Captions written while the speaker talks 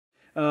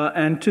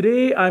And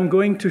today I'm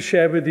going to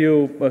share with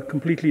you a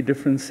completely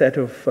different set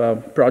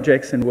of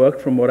projects and work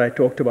from what I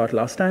talked about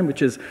last time,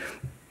 which is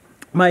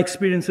my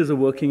experiences of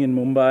working in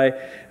Mumbai,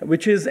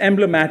 which is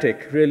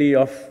emblematic, really,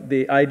 of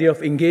the idea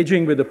of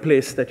engaging with the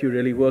place that you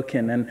really work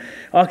in. And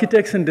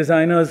architects and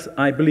designers,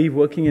 I believe,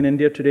 working in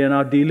India today are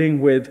now dealing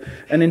with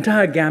an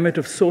entire gamut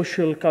of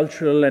social,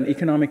 cultural, and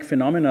economic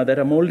phenomena that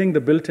are molding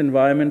the built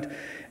environment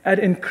at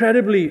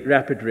incredibly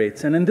rapid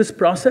rates. And in this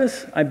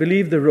process, I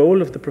believe the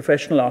role of the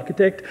professional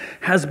architect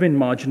has been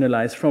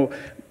marginalized.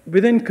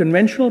 Within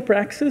conventional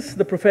praxis,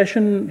 the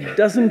profession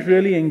doesn't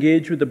really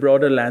engage with the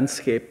broader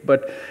landscape,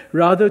 but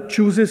rather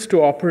chooses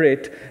to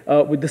operate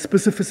with the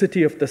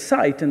specificity of the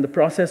site, and the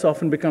process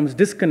often becomes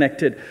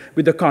disconnected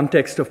with the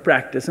context of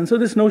practice. And so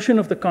this notion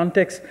of the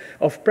context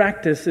of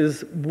practice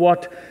is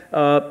what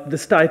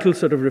this title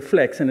sort of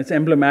reflects, and it's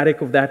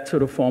emblematic of that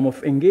sort of form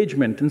of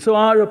engagement. And so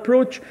our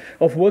approach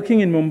of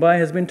working in Mumbai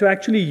has been to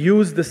actually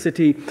use the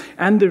city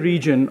and the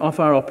region of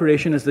our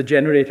operation as the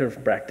generator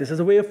of practice, as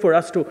a way for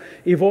us to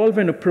evolve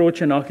and approach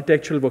an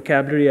architectural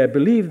vocabulary, I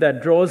believe,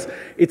 that draws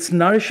its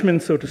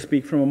nourishment, so to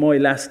speak, from a more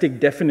elastic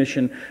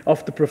definition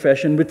of the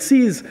profession, which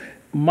sees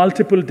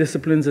multiple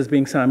disciplines as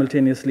being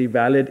simultaneously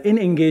valid in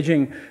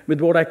engaging with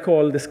what I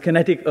call this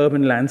kinetic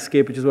urban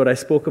landscape, which is what I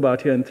spoke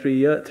about here in three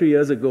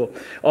years ago,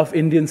 of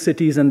Indian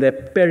cities and their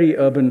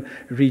peri-urban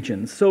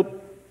regions. So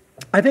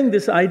I think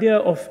this idea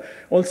of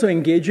also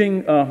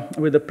engaging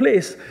with a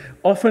place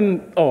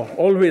often, or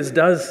always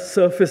does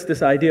surface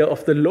this idea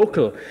of the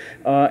local.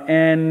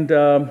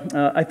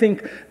 I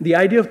think the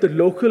idea of the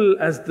local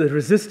as the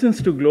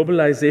resistance to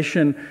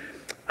globalization,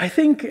 I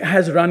think,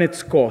 has run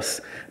its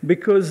course,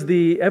 because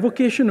the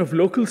evocation of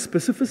local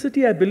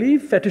specificity, I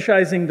believe,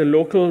 fetishizing the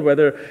local,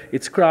 whether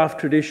it's craft,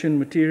 tradition,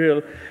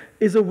 material,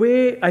 is a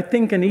way, I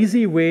think, an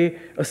easy way,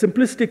 a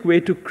simplistic way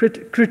to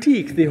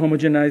critique the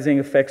homogenizing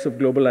effects of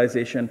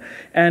globalization.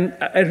 And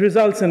it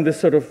results in this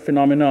sort of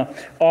phenomena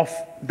of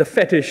the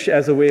fetish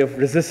as a way of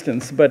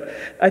resistance. But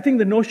I think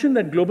the notion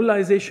that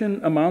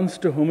globalization amounts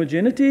to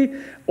homogeneity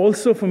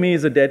also, for me,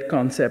 is a dead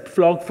concept,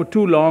 flogged for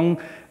too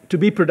long to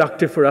be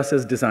productive for us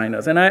as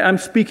designers. And I'm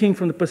speaking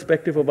from the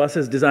perspective of us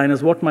as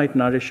designers, what might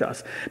nourish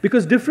us.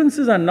 Because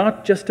differences are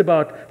not just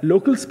about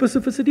local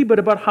specificity, but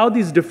about how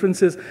these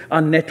differences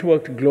are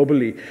networked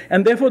globally.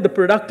 And therefore, the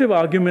productive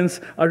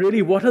arguments are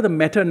really what are the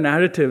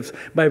meta-narratives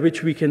by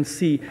which we can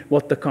see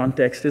what the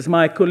context is.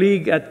 My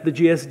colleague at the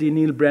GSD,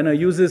 Neil Brenner,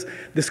 uses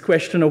this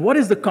question of what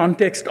is the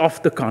context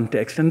of the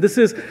context? And this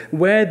is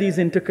where these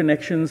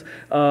interconnections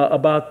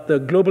about the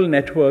global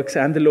networks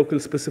and the local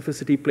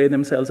specificity play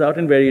themselves out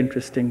in very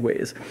interesting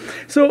ways.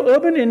 So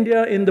urban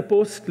India in the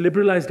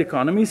post-liberalized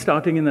economy,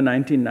 starting in the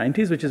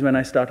 1990s, which is when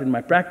I started my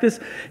practice,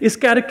 is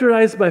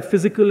characterized by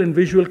physical and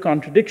visual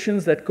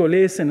contradictions that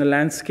coalesce in a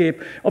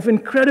landscape of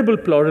incredible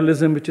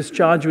pluralism, which is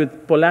charged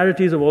with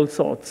polarities of all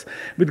sorts.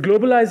 With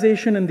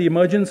globalization and the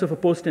emergence of a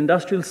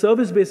post-industrial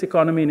service-based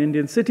economy in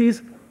Indian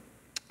cities,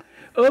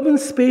 urban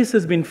space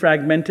has been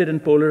fragmented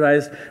and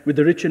polarized, with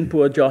the rich and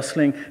poor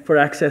jostling for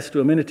access to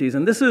amenities.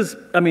 And this is,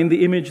 I mean,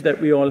 the image that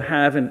we all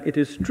have, and it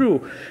is true.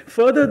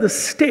 Further, the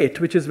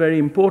state, which is very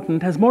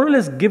important, has more or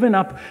less given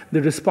up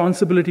the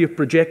responsibility of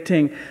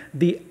projecting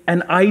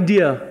an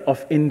idea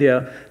of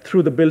India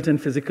through the built and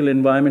physical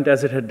environment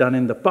as it had done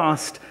in the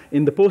past,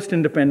 in the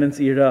post-independence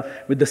era,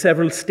 with the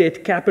several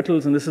state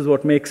capitals. And this is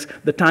what makes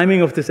the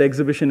timing of this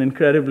exhibition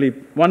incredibly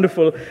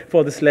wonderful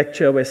for this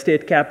lecture, where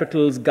state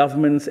capitals,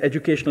 governments,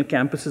 educational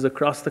campuses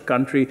across the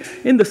country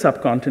in the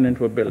subcontinent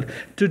were built.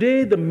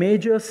 Today, the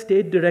major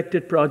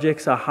state-directed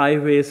projects are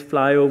highways,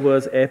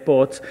 flyovers,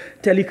 airports,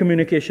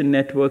 telecommunication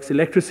networks,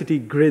 electricity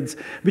grids,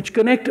 which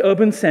connect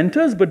urban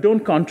centers but don't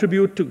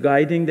contribute to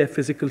guiding their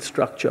physical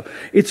structure.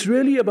 It's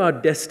really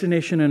about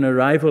destination and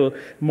arrival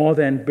more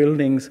than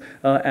buildings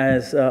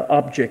as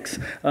objects.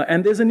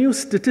 And there's a new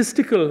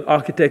statistical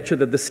architecture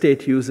that the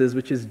state uses,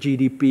 which is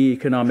GDP,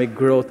 economic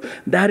growth.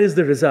 That is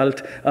the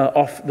result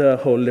of the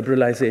whole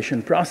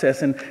liberalization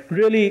process. And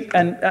really,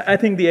 and I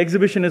think the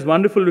exhibition is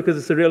wonderful because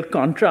it's a real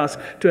contrast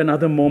to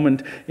another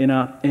moment in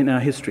our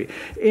history.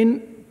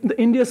 In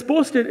India's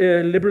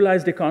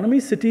post-liberalized economy,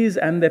 cities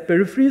and their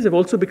peripheries have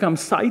also become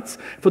sites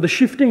for the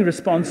shifting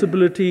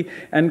responsibility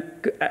and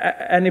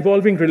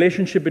evolving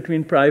relationship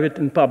between private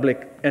and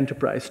public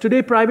enterprise.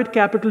 Today, private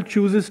capital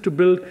chooses to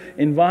build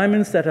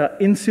environments that are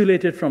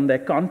insulated from their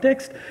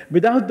context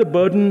without the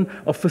burden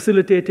of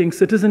facilitating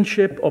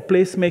citizenship or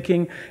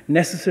placemaking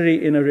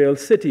necessary in a real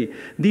city.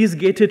 These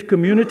gated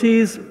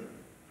communities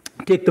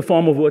take the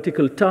form of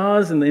vertical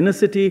towers in the inner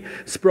city,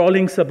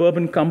 sprawling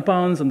suburban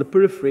compounds on the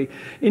periphery.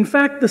 In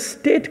fact, in the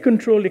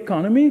state-controlled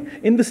economy,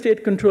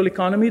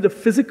 the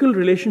physical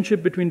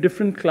relationship between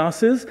different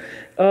classes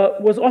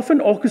was often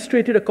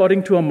orchestrated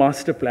according to a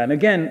master plan.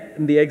 Again,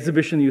 in the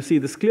exhibition, you see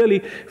this clearly,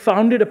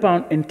 founded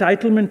upon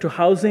entitlement to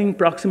housing,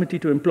 proximity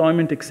to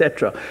employment,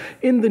 etc.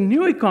 In the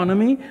new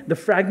economy, the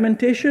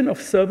fragmentation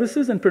of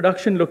services and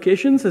production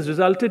locations has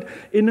resulted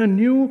in a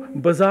new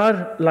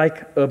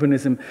bazaar-like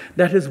urbanism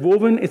that has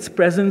woven its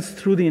presence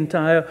through the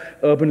entire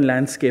urban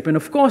landscape. And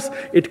of course,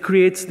 it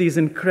creates these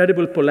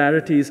incredible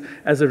polarities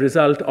as a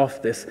result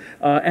of this.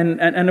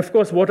 And of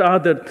course,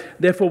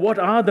 therefore, what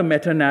are the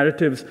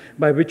meta-narratives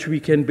by which we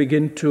can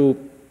begin to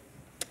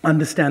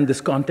understand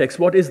this context?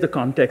 What is the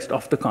context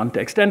of the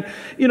context? And,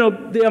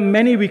 there are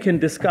many we can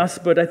discuss,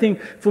 but I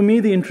think for me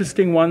the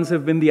interesting ones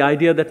have been the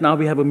idea that now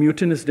we have a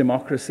mutinous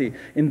democracy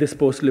in this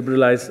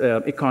post-liberalized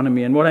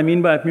economy. And what I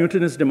mean by a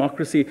mutinous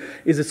democracy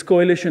is it's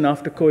coalition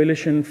after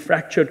coalition,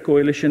 fractured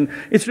coalition.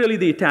 It's really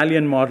the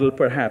Italian model,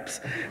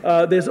 perhaps.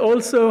 There's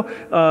also,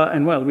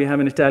 and well, we have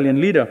an Italian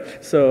leader,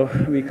 so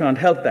we can't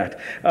help that.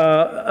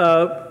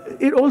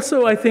 It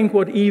also, I think,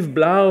 what Eve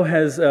Blau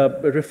has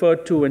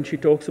referred to when she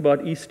talks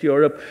about East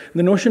Europe,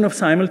 the notion of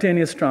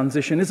simultaneous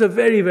transition is a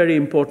very, very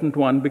important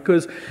one,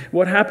 because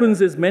what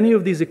happens is many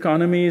of these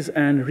economies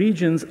and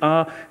regions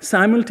are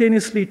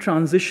simultaneously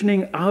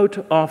transitioning out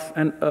of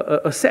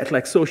a set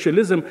like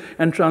socialism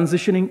and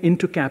transitioning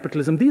into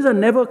capitalism. These are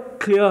never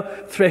clear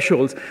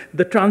thresholds.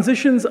 The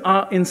transitions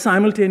are in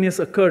simultaneous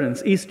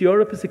occurrence. East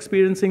Europe is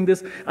experiencing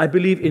this. I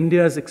believe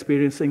India is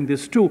experiencing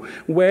this too,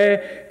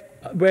 where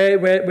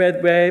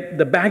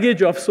the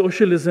baggage of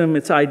socialism,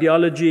 its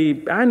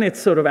ideology, and its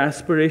sort of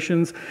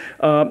aspirations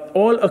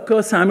all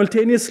occur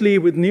simultaneously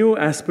with new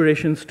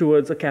aspirations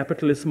towards a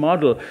capitalist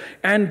model.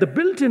 And the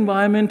built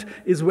environment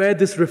is where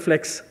this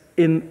reflects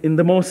in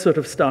the most sort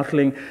of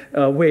startling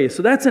way.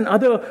 So that's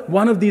another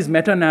one of these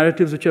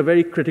meta-narratives which are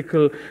very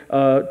critical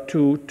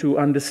to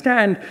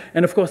understand.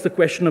 And of course, the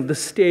question of the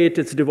state,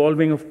 its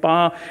devolving of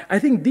power. I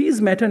think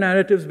these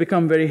meta-narratives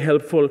become very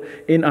helpful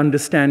in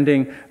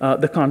understanding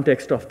the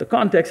context of the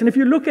context. And if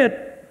you look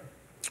at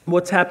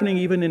what's happening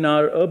even in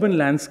our urban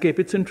landscape,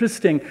 it's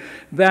interesting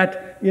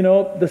that,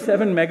 the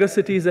 7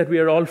 megacities that we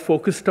are all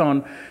focused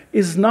on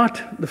is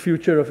not the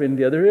future of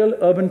India. The real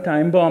urban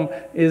time bomb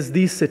is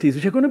these cities,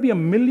 which are going to be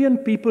 1 million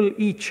people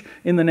each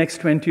in the next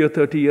 20 or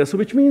 30 years. So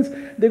which means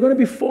there are going to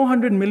be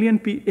 400 million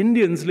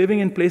Indians living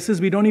in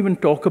places we don't even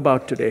talk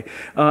about today.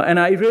 And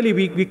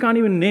we can't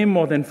even name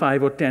more than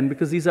 5 or 10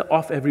 because these are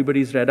off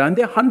everybody's radar. And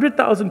they're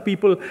 100,000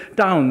 people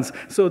towns.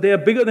 So they are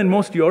bigger than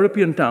most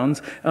European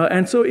towns.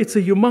 And so it's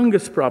a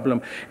humongous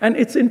problem. And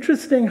it's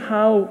interesting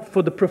how,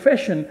 for the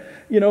profession,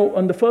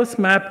 on the first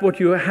map, what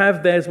you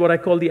have there is what I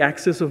call the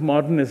axis of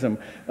modernism,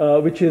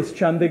 which is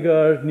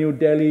Chandigarh, New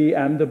Delhi,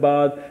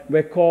 Ahmedabad,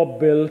 where Corp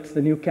built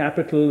the new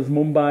capitals,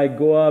 Mumbai,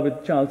 Goa,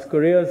 with Charles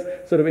Correa's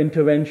sort of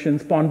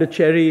interventions,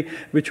 Pondicherry,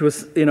 which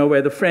was,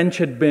 where the French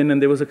had been, and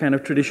there was a kind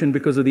of tradition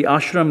because of the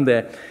ashram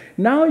there.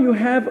 Now you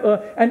have,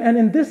 and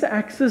in this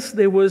axis,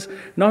 there was,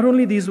 not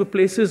only these were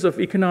places of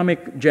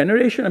economic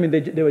generation, I mean,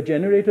 they were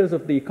generators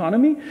of the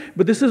economy,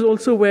 but this is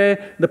also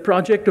where the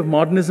project of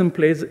modernism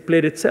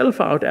played itself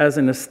out as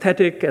an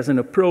aesthetic, as an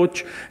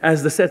approach,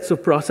 as the sets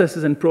of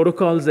processes and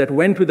protocols that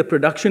went with the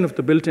production of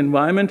the built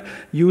environment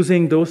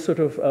using those sort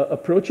of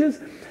approaches.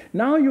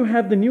 Now you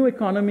have the new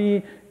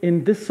economy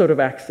in this sort of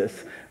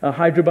axis,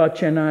 Hyderabad,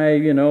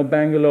 Chennai,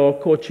 Bangalore,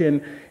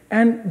 Cochin.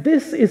 And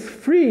this is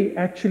free,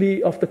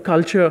 actually, of the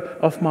culture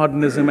of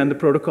modernism and the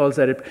protocols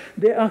that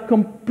they are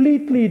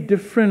completely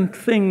different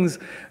things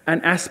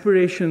and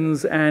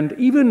aspirations and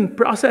even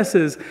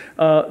processes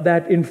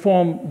that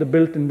inform the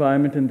built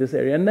environment in this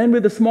area. And then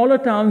with the smaller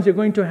towns, you're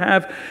going to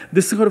have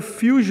this sort of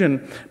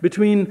fusion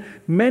between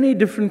many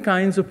different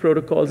kinds of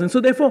protocols. And so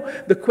therefore,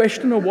 the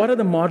question of what are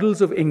the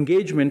models of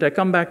engagement, I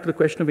come back to the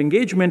question of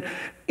engagement,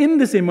 in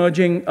this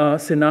emerging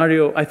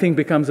scenario, I think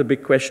becomes a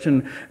big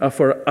question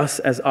for us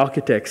as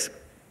architects.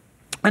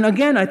 And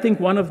again, I think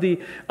one of the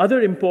other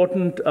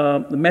important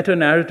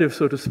meta-narratives,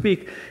 so to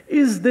speak,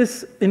 is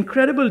this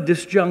incredible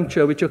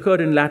disjuncture which occurred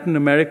in Latin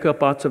America,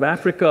 parts of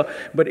Africa,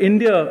 but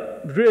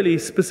India really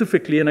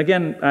specifically, and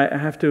again, I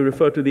have to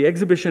refer to the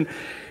exhibition.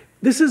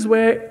 This is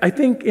where, I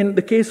think, in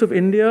the case of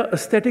India,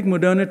 aesthetic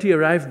modernity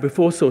arrived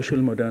before social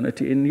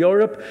modernity. In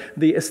Europe,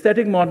 the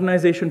aesthetic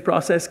modernization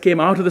process came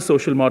out of the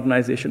social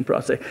modernization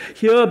process.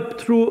 Here,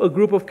 through a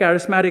group of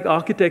charismatic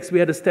architects, we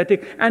had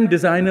aesthetic, and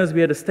designers,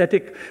 we had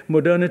aesthetic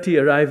modernity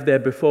arrive there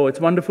before. It's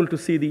wonderful to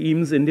see the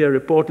Eames India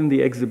report in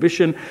the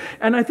exhibition.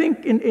 And I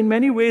think, in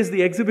many ways,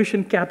 the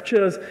exhibition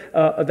captures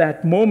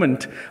that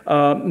moment.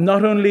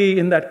 Not only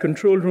in that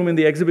control room in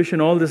the exhibition,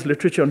 all this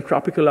literature on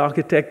tropical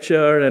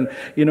architecture and,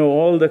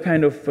 all the kind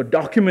of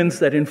documents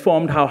that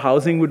informed how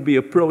housing would be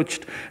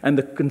approached and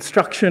the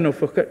construction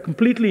of a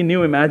completely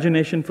new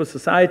imagination for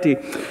society.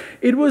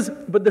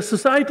 But the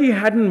society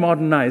hadn't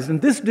modernized.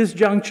 And this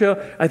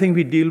disjuncture, I think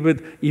we deal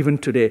with even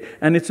today.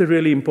 And it's a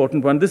really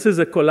important one. This is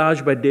a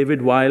collage by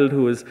David Wilde,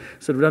 who has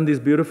sort of done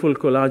these beautiful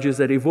collages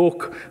that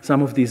evoke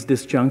some of these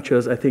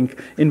disjunctures, I think,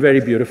 in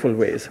very beautiful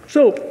ways.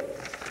 So,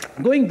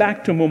 going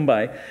back to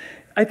Mumbai,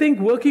 I think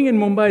working in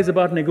Mumbai is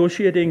about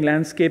negotiating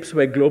landscapes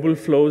where global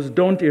flows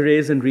don't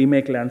erase and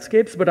remake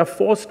landscapes, but are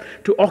forced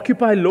to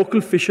occupy local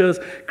fissures,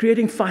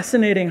 creating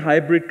fascinating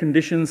hybrid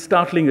conditions,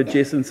 startling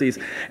adjacencies.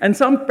 And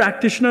some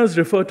practitioners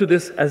refer to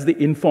this as the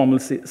informal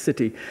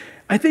city.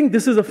 I think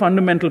this is a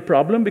fundamental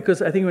problem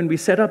because I think when we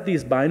set up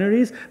these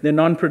binaries, they're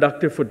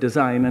non-productive for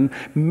design. And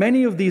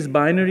many of these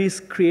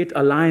binaries create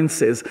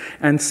alliances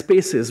and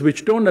spaces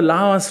which don't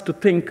allow us to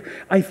think,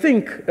 I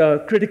think,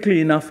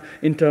 critically enough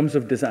in terms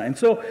of design.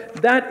 So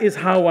that is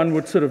how one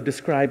would sort of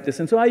describe this.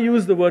 And so I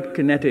use the word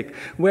kinetic,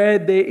 where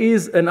there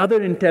is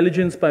another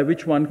intelligence by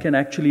which one can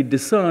actually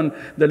discern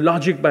the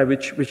logic by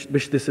which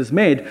this is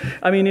made.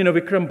 I mean, you know,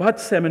 Vikram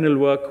Bhatt's seminal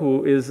work,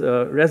 who is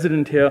a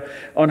resident here,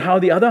 on how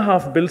the other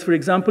half builds, for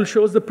example,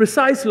 shows the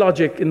precise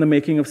logic in the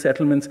making of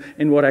settlements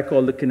in what I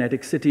call the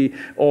kinetic city,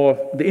 or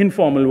the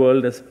informal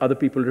world, as other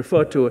people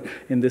refer to it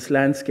in this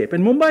landscape.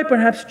 And Mumbai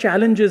perhaps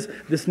challenges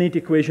this neat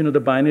equation of the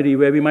binary,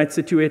 where we might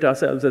situate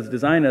ourselves as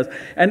designers,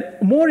 and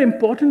more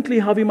importantly,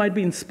 how we might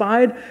be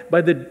inspired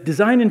by the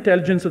design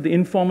intelligence of the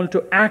informal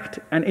to act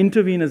and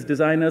intervene as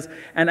designers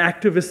and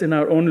activists in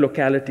our own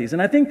localities.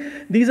 And I think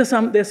there's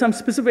some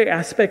specific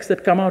aspects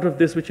that come out of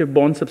this which have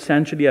borne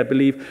substantially, I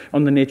believe,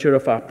 on the nature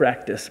of our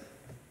practice.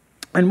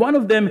 And one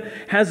of them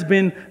has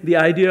been the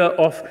idea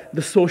of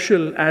the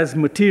social as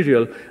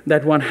material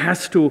that one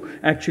has to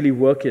actually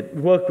work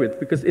with,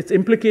 because its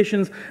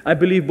implications, I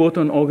believe, both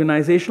on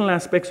organizational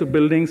aspects of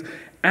buildings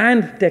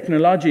and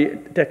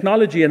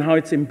technology and how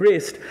it's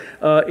embraced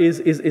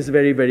is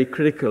very, very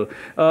critical.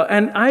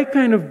 And I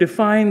kind of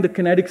define the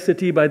kinetic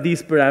city by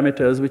these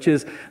parameters, which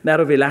is that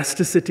of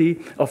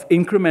elasticity, of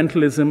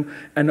incrementalism,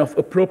 and of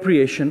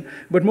appropriation,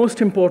 but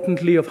most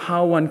importantly of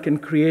how one can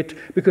create,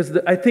 because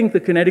I think the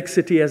kinetic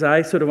city, as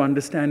I sort of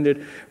understand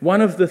it,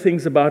 one of the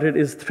things about it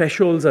is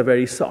thresholds are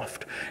very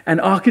soft.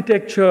 And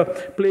architecture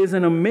plays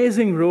an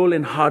amazing role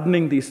in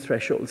hardening these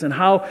thresholds. And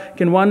how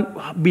can one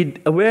be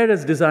aware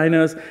as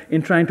designers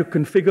in trying to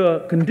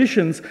configure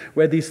conditions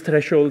where these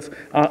thresholds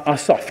are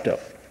softer.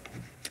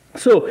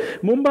 So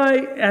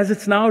Mumbai, as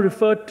it's now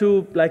referred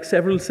to, like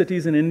several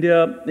cities in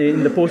India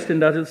in the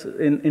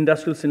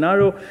post-industrial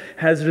scenario,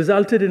 has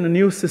resulted in a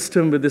new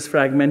system with this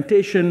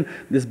fragmentation,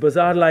 this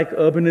bazaar-like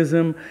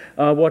urbanism,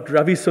 what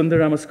Ravi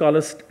Sundaram, a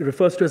scholar,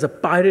 refers to as a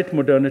pirate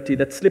modernity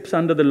that slips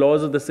under the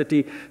laws of the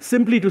city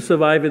simply to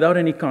survive without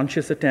any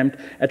conscious attempt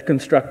at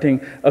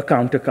constructing a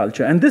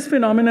counterculture. And this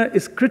phenomena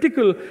is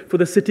critical for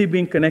the city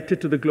being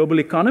connected to the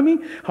global economy.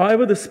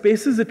 However, the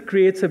spaces it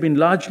creates have been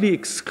largely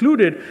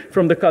excluded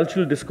from the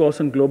cultural discourse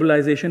on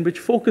globalization, which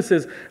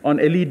focuses on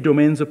elite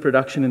domains of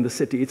production in the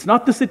city. It's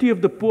not the city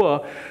of the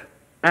poor,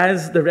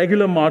 as the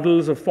regular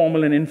models of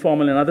formal and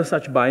informal and other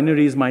such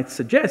binaries might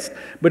suggest,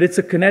 but it's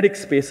a kinetic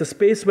space, a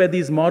space where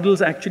these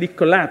models actually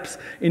collapse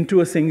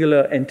into a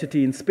singular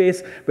entity in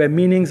space, where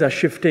meanings are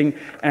shifting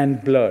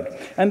and blurred.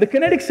 And the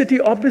kinetic city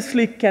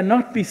obviously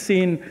cannot be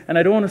seen, and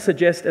I don't want to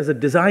suggest as a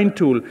design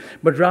tool,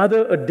 but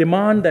rather a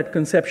demand that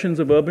conceptions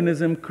of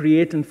urbanism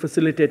create and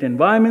facilitate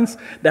environments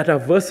that are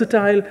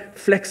versatile,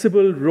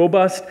 flexible,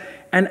 robust,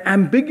 and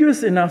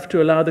ambiguous enough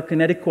to allow the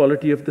kinetic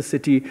quality of the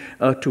city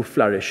to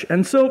flourish.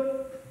 And so,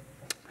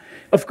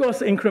 of course,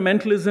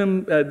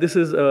 incrementalism, this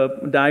is a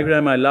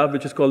diagram I love,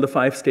 which is called the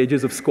 5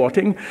 stages of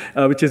squatting,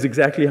 which is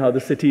exactly how the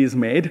city is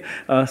made.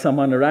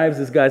 Someone arrives,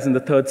 this guy's in the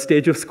 3rd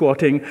stage of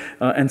squatting,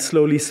 and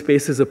slowly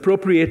space is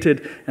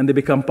appropriated, and they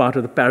become part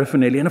of the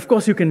paraphernalia. And of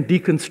course, you can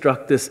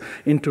deconstruct this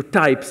into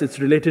types. It's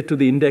related to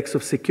the index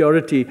of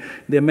security.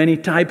 There are many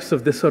types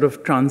of this sort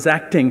of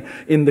transacting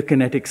in the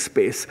kinetic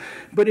space.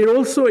 But it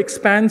also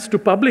expands to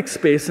public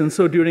space, and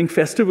so during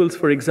festivals,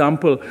 for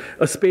example,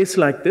 a space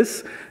like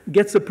this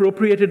gets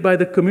appropriated by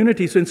the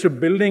community. So instead of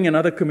building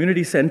another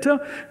community center,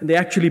 they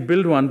actually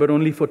build one, but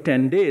only for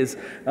 10 days.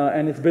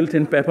 And it's built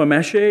in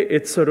papier-mâché.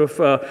 It's sort of,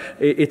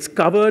 it's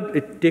covered.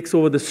 It takes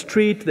over the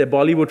street. There are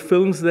Bollywood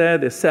films there.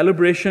 There's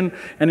celebration.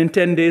 And in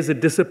 10 days,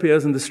 it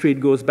disappears and the street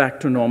goes back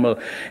to normal.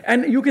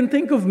 And you can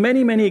think of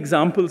many, many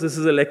examples. This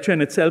is a lecture in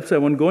itself, so I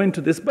won't go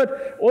into this.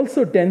 But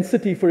also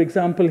density, for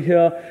example,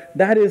 here,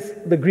 that is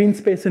the green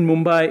space in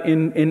Mumbai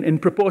in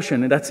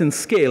proportion. And that's in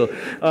scale.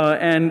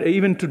 And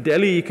even to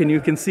Delhi, you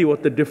can see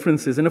what the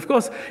difference is. And of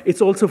course,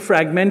 it's also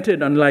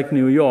fragmented, unlike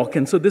New York.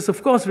 And so this,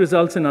 of course,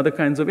 results in other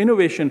kinds of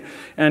innovation.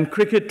 And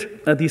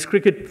cricket, these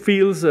cricket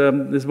fields,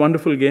 this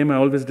wonderful game I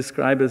always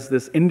describe as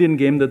this Indian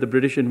game that the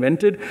British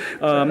invented,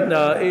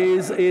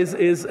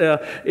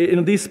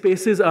 these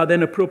spaces are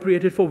then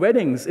appropriated for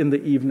weddings in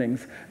the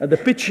evenings. The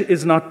pitch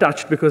is not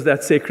touched because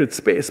that's sacred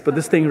space, but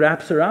this thing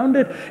wraps around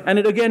it, and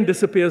it again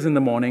disappears in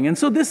the morning. And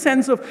so this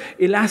sense of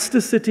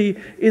elasticity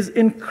is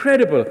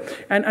incredible.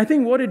 And I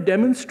think what it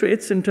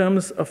demonstrates in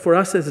terms of, for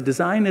us as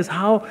design, is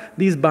how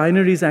these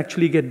binaries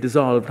actually get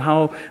dissolved,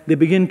 how they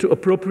begin to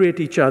appropriate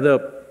each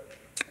other.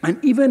 And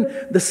even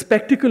the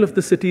spectacle of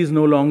the city is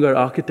no longer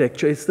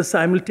architecture. It's the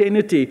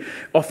simultaneity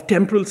of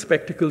temporal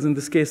spectacles, in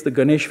this case, the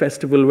Ganesh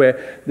festival,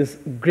 where this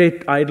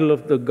great idol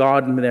of the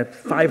god, there are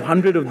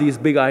 500 of these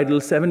big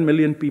idols, 7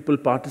 million people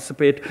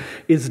participate,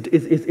 is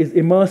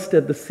immersed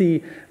at the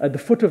sea, at the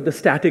foot of the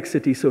static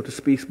city, so to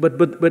speak. But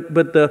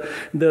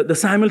the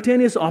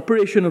simultaneous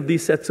operation of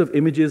these sets of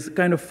images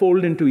kind of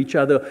fold into each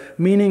other,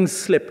 meanings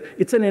slip.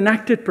 It's an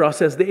enacted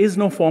process. There is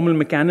no formal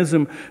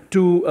mechanism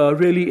to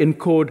really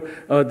encode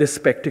this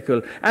spectacle.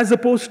 spectacle, as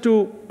opposed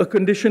to a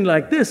condition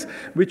like this,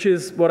 which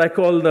is what I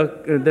call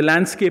the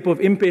landscape of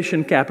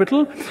impatient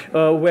capital,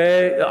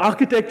 where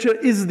architecture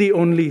is the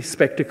only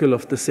spectacle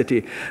of the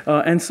city.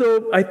 And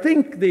so I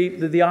think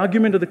the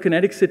argument of the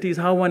kinetic city is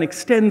how one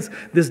extends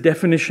this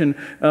definition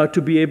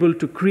to be able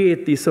to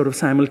create these sort of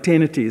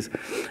simultaneities.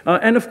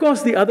 And of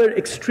course, the other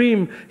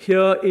extreme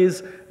here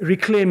is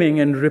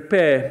reclaiming and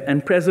repair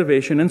and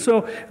preservation. And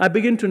so I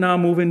begin to now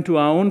move into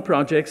our own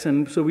projects,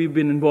 and so we've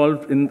been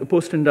involved in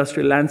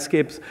post-industrial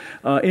landscapes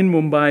in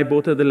Mumbai,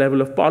 both at the level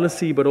of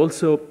policy, but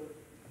also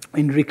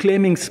in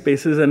reclaiming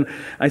spaces. And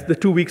the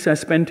 2 weeks I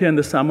spent here in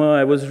the summer,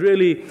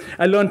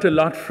 I learned a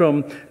lot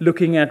from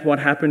looking at what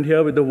happened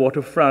here with the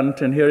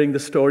waterfront and hearing the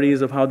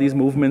stories of how these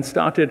movements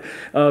started.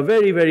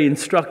 Very, very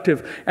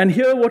instructive. And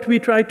here what we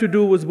tried to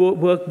do was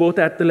work both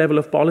at the level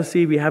of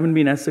policy. We haven't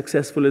been as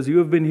successful as you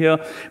have been here,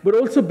 but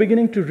also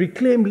beginning to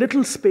reclaim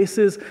little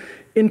spaces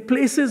in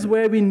places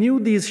where we knew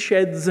these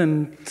sheds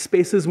and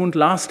spaces wouldn't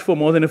last for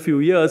more than a few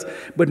years,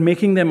 but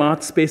making them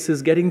art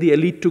spaces, getting the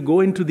elite to go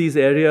into these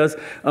areas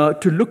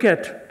to look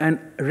at and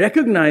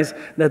recognize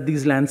that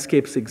these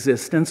landscapes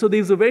exist. And so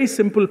these are very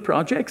simple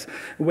projects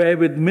where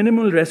with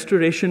minimal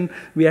restoration,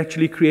 we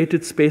actually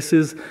created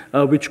spaces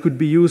which could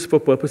be used for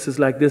purposes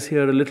like this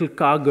here, a little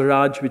car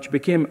garage, which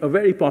became a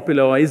very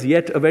popular, or is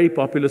yet a very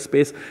popular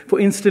space for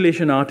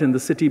installation art in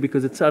the city,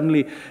 because it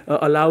suddenly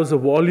allows a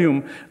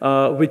volume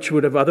which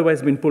would have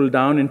otherwise been pulled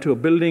down into a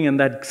building, and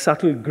that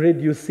subtle grid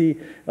you see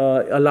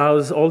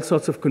allows all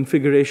sorts of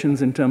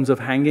configurations in terms of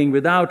hanging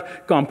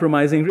without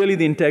compromising really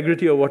the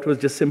integrity of what was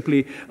just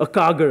simply a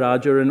car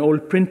garage or an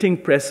old printing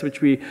press,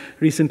 which we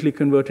recently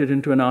converted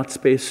into an art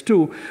space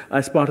too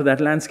as part of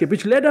that landscape,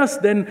 which led us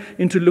then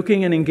into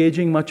looking and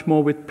engaging much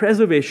more with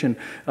preservation,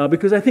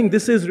 because I think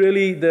this is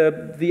really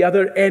the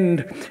other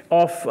end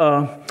of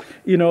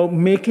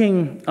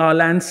making our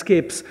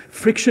landscapes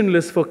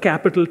frictionless for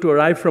capital to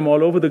arrive from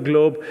all over the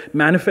globe,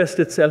 manifest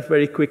itself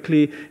very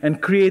quickly,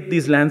 and create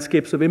these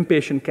landscapes of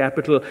impatient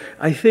capital.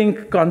 I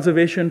think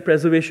conservation,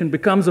 preservation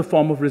becomes a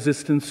form of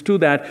resistance to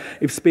that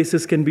if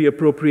spaces can be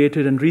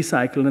appropriated and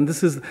recycled. And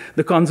this is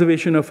the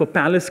conservation of a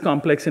palace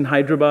complex in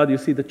Hyderabad. You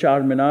see the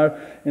Char Minar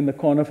in the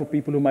corner, for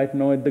people who might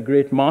know it, the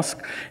Great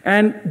Mosque.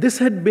 And this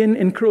had been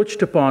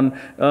encroached upon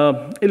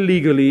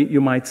illegally,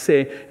 you might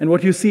say. And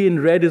what you see in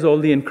red is all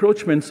the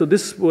encroachment. So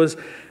this was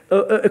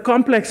a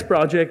complex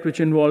project which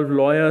involved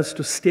lawyers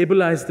to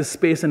stabilize the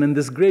space and in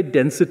this great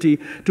density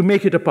to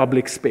make it a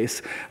public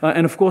space.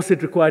 And of course,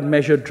 it required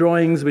measured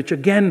drawings, which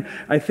again,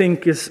 I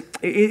think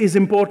is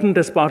important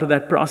as part of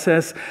that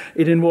process.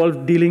 It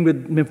involved dealing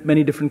with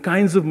many different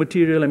kinds of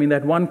material. I mean,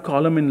 that one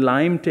column in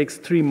lime takes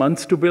 3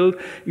 months to build.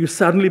 You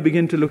suddenly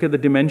begin to look at the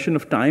dimension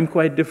of time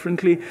quite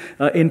differently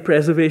in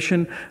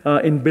preservation,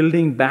 in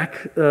building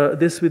back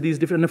this with these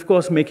different, and of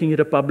course, making it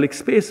a public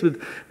space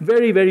with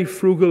very, very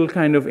frugal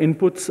kind of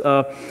inputs.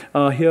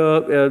 Here,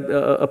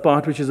 a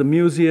part which is a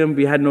museum.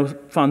 We had no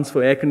funds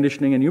for air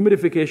conditioning and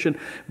humidification,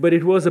 but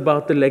it was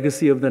about the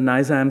legacy of the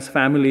Nizam's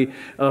family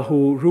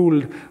who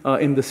ruled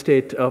in the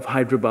state of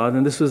Hyderabad.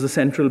 And this was a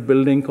central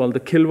building called the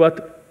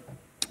Kilwat,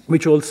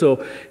 which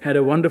also had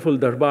a wonderful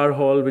darbar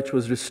hall, which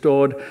was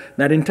restored.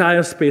 That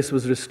entire space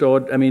was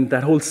restored. I mean,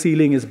 that whole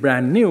ceiling is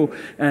brand new,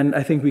 and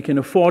I think we can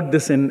afford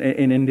this in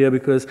India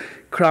because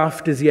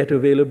craft is yet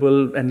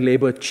available and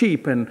labor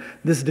cheap, and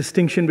this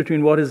distinction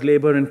between what is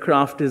labor and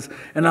craft is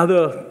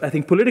another, I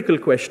think, political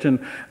question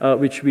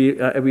which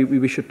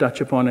we should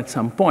touch upon at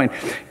some point.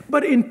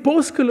 But in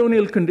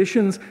post-colonial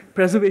conditions,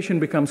 preservation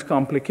becomes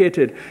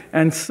complicated,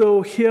 and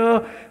so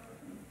here,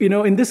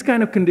 in this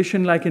kind of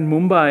condition, like in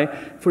Mumbai,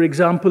 for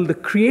example, the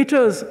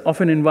creators of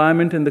an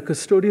environment and the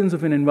custodians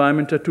of an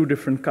environment are two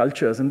different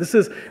cultures. And this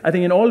is, I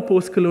think, in all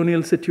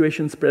post-colonial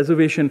situations,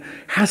 preservation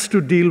has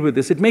to deal with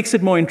this. It makes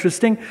it more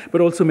interesting,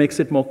 but also makes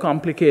it more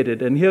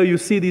complicated. And here you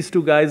see these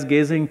two guys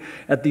gazing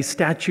at these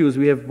statues.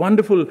 We have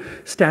wonderful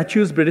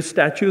statues, British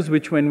statues,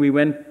 which when we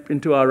went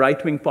into our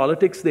right-wing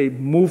politics, they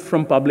moved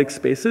from public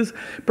spaces,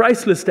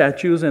 priceless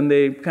statues, and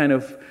they kind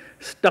of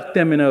stuck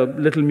them in a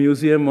little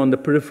museum on the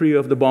periphery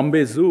of the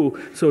Bombay Zoo,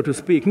 so to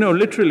speak. No,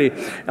 literally,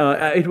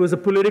 it was a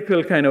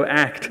political kind of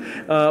act.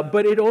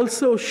 But it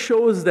also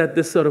shows that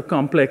this sort of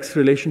complex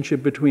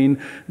relationship between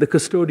the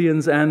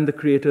custodians and the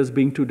creators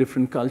being two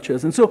different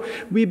cultures. And so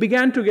we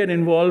began to get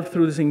involved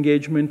through this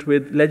engagement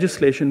with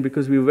legislation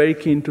because we were very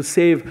keen to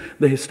save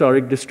the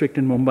historic district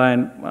in Mumbai.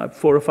 And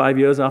 4 or 5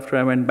 years after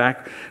I went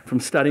back from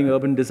studying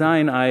urban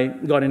design, I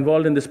got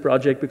involved in this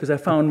project because I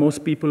found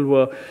most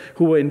people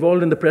who were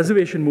involved in the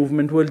preservation movement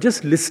were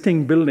just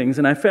listing buildings,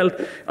 and I felt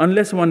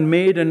unless one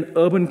made an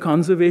urban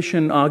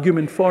conservation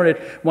argument for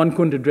it, one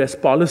couldn't address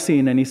policy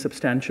in any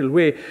substantial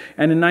way.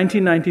 And in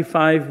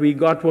 1995, we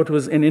got what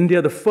was in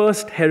India the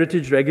first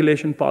heritage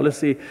regulation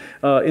policy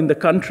in the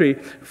country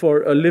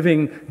for a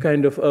living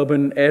kind of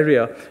urban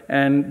area,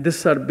 and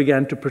this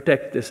began to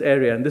protect this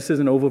area. And this is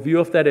an overview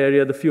of that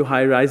area. The few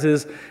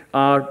high-rises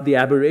are the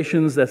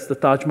aberrations. That's the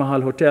Taj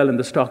Mahal Hotel and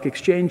the Stock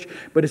Exchange,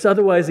 but it's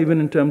otherwise,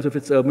 even in terms of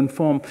its urban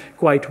form,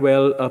 quite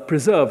well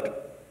preserved.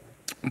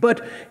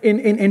 But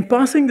in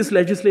passing this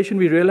legislation,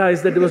 we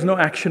realized that there was no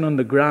action on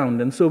the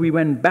ground. And so we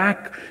went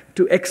back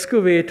to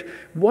excavate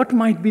what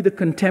might be the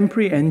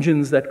contemporary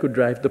engines that could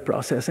drive the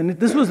process. And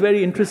this was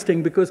very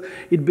interesting because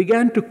it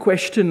began to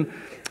question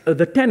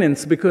the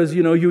tenants, because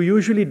you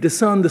usually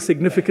discern the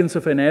significance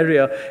of an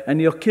area, and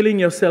you're killing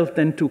yourself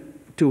then to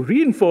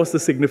reinforce the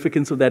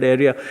significance of that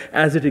area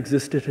as it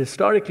existed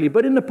historically.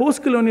 But in the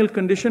post-colonial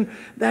condition,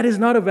 that is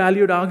not a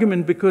valued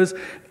argument, because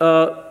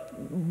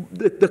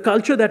the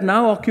culture that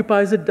now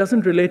occupies it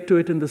doesn't relate to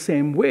it in the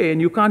same way,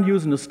 and you can't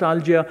use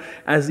nostalgia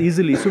as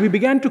easily. So we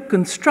began to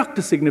construct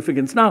a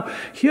significance. Now,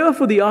 here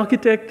for the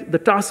architect, the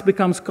task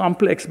becomes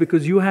complex,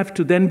 because you have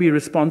to then be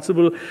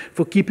responsible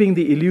for keeping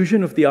the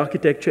illusion of the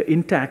architecture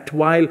intact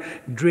while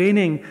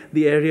draining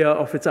the area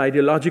of its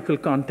ideological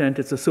content,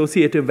 its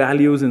associative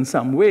values in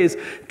some ways,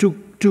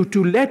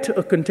 to let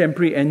a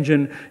contemporary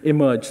engine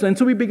emerge. And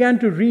so we began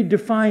to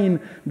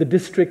redefine the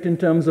district in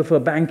terms of a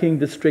banking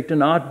district,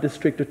 an art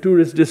district, a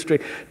tourist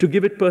district, to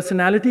give it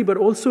personality, but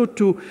also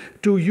to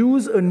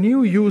use a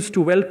new use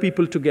to weld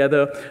people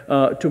together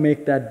to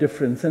make that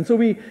difference. And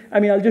so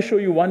I'll just show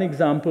you one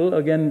example.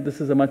 Again, this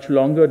is a much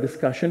longer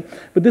discussion,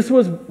 but this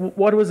was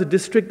what was a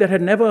district that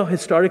had never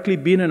historically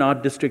been an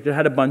art district. It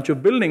had a bunch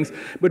of buildings,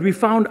 but we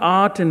found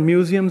art and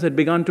museums had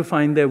begun to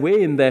find their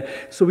way in there.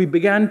 So we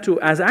began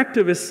to, as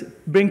activists,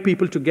 bring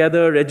people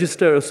together,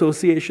 register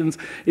associations.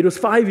 It was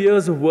 5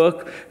 years of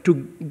work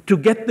to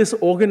get this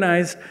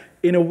organized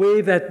in a way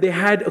that they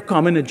had a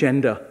common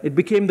agenda. It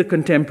became the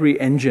contemporary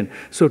engine,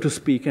 so to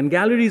speak, and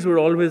galleries were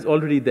always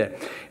already there.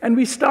 And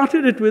we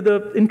started it with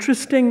an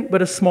interesting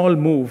but a small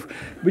move,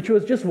 which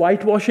was just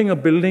whitewashing a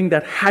building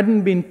that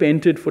hadn't been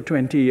painted for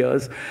 20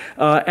 years.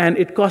 And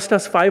it cost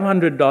us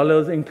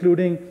 $500,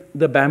 including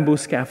the bamboo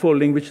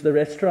scaffolding, which the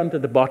restaurant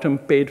at the bottom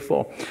paid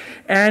for.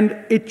 And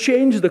it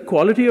changed the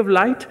quality of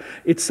light.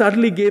 It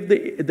suddenly gave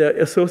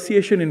the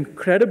association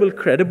incredible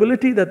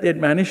credibility that they had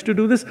managed to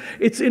do this.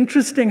 It's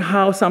interesting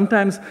how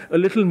sometimes a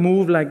little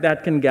move like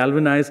that can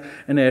galvanize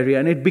an area.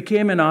 And it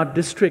became an art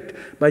district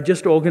by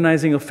just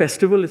organizing a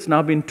festival. It's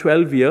now been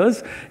 12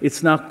 years.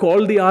 It's now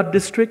called the Art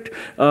District.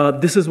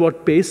 This is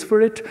what pays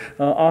for it.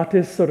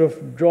 Artists sort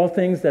of draw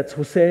things. That's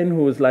Hussein,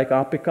 who is like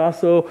our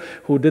Picasso,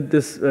 who did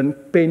this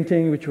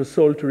painting, which was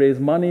sold to raise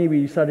money.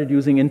 We started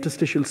using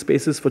interstitial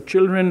spaces for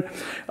children.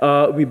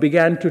 We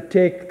began to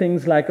take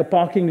things like a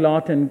parking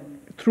lot and,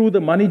 through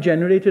the money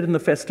generated in the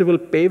festival,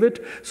 pave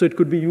it so it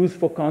could be used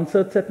for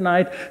concerts at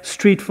night.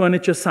 Street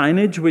furniture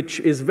signage,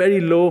 which is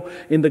very low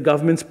in the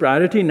government's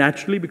priority,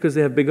 naturally, because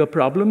they have bigger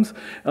problems.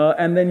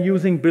 And then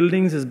using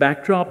buildings as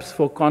backdrops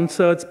for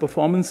concerts,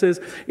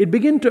 performances. It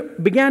began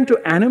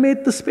to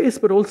animate the space,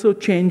 but also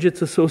change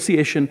its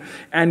association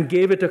and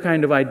gave it a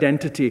kind of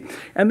identity.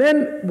 And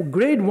then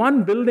grade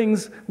 1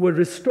 buildings were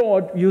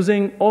restored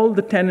using all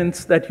the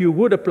tenets that you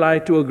would apply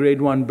to a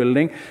grade 1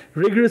 building,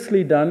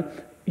 rigorously done,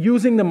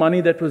 using the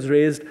money that was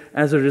raised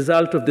as a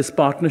result of this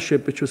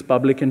partnership, which was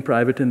public and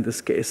private in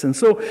this case. And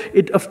so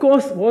it, of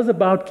course, was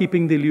about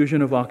keeping the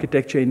illusion of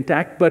architecture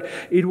intact, but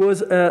it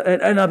was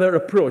another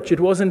approach. It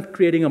wasn't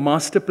creating a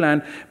master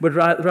plan, but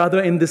rather,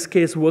 in this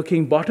case,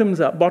 working bottom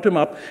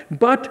up.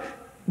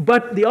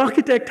 But the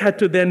architect had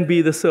to then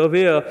be the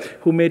surveyor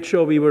who made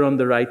sure we were on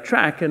the right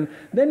track. And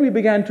then we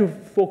began to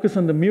focus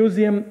on the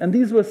museum, and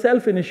these were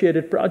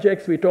self-initiated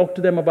projects. We talked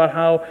to them about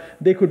how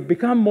they could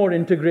become more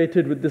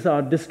integrated with this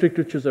art district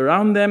which was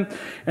around them.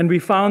 And we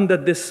found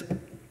that this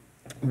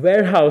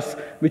warehouse,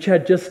 which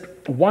had just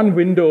one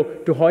window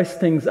to hoist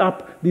things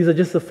up, these are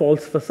just a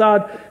false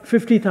facade,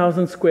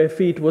 50,000 square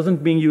feet,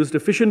 wasn't being used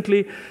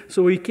efficiently.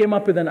 So we came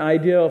up with an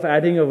idea of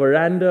adding a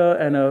veranda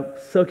and a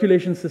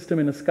circulation system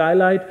in a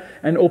skylight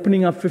and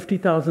opening up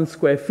 50,000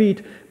 square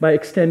feet by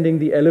extending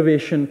the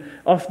elevation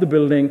of the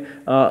building,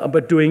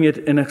 but doing it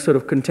in a sort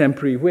of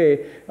contemporary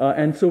way.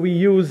 And so we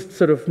used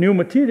sort of new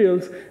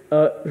materials,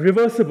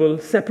 reversible,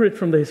 separate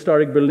from the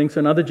historic building, so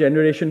another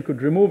generation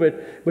could remove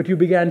it, but you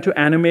began to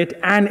animate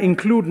and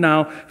include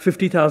now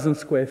 50,000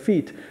 square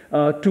feet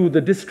to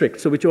the district,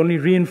 so which only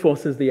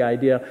reinforces the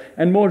idea.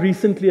 And more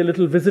recently, a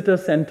little visitor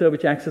center,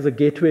 which acts as a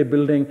gateway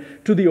building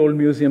to the old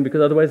museum,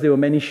 because otherwise there were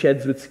many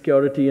sheds with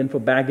security and for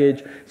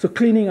baggage. So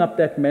cleaning up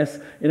that mess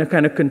in a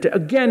kind of,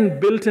 again,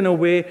 built in a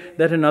way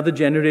that another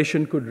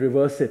generation could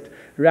reverse it,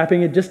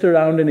 wrapping it just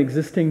around an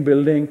existing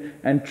building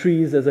and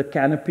trees as a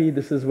canopy.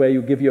 This is where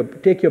you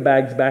take your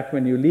bags back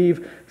when you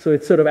leave. So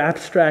it's sort of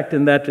abstract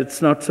in that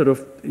it's not sort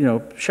of,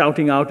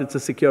 shouting out it's a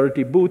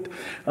security booth,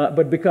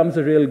 but becomes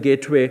a real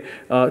gateway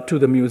to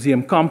the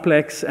museum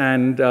complex.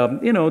 And,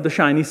 the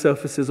shiny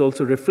surfaces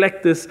also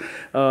reflect this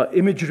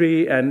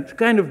imagery and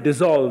kind of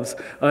dissolves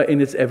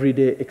in its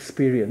everyday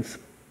experience.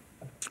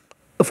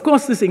 Of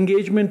course, this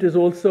engagement is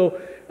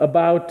also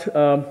about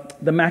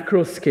the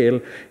macro scale.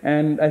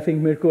 And I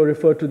think Mirko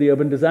referred to the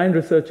Urban Design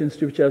Research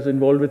Institute, which I was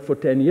involved with for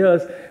 10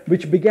 years,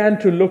 which began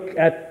to look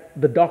at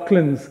the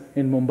Docklands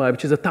in Mumbai,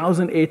 which is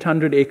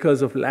 1,800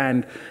 acres of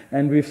land.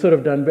 And we've sort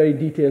of done very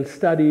detailed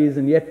studies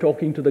and yet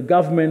talking to the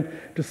government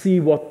to see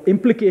what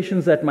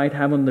implications that might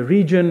have on the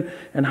region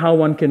and how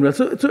one can...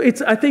 So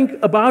it's, I think,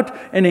 about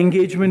an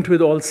engagement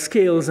with all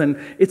scales, and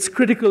it's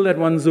critical that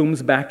one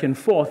zooms back and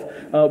forth,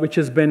 which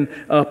has been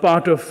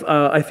part of,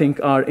 I think,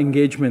 our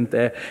engagement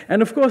there.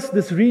 And of course,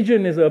 this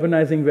region is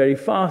urbanizing very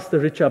fast. The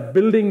rich are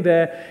building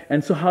there.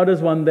 And so how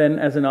does one then,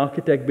 as an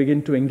architect,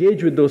 begin to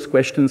engage with those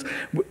questions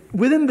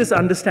within this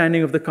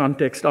understanding of the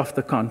context of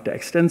the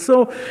context? And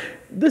so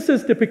this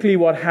is typically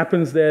what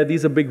happens there.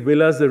 These are big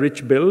villas the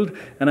rich build.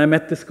 And I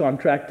met this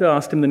contractor,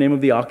 asked him the name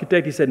of the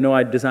architect. He said, no,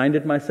 I designed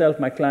it myself.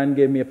 My client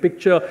gave me a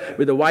picture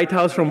with the White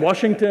House from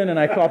Washington, and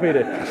I copied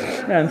it.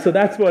 And so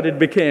that's what it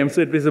became.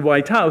 So it was the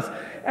White House.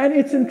 And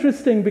it's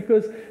interesting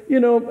because, you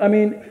know, I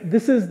mean,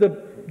 this is the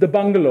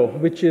bungalow,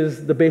 which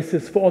is the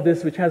basis for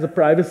this, which has a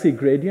privacy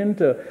gradient,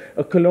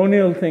 a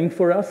colonial thing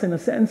for us in a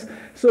sense.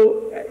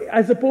 So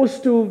as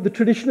opposed to the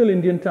traditional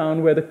Indian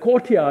town where the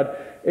courtyard,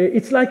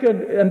 it's like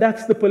and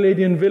that's the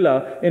Palladian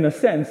villa in a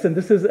sense, and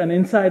this is an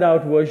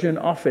inside-out version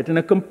of it, and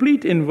a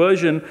complete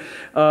inversion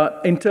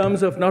in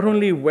terms of not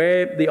only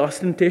where the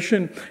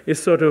ostentation is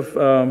sort of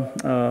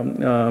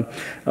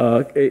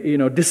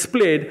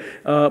displayed,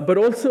 but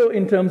also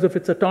in terms of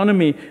its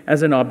autonomy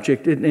as an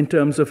object, in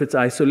terms of its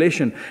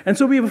isolation. And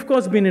so we've, of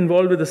course, been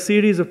involved with a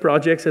series of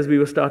projects as we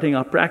were starting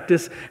our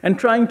practice and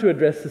trying to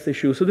address this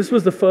issue. So this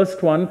was the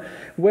first one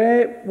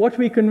where what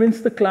we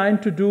convinced the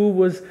client to do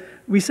was,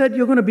 we said,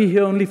 you're going to be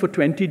here only for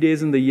 20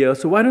 days in the year,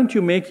 so why don't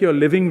you make your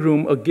living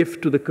room a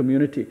gift to the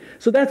community?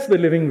 So that's the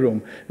living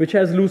room, which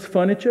has loose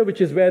furniture,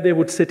 which is where they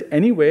would sit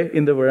anyway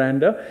in the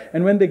veranda.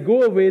 And when they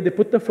go away, they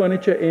put the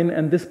furniture in,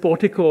 and this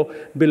portico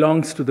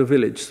belongs to the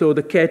village. So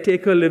the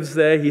caretaker lives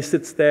there, he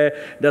sits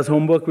there, does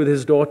homework with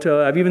his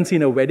daughter. I've even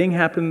seen a wedding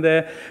happen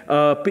there.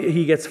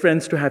 He gets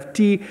friends to have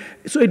tea.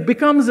 So it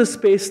becomes a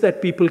space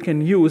that people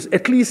can use,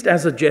 at least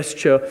as a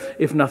gesture,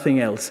 if nothing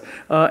else.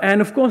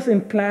 And of course,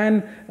 in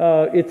plan,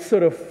 it's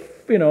sort of,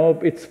 you know,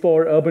 it's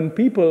for urban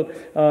people,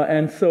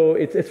 and so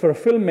it's for a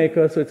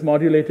filmmaker, so it's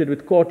modulated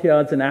with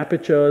courtyards and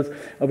apertures,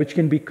 which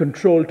can be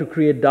controlled to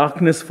create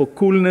darkness for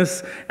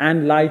coolness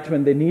and light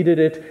when they needed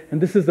it. And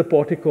this is the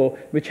portico,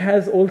 which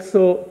has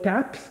also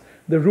taps.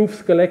 The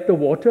roofs collect the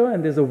water,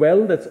 and there's a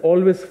well that's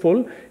always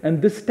full,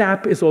 and this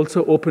tap is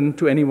also open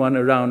to anyone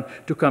around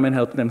to come and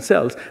help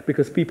themselves,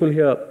 because people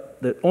here,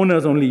 the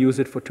owners only use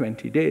it for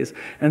 20 days.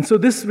 And so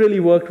this really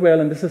worked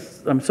well, and this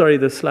is, I'm sorry,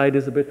 the slide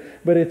is a bit,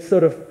 but it's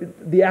sort of,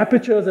 the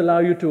apertures allow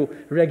you to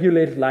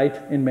regulate light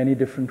in many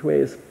different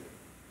ways.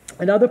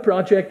 Another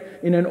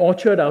project in an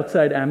orchard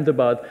outside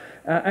Ahmedabad.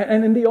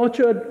 And in the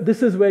orchard,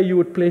 this is where you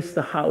would place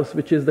the house,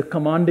 which is the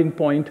commanding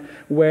point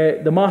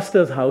where the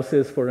master's house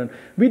is for an.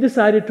 We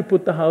decided to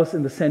put the house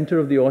in the center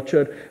of the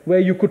orchard,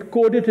 where you could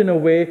code it in a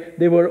way.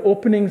 There were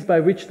openings by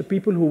which the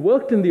people who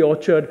worked in the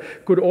orchard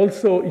could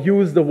also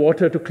use the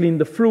water to clean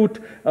the fruit,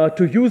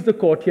 to use the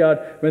courtyard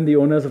when the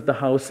owners of the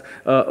house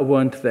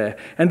weren't there.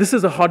 And this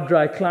is a hot,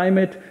 dry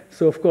climate.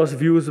 So, of course,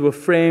 views were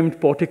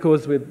framed,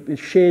 porticos with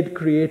shade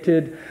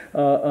created,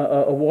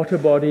 a water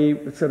body.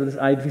 Sort of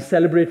this, we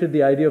celebrated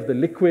the idea of the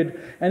liquid.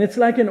 And it's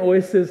like an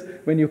oasis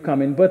when you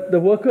come in. But the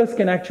workers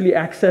can actually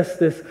access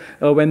this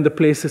when the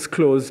place is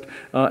closed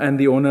and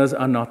the owners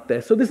are not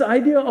there. So this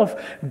idea of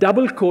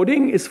double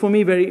coding is, for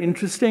me, very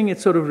interesting.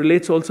 It sort of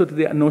relates also to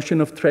the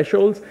notion of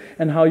thresholds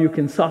and how you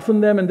can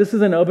soften them. And this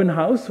is an urban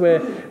house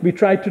where we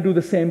tried to do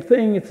the same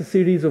thing. It's a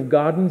series of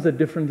gardens at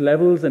different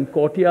levels and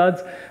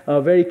courtyards,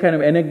 very kind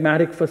of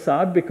enigmatic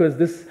facade,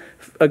 because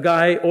a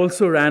guy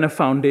also ran a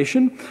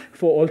foundation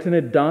for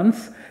alternate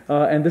dance.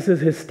 And this is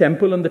his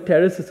temple on the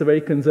terrace. It's a very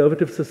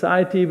conservative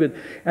society.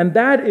 And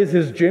that is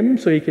his gym,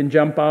 so he can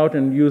jump out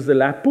and use the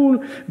lap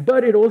pool.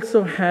 But it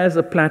also has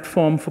a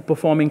platform for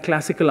performing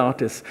classical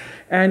artists.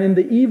 And in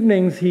the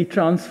evenings, he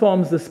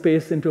transforms the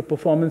space into a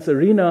performance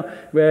arena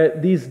where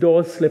these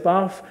doors slip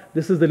off.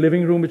 This is the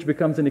living room, which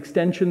becomes an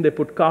extension. They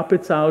put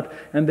carpets out,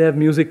 and they have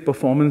music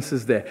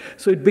performances there.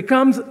 So it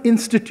becomes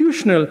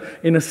institutional,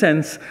 in a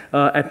sense,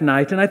 at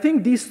night. And I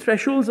think these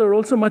thresholds are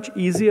also much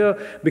easier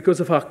because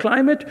of our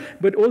climate,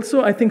 but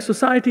also I think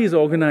society is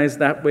organized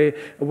that way,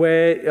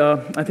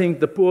 where I think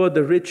the poor,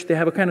 the rich, they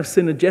have a kind of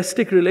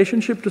synergistic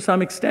relationship to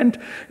some extent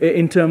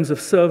in terms of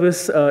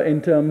service,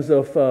 in terms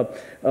of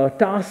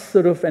tasks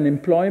sort of and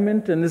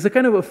employment. And there's a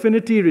kind of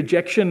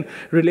affinity-rejection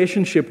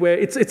relationship where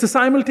it's a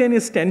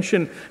simultaneous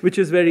tension, which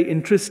is very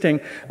interesting.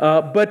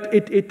 But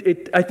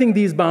I think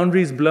these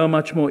boundaries blur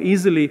much more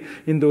easily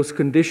in those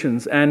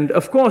conditions. And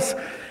of course,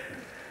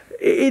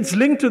 it's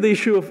linked to the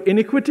issue of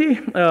inequity,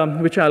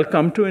 which I'll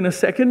come to in a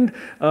second.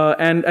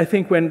 And I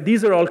think when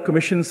these are all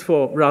commissions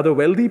for rather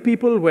wealthy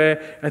people,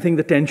 where I think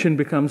the tension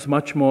becomes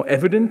much more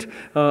evident,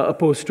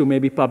 opposed to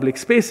maybe public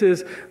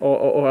spaces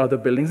or other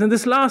buildings. And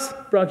this last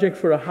project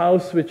for a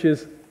house, which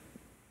is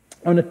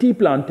on a tea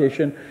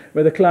plantation,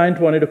 where the client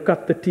wanted to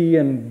cut the tea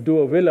and do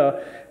a villa,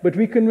 but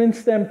we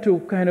convinced them to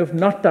kind of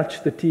not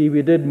touch the tea.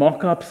 We did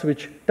mock-ups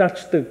which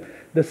touched the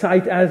the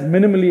site as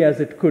minimally as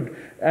it could.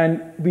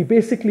 And we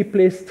basically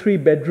placed 3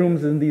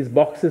 bedrooms in these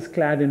boxes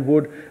clad in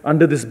wood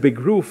under this big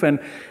roof. And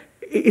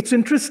it's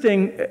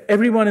interesting,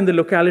 everyone in the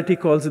locality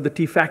calls it the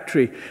tea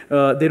factory.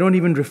 They don't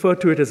even refer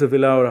to it as a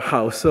villa or a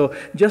house. So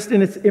just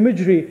in its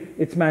imagery,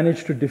 it's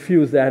managed to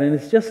diffuse that. And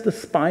it's just a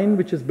spine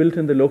which is built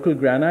in the local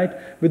granite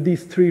with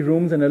these 3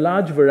 rooms and a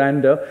large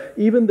veranda.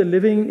 Even the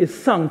living is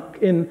sunk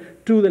in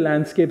to the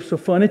landscape, so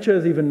furniture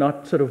is even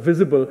not sort of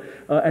visible.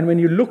 And when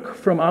you look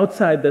from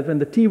outside, that when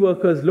the tea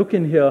workers look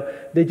in here,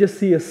 they just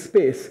see a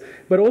space.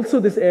 But also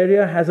this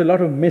area has a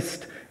lot of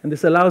mist, and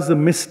this allows the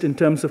mist in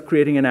terms of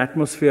creating an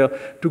atmosphere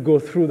to go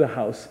through the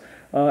house.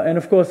 And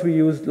of course, we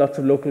used lots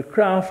of local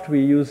craft.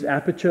 We used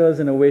apertures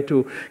in a way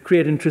to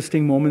create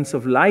interesting moments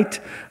of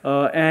light.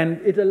 And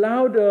it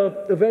allowed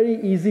a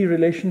very easy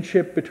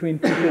relationship between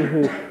people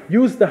who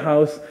use the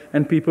house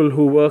and people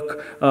who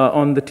work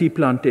on the tea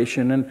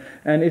plantation.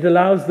 And it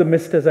allows the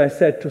mist, as I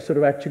said, to sort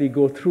of actually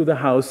go through the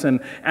house and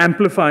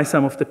amplify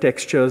some of the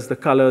textures, the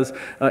colors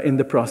in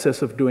the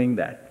process of doing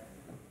that.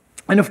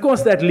 And of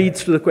course, that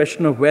leads to the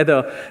question of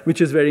weather,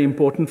 which is very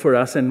important for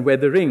us, and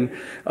weathering,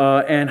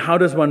 and how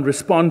does one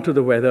respond to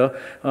the weather.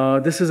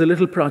 This is a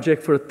little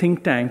project for a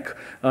think tank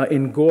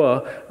in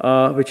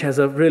Goa, which has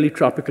a really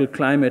tropical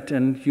climate,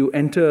 and you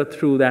enter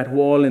through that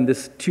wall in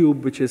this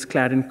tube, which is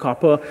clad in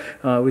copper,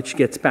 which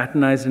gets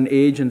patternized in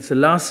age, and it's a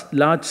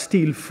large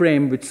steel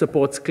frame which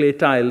supports clay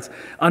tiles,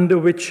 under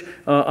which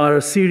are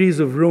a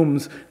series of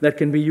rooms that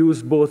can be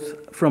used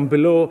both from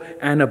below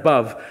and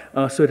above.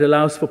 So it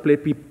allows for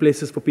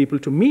places for people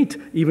to meet,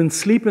 even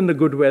sleep in the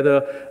good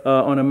weather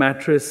on a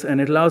mattress, and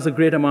it allows a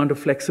great amount of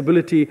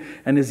flexibility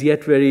and is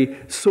yet very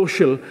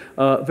social,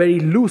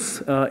 very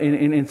loose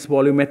in its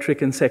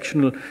volumetric and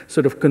sectional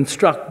sort of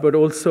construct, but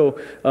also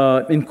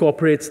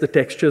incorporates the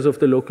textures of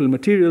the local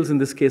materials, in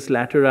this case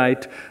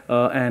laterite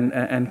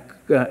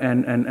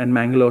and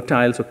Mangalore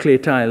tiles or clay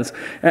tiles.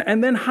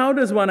 And then how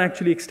does one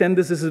actually extend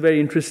this? This is very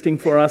interesting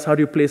for us. How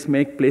do you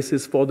make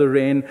places for the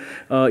rain?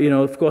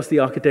 Of course, the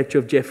architecture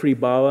of Geoffrey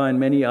Bawa and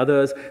many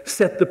others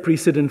set the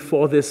precedent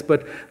for this.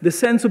 But the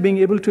sense of being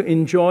able to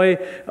enjoy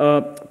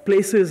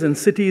places and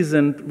cities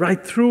and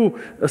right through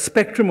a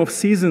spectrum of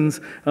seasons,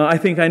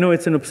 I know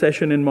it's an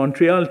obsession in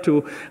Montreal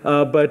too,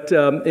 but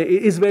it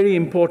is very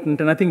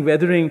important. And I think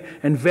weathering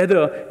and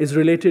weather is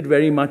related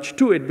very much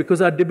to it,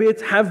 because our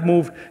debates have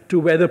moved to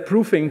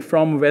weatherproofing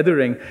from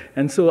weathering.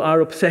 And so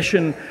our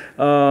obsession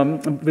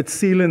with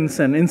sealants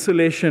and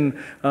insulation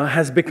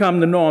has become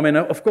the norm. And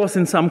of course,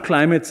 in some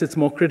climates, it's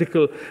more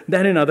critical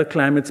than in other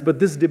climates. But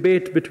this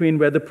debate between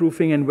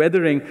weatherproofing and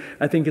weathering,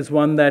 I think, is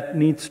one that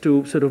needs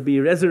to sort of be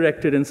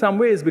resurrected in some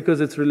ways, because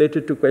it's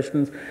related to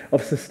questions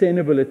of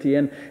sustainability.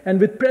 And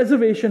with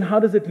preservation, how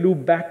does it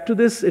loop back to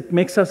this? It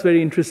makes us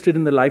very interested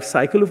in the life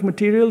cycle of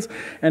materials.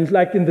 And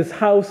like in this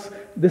house,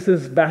 this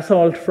is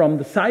basalt from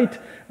the site,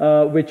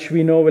 which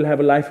we know will have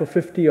a life of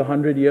 50 or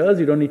 100 years.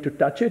 You don't need to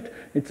touch it.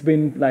 It's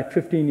been like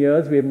 15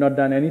 years. We have not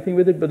done anything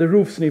with it, but the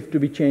roofs need to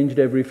be changed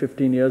every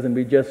 15 years, and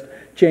we just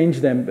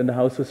changed them when the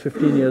house was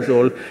 15 years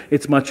old.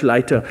 It's much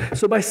lighter.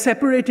 So by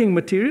separating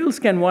materials,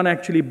 can one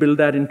actually build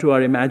that into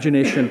our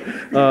imagination,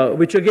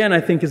 which again,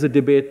 I think is a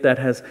debate that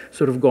has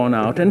sort of gone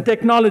out. And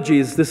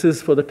technologies, this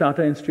is for the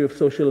Tata Institute of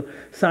Social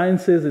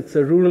Sciences. It's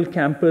a rural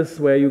campus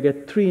where you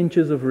get 3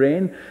 inches of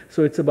rain.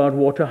 So it's about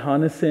water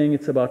harnessing,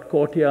 it's about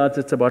courtyards,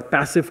 it's about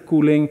passive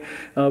cooling.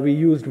 We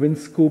used wind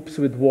scoops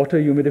with water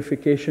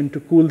humidification to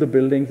cool the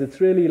buildings. It's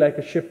really like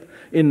a ship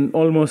in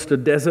almost a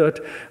desert,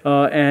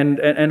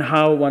 and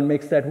how one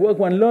makes that work.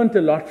 One learned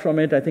a lot from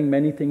it. I think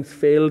many things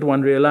failed.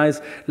 One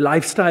realized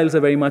lifestyles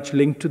are very much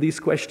linked to these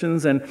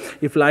questions, and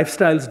if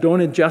lifestyles don't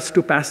adjust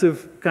to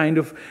passive kind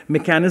of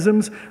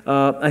mechanisms,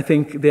 I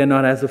think they're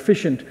not as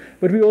efficient.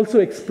 But we also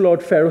explored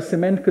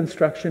ferrocement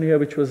construction here,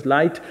 which was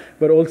light,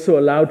 but also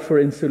allowed for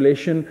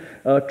insulation,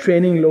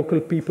 training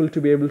local people to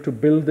be able to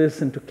build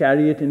this and to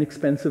carry it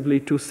inexpensively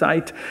to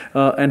site,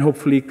 and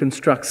hopefully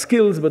construct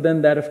skills, but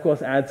then that, of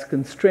course, adds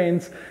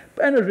constraints,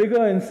 and a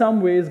rigor in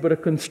some ways, but a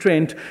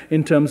constraint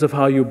in terms of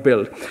how you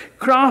build.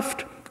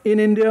 Craft in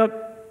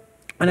India,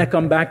 and I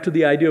come back to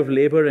the idea of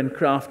labor and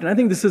craft. And I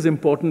think this is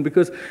important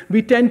because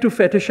we tend to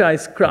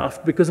fetishize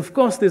craft because, of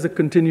course, there's a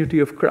continuity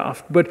of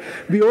craft. But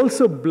we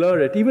also blur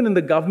it. Even in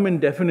the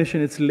government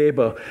definition, it's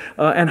labor.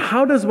 And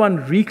how does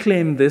one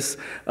reclaim this?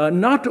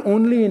 Not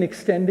only in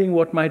extending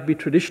what might be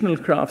traditional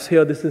crafts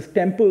here. This is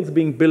temples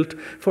being built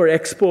for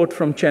export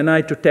from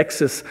Chennai to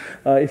Texas,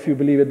 if you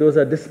believe it. Those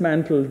are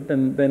dismantled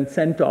and then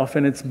sent off.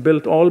 And it's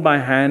built all by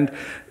hand,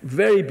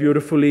 very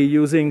beautifully,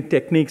 using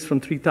techniques from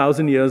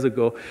 3,000 years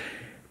ago.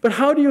 But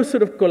how do you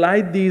sort of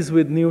collide these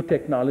with new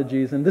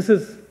technologies? And this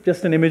is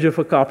just an image of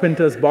a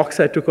carpenter's box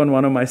I took on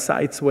one of my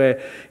sites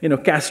where,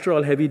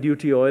 Castrol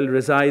heavy-duty oil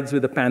resides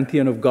with a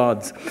pantheon of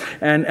gods.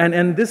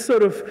 And this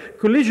sort of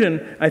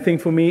collision, I think,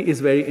 for me, is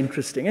very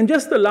interesting. And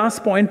just the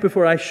last point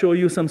before I show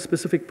you some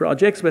specific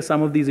projects where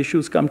some of these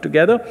issues come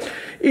together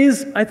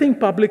is, I think,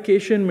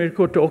 publication.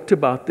 Mirko talked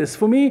about this.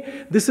 For me,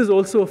 this is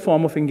also a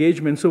form of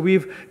engagement. So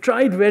we've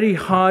tried very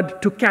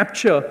hard to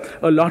capture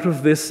a lot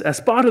of this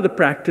as part of the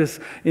practice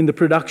in the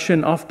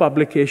production of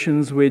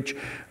publications which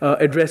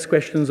address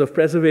questions of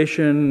preservation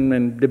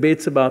and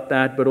debates about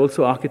that, but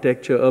also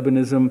architecture,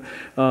 urbanism.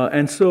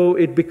 And so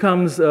it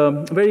becomes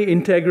a very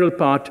integral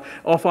part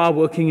of our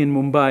working in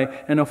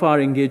Mumbai and of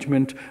our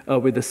engagement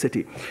with the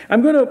city.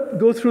 I'm going to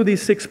go through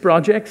these 6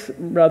 projects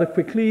rather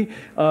quickly.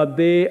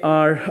 They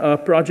are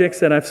projects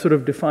that I've sort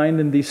of defined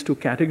in these 2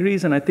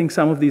 categories, and I think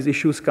some of these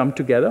issues come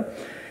together.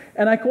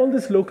 And I call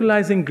this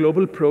localizing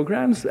global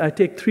programs. I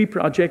take 3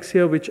 projects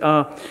here, which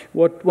are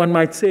what one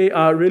might say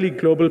are really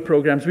global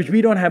programs, which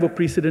we don't have a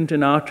precedent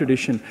in our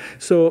tradition.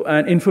 So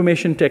an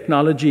information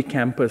technology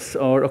campus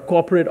or a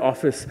corporate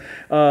office.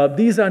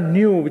 These are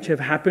new, which have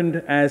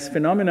happened as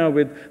phenomena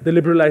with the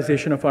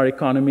liberalization of our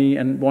economy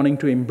and wanting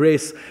to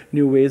embrace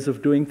new ways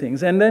of doing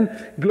things. And then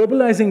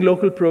globalizing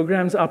local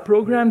programs are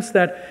programs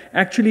that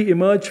actually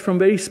emerge from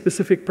very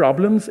specific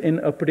problems in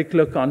a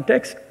particular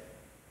context.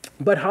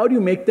 But how do you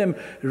make them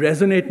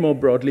resonate more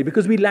broadly?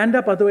 Because we land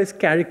up otherwise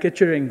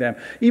caricaturing them.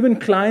 Even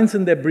clients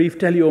in their brief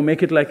tell you, oh,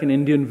 make it like an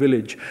Indian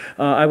village.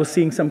 I was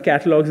seeing some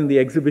catalogs in the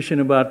exhibition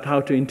about how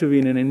to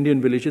intervene in an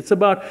Indian village. It's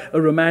about a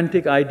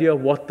romantic idea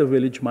of what the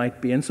village might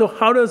be. And so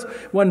how does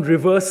one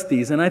reverse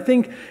these? And I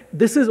think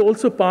this is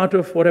also part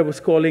of what I was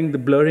calling the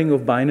blurring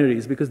of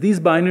binaries, because these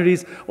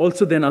binaries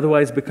also then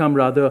otherwise become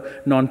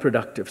rather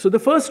non-productive. So the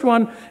first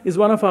one is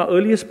one of our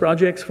earliest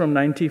projects from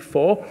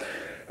 '94.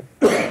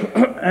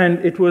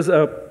 And it was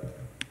a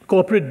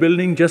corporate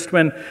building just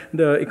when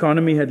the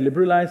economy had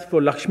liberalized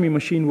for Lakshmi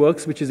Machine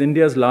Works, which is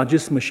India's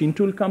largest machine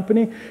tool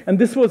company. And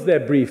this was their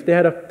brief. They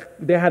had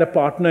a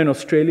partner in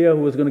Australia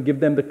who was going to give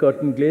them the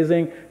curtain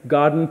glazing,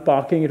 garden,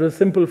 parking. It was a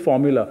simple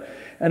formula.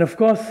 And of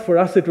course, for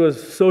us, it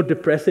was so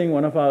depressing,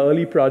 one of our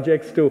early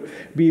projects, to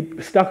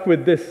be stuck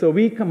with this. So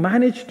we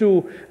managed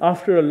to,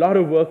 after a lot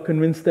of work,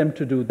 convince them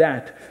to do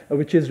that,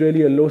 which is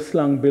really a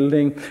low-slung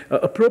building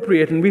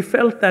appropriate. And we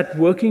felt that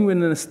working with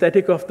an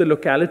aesthetic of the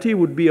locality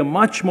would be a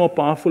much more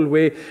powerful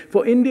way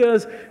for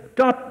India's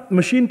top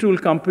machine tool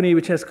company,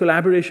 which has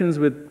collaborations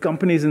with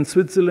companies in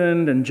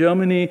Switzerland and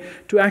Germany,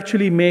 to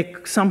actually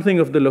make something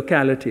of the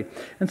locality.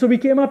 And so we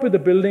came up with a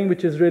building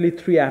which is really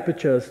 3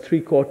 apertures, 3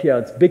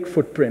 courtyards, big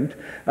footprint,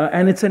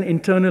 and it's an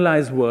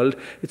internalized world.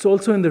 It's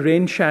also in the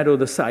rain shadow,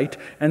 the site,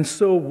 and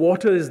so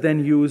water is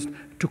then used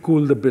to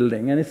cool the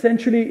building. And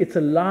essentially, it's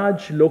a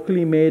large,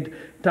 locally made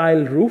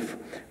tile roof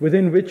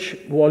within which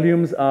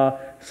volumes are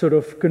sort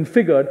of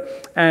configured.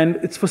 And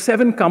it's for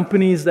 7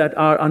 companies that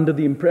are under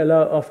the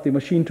umbrella of the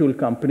machine tool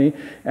company.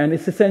 And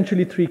it's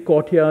essentially 3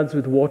 courtyards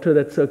with water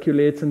that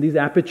circulates. And these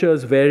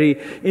apertures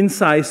vary in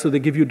size, so they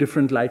give you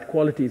different light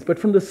qualities. But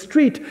from the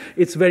street,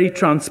 it's very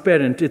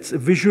transparent. It's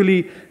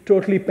visually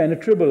totally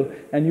penetrable.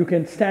 And you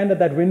can stand at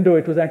that window.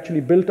 It was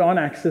actually built on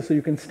axis, so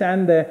you can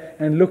stand there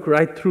and look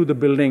right through the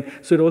building.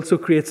 So it also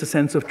creates a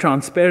sense of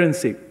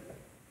transparency.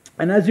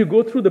 And as you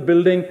go through the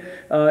building,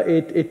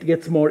 it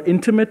gets more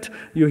intimate.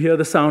 You hear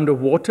the sound of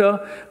water.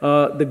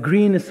 The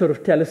green is sort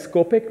of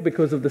telescopic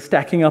because of the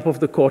stacking up of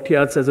the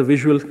courtyards as a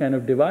visual kind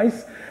of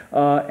device.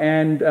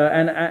 And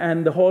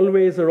the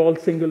hallways are all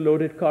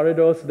single-loaded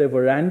corridors. They're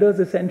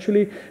verandas,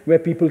 essentially, where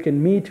people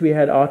can meet. We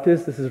had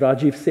artists. This is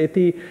Rajiv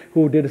Sethi,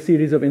 who did a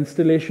series of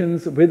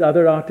installations with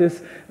other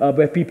artists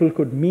where people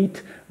could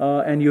meet.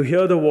 And you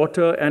hear the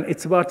water, and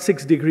it's about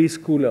 6 degrees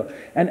cooler.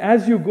 And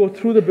as you go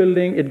through the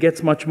building, it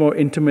gets much more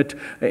intimate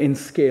in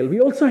scale.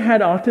 We also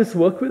had artists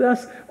work with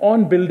us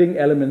on building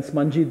elements.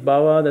 Manjeet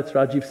Bawa, that's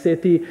Rajiv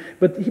Sethi.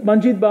 But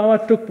Manjeet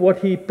Bawa took what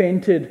he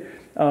painted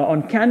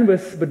on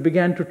canvas, but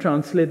began to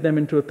translate them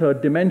into a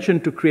 3rd dimension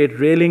to create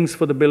railings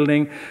for the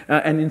building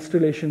and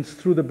installations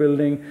through the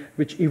building,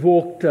 which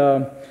evoked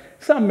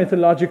some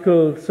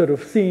mythological sort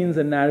of scenes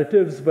and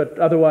narratives, but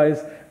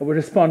otherwise were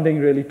responding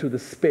really to the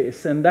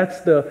space. And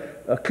that's the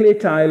clay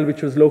tile,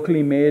 which was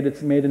locally made.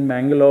 It's made in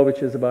Mangalore, which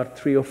is about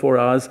 3 or 4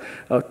 hours,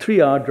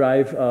 3-hour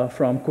drive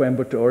from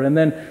Coimbatore. And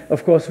then,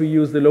 of course, we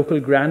used the local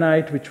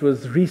granite, which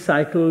was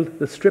recycled,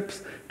 the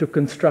strips, to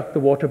construct the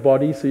water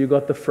body. So you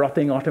got the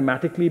frothing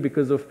automatically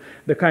because of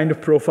the kind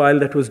of profile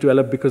that was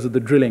developed because of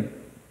the drilling.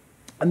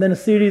 And then a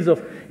series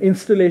of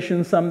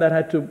installations, some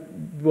that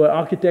were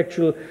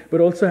architectural,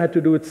 but also had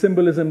to do with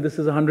symbolism. This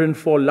is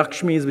 104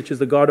 Lakshmis, which is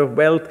the god of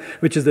wealth,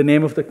 which is the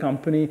name of the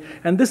company.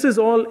 And this is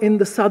all in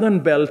the southern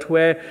belt,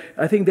 where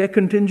I think their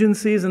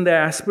contingencies and their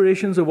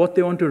aspirations of what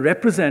they want to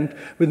represent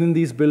within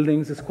these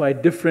buildings is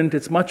quite different.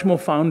 It's much more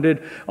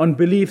founded on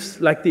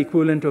beliefs like the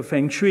equivalent of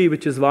Feng Shui,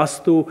 which is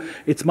Vastu.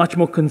 It's much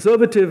more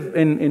conservative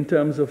in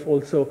terms of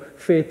also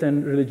faith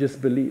and religious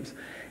beliefs.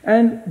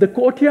 And the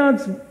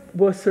courtyards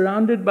were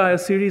surrounded by a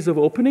series of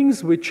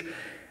openings, which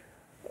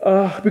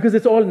because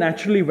it's all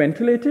naturally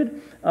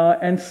ventilated.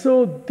 And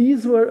so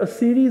these were a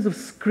series of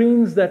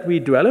screens that we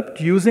developed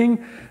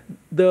using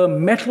the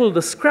metal,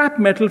 the scrap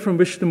metal from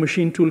which the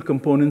machine tool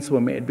components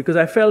were made. Because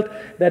I felt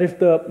that if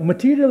the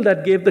material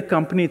that gave the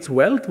company its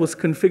wealth was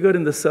configured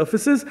in the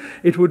surfaces,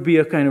 it would be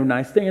a kind of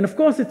nice thing. And of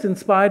course, it's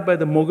inspired by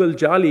the Mughal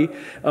jali,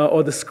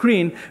 or the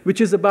screen,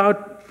 which is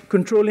about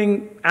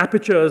controlling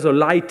apertures or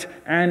light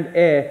and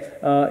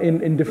air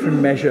in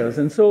different measures.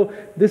 And so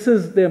this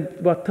is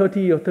about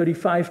 30 or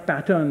 35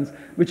 patterns,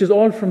 which is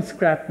all from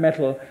scrap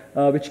metal,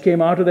 which came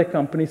out of their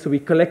company. So we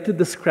collected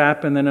the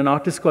scrap, and then an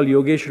artist called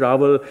Yogesh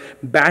Rahul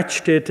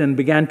batched it and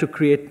began to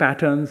create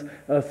patterns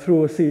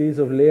through a series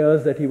of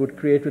layers that he would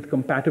create with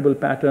compatible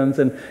patterns.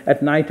 And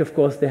at night, of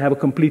course, they have a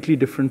completely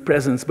different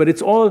presence. But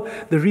it's all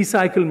the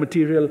recycled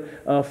material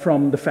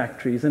from the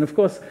factories. And of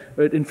course,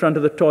 in front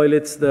of the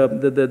toilets,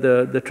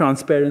 the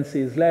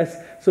transparency is less.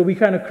 So we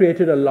kind of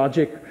created a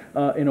logic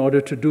in order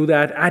to do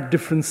that at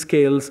different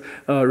scales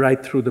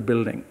right through the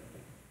building.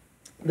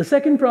 The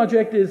second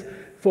project is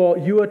for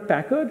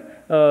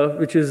Hewlett-Packard,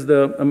 which is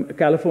the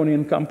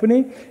Californian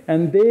company,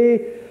 and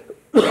they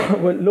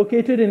were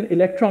located in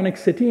Electronic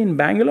City in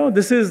Bangalore.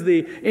 This is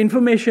the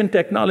information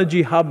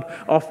technology hub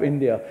of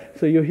India.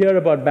 So you hear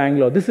about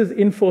Bangalore. This is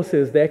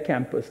Infosys, their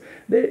campus.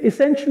 They're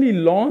essentially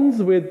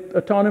lawns with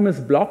autonomous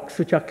blocks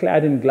which are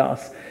clad in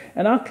glass.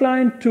 And our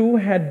client, too,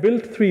 had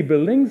built 3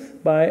 buildings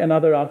by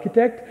another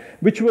architect,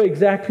 which were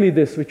exactly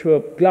this, which were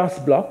glass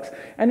blocks.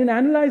 And in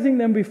analyzing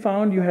them, we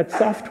found you had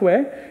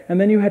software,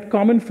 and then you had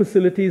common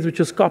facilities, which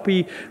was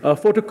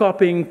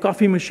photocopying,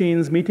 coffee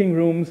machines, meeting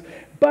rooms.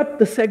 But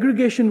the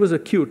segregation was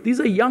acute. These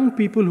are young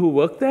people who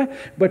worked there,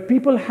 but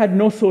people had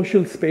no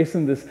social space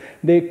in this.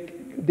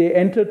 They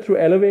entered through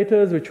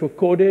elevators, which were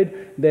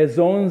coded, their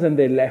zones, and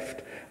they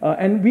left.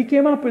 And we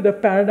came up with a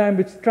paradigm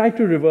which tried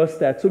to reverse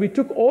that. So we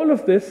took all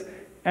of this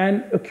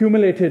and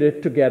accumulated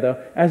it together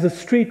as a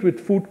street with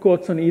food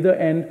courts on either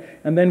end,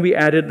 and then we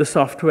added the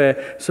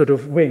software sort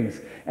of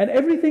wings. And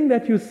everything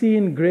that you see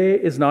in gray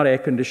is not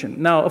air-conditioned.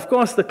 Now, of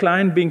course, the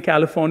client, being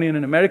Californian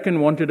and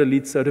American, wanted a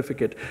LEED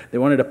certificate. They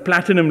wanted a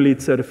platinum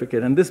LEED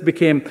certificate, and this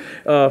became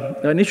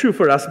an issue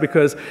for us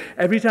because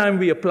every time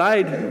we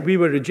applied, we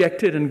were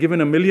rejected and given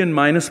 1 million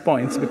minus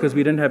points because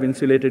we didn't have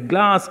insulated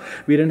glass,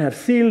 we didn't have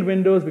sealed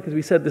windows because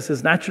we said this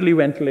is naturally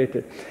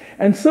ventilated.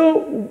 And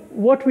so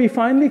what we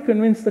finally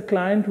convinced the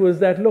client was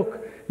that,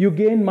 look, you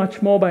gain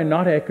much more by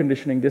not air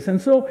conditioning this.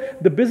 And so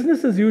the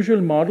business as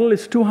usual model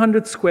is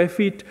 200 square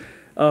feet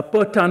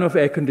per ton of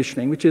air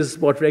conditioning, which is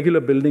what regular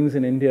buildings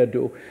in India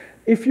do.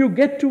 If you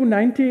get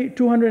to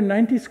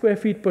 290 square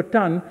feet per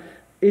ton,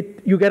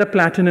 you get a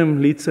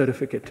platinum LEED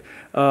certificate.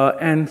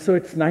 And so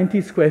it's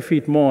 90 square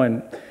feet more.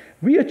 And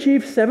we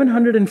achieved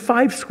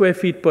 705 square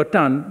feet per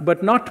ton,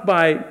 but not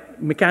by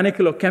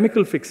mechanical or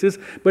chemical fixes,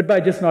 but by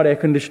just not air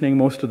conditioning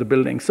most of the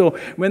building. So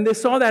when they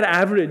saw that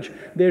average,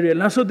 they realized.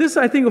 Now, so this,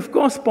 I think, of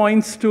course,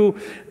 points to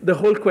the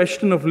whole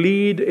question of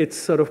LEED, its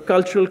sort of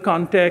cultural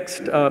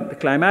context, the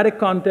climatic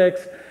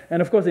context,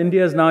 and of course,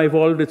 India has now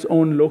evolved its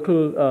own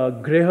local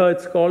Greha,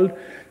 it's called.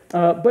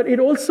 But it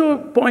also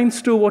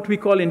points to what we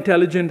call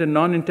intelligent and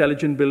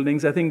non-intelligent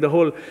buildings. I think the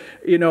whole,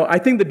 I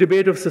think the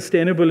debate of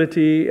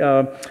sustainability,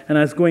 and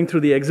I was going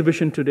through the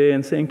exhibition today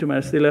and saying to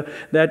Marcela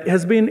that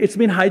it's been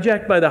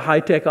hijacked by the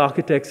high-tech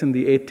architects in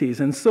the 80s.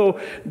 And so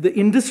the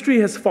industry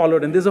has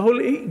followed, and there's a whole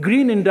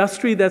green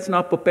industry that's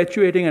now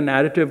perpetuating a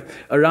narrative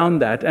around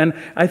that. And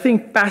I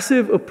think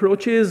passive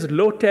approaches,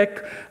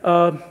 low-tech,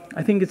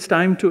 I think it's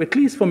time to, at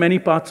least for many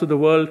parts of the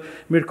world,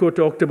 Mirko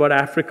talked about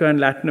Africa and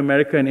Latin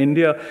America and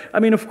India. I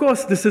mean, of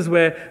course, this is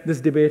where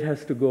this debate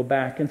has to go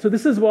back. And so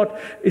this is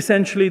what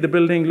essentially the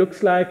building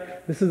looks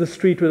like. This is the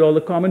street with all the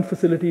common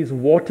facilities,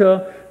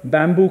 water,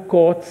 bamboo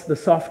courts, the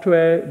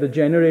software, the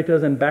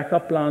generators and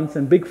backup plants,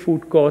 and big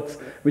food courts,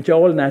 which are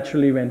all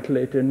naturally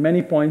ventilated. In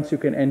many points, you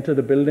can enter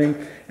the building.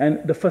 And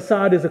the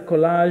facade is a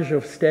collage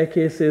of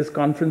staircases,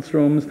 conference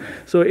rooms.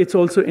 So it's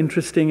also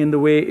interesting in the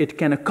way it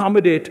can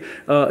accommodate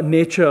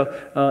nature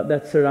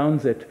that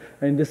surrounds it.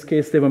 In this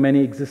case, there were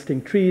many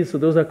existing trees. So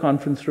those are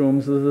conference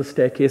rooms. Those are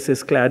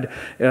staircases clad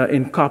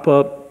in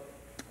copper.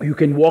 You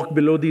can walk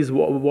below these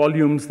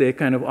volumes. They're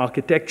kind of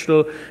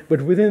architectural.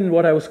 But within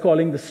what I was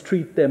calling the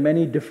street, there are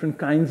many different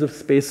kinds of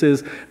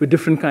spaces with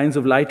different kinds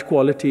of light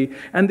quality.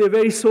 And they're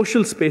very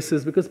social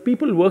spaces because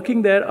people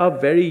working there are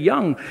very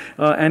young.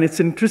 And it's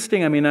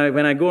interesting. I mean,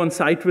 when I go on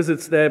site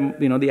visits there,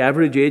 the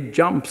average age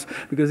jumps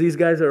because these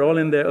guys are all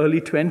in their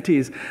early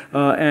 20s.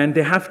 And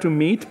they have to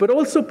meet. But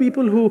also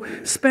people who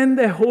spend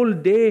their whole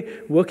day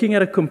working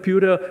at a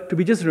computer to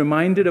be just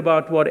reminded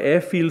about what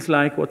air feels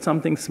like, what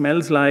something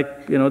smells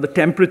like, the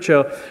temperature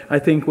temperature, I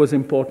think, was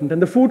important.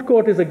 And the food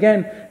court is,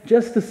 again,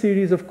 just a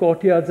series of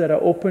courtyards that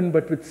are open,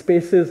 but with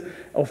spaces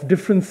of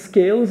different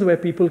scales where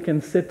people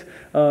can sit,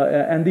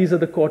 and these are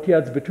the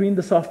courtyards between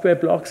the software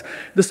blocks.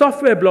 The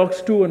software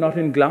blocks, too, are not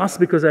in glass,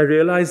 because I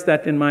realized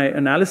that in my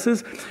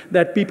analysis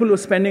that people were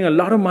spending a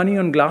lot of money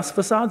on glass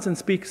facades and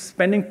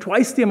spending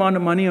twice the amount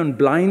of money on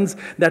blinds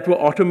that were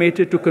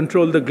automated to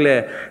control the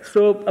glare.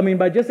 So, I mean,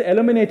 by just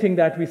eliminating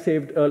that, we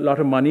saved a lot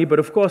of money, but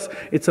of course,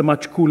 it's a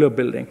much cooler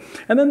building.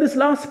 And then this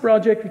last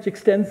project, which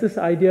extends this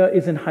idea,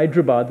 is in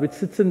Hyderabad, which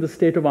sits in the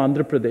state of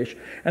Andhra Pradesh.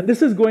 And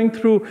this is going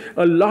through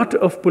a lot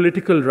of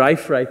political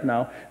rife right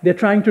now. They're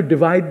trying to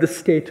divide the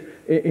state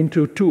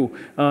into two.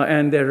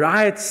 And there are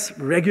riots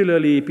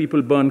regularly.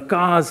 People burn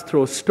cars,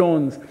 throw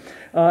stones.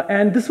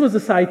 And this was the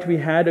site we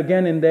had,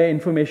 again, in their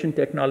information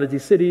technology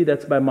city.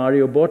 That's by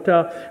Mario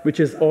Bota, which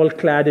is all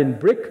clad in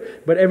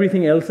brick, but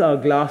everything else are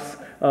glass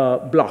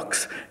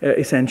blocks,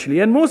 essentially.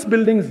 And most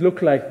buildings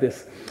look like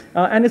this.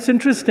 And it's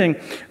interesting.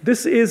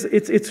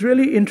 It's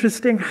really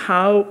interesting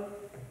how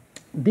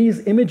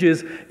these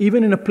images,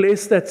 even in a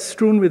place that's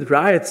strewn with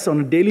riots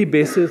on a daily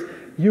basis,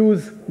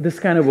 use this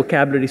kind of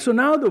vocabulary. So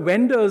now the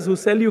vendors who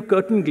sell you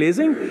curtain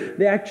glazing,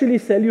 they actually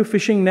sell you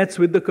fishing nets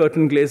with the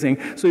curtain glazing,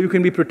 so you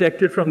can be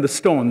protected from the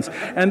stones.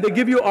 And they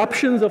give you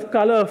options of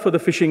color for the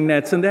fishing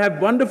nets, and they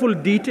have wonderful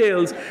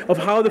details of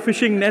how the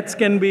fishing nets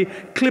can be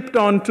clipped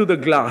onto the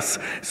glass.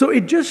 So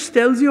it just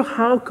tells you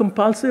how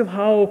compulsive,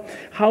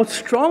 how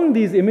strong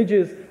these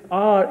images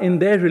are in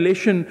their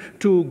relation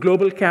to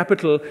global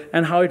capital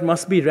and how it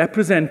must be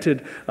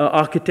represented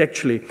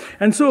architecturally.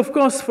 And so, of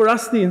course, for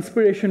us, the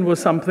inspiration was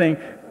something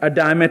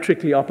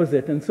diametrically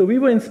opposite. And so we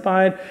were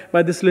inspired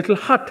by this little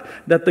hut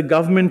that the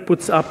government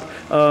puts up.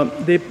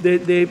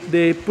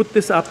 They put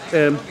this up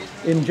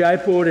in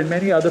Jaipur and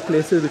many other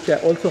places, which are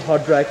also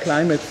hot, dry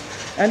climates.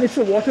 And it's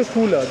a water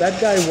cooler. That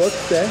guy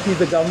works there.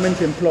 He's a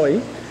government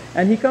employee.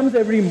 And he comes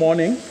every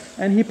morning,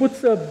 and he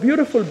puts a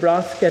beautiful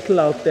brass kettle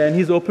out there, and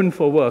he's open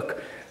for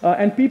work.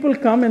 And people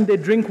come and they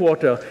drink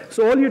water.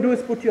 So all you do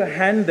is put your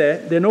hand there.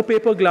 There are no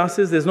paper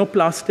glasses, there's no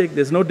plastic,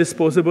 there's no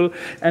disposable.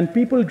 And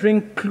people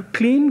drink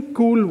clean,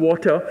 cool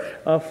water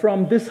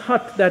from this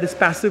hut that is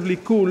passively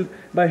cooled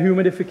by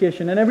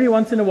humidification. And every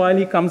once in a while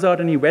he comes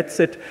out and he wets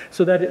it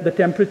so that the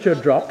temperature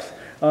drops.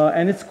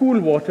 And it's cool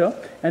water.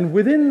 And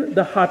within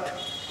the hut,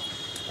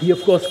 he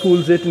of course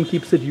cools it and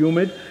keeps it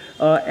humid.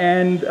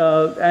 And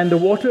the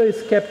water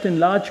is kept in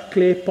large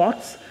clay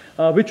pots,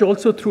 which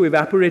also through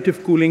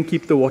evaporative cooling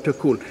keep the water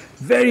cool.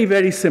 Very,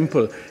 very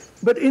simple,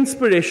 but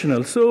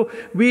inspirational. So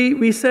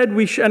we said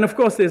and of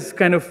course there's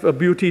kind of a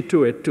beauty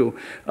to it too.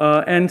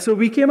 And so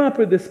we came up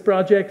with this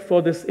project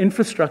for this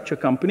infrastructure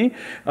company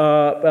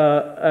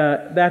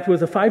that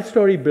was a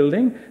 5-story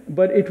building,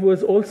 but it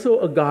was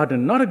also a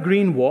garden, not a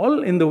green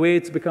wall in the way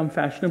it's become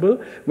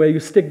fashionable, where you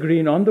stick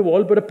green on the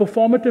wall, but a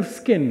performative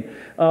skin,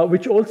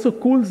 which also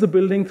cools the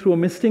building through a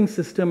misting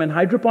system, and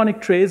hydroponic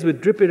trays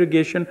with drip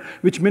irrigation,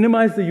 which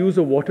minimize the use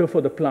of water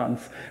for the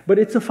plants. But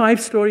it's a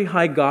 5-story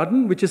high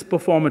garden, which is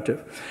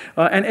performative.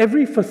 And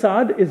every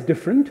facade is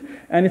different,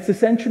 and it's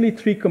essentially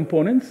 3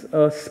 components: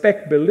 a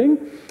spec building,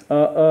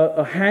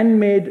 a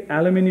handmade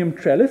aluminum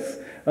trellis,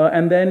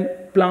 and then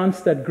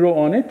plants that grow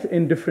on it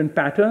in different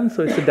patterns,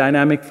 so it's a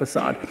dynamic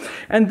facade.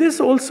 And this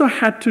also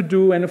had to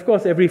do, and of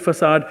course every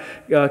facade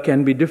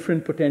can be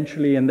different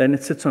potentially, and then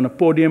it sits on a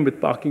podium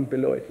with parking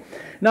below it.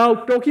 Now,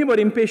 talking about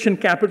impatient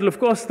capital, of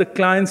course the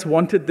clients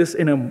wanted this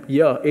in a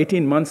year,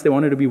 18 months, they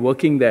wanted to be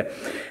working there.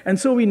 And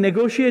so we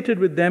negotiated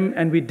with them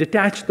and we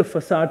detached the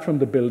facade from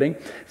the building.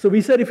 So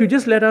we said, if you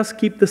just let us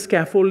keep the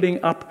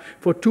scaffolding up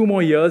for 2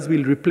 more years,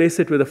 we'll replace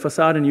it with a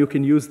facade and you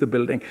can use the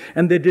building.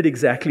 And they did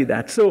exactly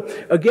that. So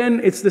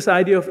again, it's this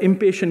idea of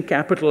impatient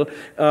capital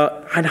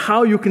and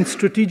how you can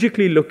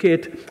strategically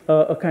locate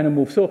a kind of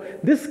move. So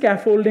this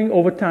scaffolding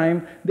over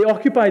time, they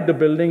occupied the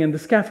building, and the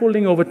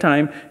scaffolding over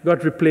time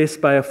got replaced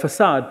by a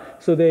facade.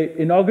 So they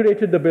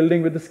inaugurated the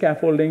building with the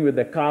scaffolding, with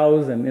the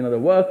cows and the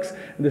works.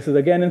 This is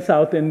again in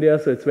South India,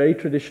 so it's very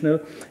traditional.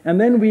 And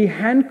then we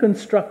hand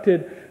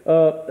constructed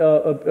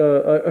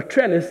a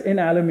trellis in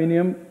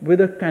aluminium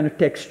with a kind of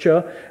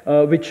texture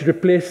which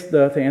replaced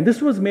the thing. And this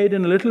was made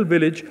in a little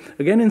village,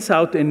 again in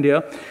South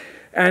India.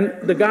 And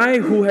the guy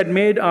who had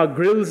made our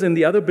grills in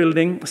the other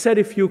building said,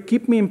 if you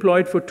keep me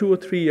employed for 2 or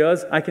 3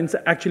 years, I can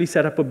actually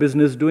set up a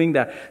business doing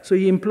that. So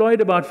he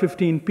employed about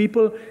 15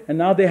 people, and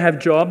now they have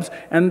jobs.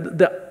 And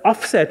the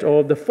offset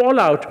or the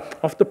fallout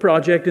of the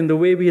project, in the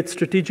way we had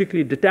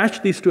strategically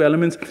detached these 2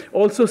 elements,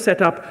 also set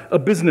up a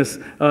business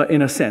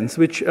in a sense,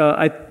 which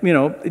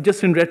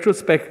just in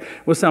retrospect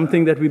was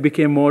something that we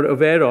became more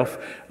aware of.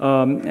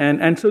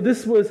 And so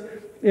this was,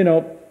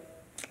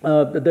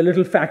 the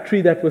little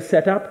factory that was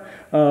set up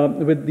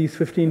with these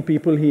 15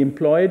 people he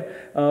employed.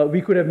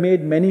 We could have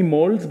made many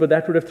molds, but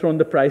that would have thrown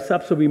the price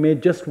up, so we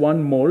made just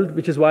one mold,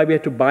 which is why we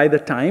had to buy the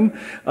time,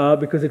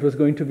 because it was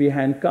going to be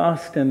hand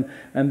cast and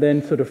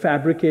then sort of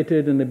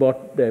fabricated, and they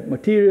bought the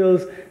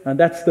materials, and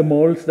that's the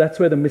molds. That's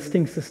where the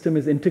misting system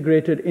is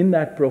integrated in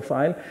that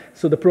profile.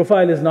 So the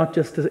profile is not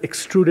just an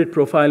extruded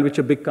profile, which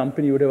a big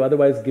company would have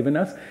otherwise given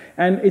us,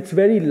 and it's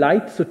very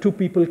light, so 2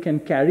 people can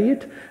carry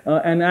it,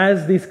 and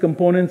as these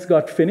components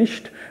got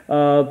finished,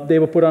 they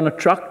were put on a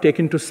truck,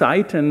 taken to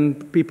site,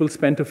 and people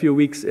spent a few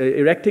weeks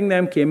erecting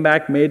them, came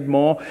back, made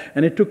more,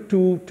 and it took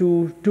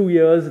 3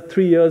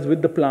 years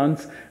with the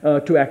plants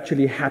to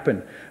actually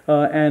happen.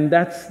 And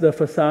that's the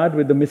facade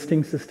with the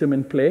misting system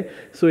in play.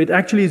 So it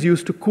actually is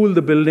used to cool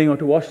the building or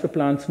to wash the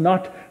plants,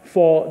 not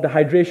for the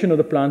hydration of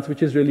the plants,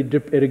 which is really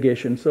drip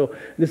irrigation. So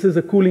this is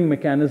a cooling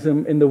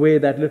mechanism in the way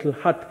that little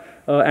hut,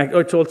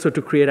 it's also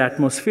to create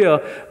atmosphere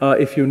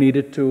if you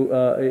needed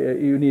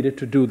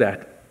to do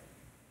that.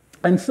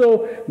 And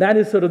so that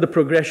is sort of the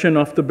progression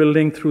of the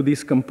building through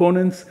these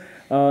components.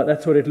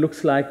 That's what it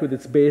looks like with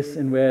its base,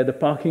 and where the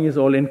parking is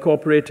all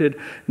incorporated,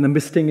 and the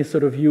misting is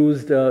sort of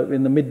used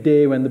in the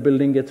midday when the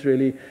building gets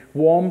really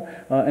warm.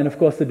 And of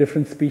course, the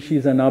different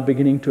species are now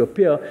beginning to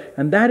appear.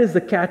 And that is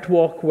the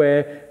catwalk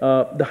where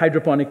the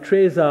hydroponic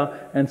trays are,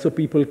 and so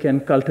people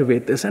can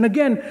cultivate this. And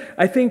again,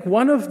 I think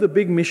one of the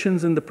big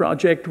missions in the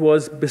project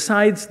was,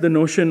 besides the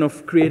notion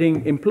of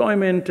creating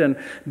employment and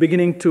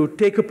beginning to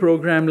take a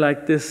program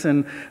like this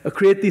and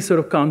create these sort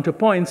of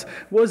counterpoints,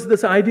 was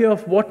this idea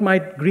of what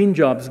might green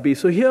jobs be.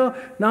 So here,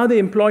 now they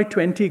employ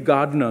 20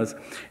 gardeners,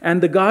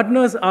 and the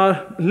gardeners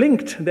are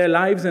linked, their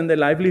lives and their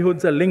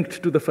livelihoods are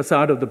linked to the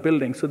facade of the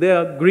building. So they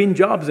are green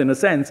jobs in a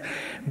sense,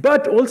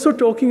 but also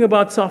talking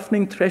about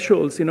softening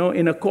thresholds. You know,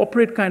 in a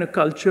corporate kind of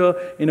culture,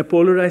 in a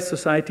polarized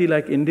society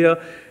like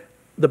India,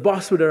 the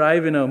boss would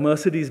arrive in a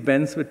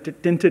Mercedes-Benz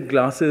with tinted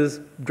glasses,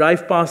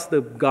 drive past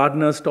the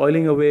gardeners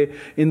toiling away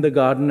in the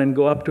garden, and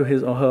go up to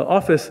his or her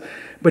office.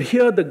 But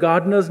here, the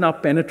gardeners now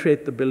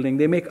penetrate the building.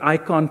 They make eye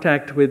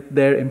contact with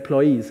their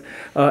employees.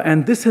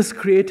 And this has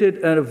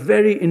created a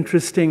very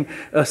interesting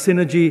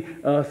synergy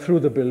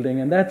through the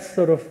building. And that's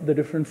sort of the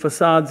different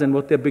facades and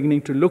what they're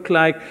beginning to look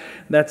like.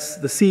 That's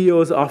the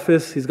CEO's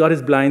office. He's got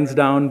his blinds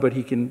down, but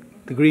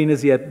the green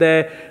is yet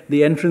there.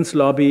 The entrance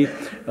lobby,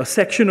 a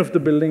section of the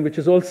building, which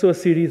is also a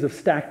series of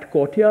stacked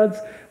courtyards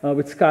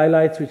with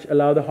skylights, which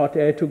allow the hot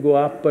air to go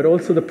up. But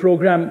also the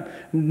program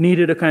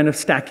needed a kind of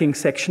stacking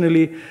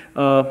sectionally.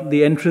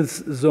 The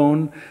entrance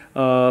zone,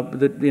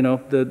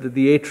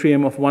 the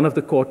atrium of one of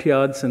the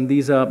courtyards, and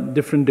these are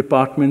different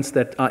departments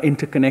that are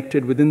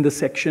interconnected within the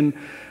section.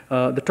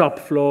 The top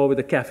floor with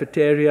the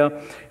cafeteria,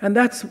 and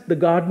that's the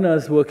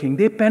gardeners working.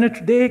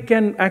 They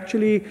can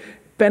actually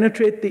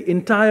penetrate the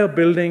entire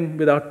building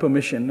without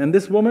permission. And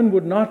this woman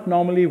would not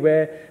normally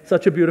wear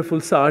such a beautiful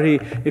sari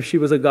if she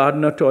was a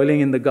gardener toiling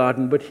in the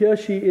garden. But here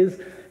she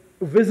is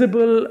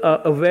visible,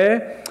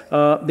 aware.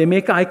 They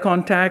make eye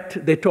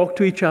contact. They talk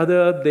to each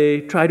other.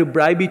 They try to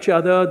bribe each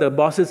other. The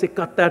bosses say,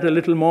 cut that a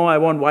little more. I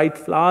want white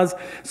flowers.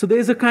 So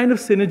there's a kind of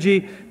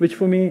synergy, which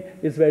for me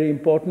is very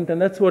important. And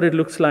that's what it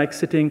looks like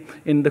sitting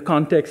in the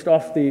context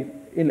of the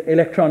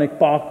electronic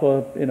park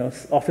or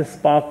office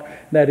park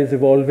that is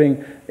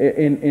evolving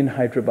in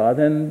Hyderabad.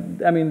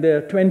 And I mean, there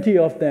are 20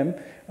 of them,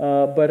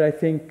 but I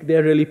think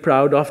they're really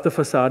proud of the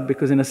facade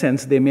because in a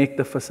sense they make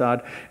the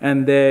facade,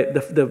 and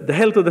the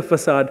health of the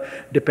facade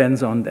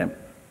depends on them.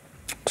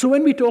 So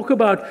when we talk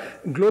about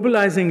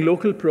globalizing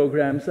local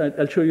programs,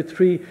 I'll show you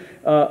 3.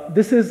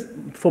 This is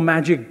for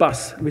Magic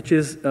Bus, which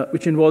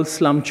involves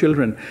slum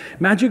children.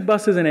 Magic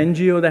Bus is an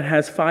NGO that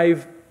has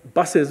 5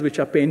 buses which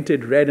are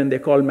painted red, and they're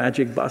called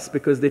Magic Bus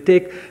because they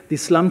take the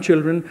slum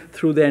children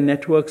through their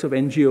networks of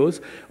NGOs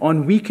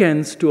on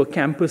weekends to a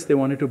campus they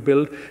wanted to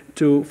build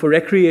for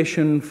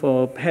recreation,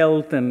 for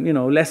health, and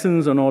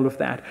lessons and all of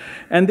that.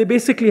 And they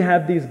basically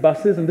have these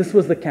buses, and this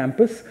was the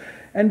campus.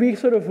 And we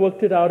sort of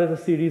worked it out as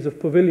a series of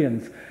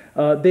pavilions.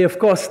 Of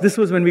course, this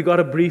was when we got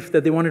a brief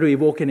that they wanted to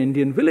evoke an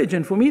Indian village.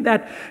 And for me,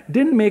 that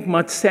didn't make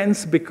much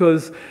sense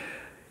because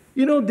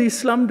these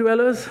slum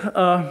dwellers,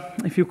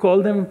 if you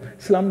call them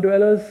slum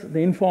dwellers, the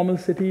informal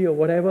city or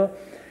whatever,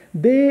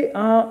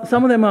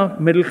 some of them are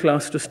middle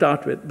class to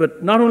start with.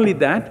 But not only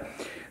that,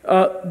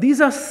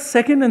 these are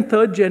second and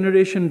third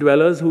generation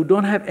dwellers who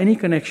don't have any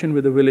connection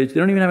with the village.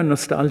 They don't even have a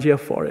nostalgia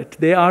for it.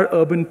 They are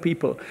urban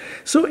people.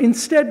 So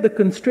instead, the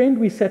constraint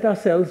we set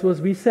ourselves was,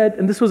 we said,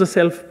 and this was a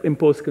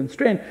self-imposed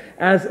constraint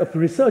as a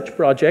research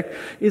project,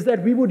 is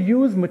that we would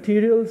use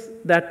materials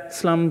that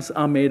slums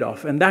are made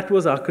of. And that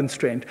was our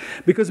constraint.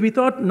 Because we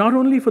thought not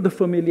only for the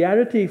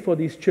familiarity for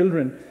these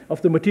children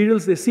of the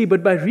materials they see,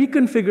 but by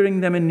reconfiguring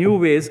them in new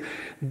ways,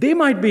 they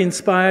might be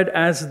inspired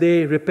as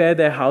they repair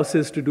their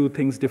houses to do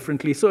things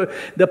differently. So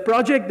the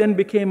project then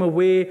became a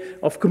way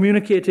of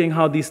communicating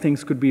how these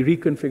things could be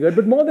reconfigured.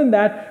 But more than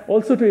that,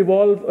 also to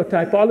evolve a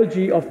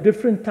typology of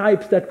different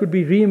types that could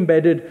be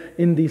re-embedded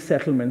in these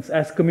settlements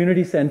as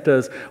community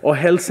centers or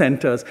health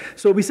centers.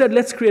 So we said,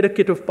 let's create a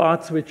kit of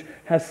parts which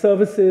has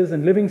services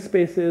and living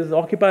spaces,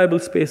 occupiable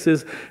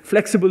spaces,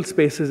 flexible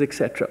spaces,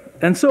 etc.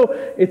 And so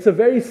it's a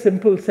very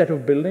simple set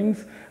of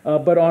buildings,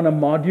 but on a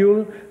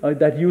module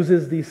that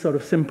uses these sort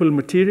of simple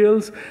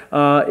materials.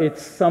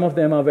 Some of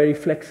them are very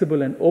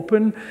flexible and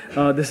open.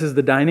 This is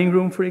the dining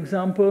room, for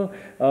example.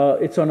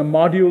 It's on a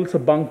module, so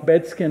bunk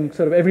beds can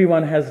sort of,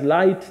 everyone has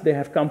light, they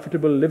have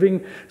comfortable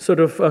living sort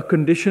of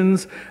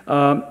conditions.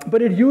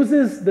 But it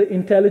uses the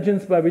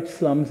intelligence by which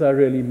slums are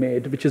really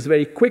made, which is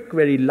very quick,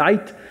 very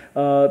light.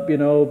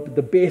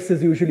 The base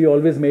is usually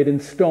always made in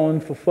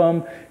stone for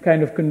firm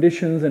kind of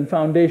conditions and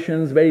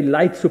foundations, very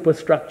light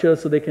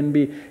superstructures so they can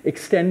be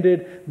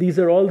extended. These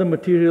are all the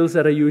materials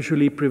that are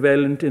usually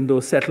prevalent in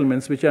those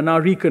settlements, which are now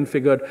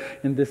reconfigured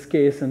in this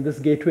case. And this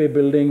gateway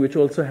building, which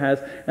also has,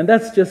 and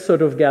that's just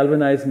sort of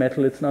galvanized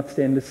metal, it's not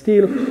stainless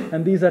steel.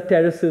 And these are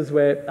terraces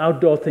where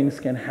outdoor things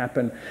can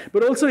happen.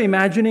 But also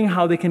imagining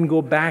how they can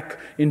go back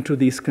into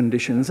these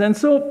conditions. And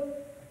so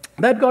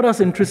that got us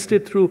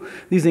interested through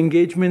these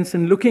engagements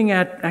and looking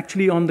at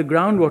actually on the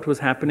ground what was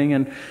happening.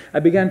 And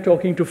I began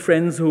talking to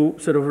friends who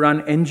sort of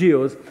run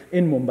NGOs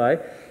in Mumbai.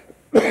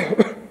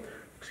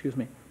 Excuse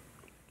me.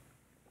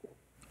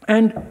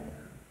 And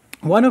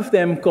one of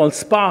them, called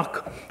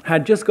Spark,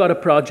 had just got a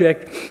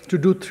project to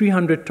do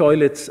 300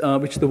 toilets,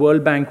 which the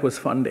World Bank was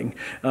funding.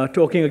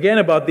 Talking again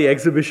about the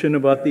exhibition,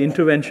 about the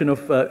intervention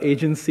of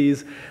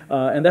agencies.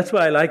 And that's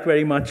why I like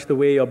very much the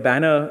way your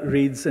banner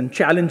reads and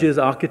challenges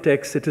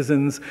architects,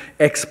 citizens,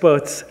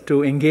 experts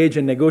to engage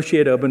and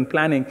negotiate urban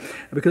planning.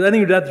 Because I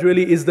think that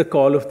really is the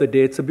call of the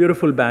day. It's a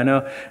beautiful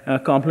banner.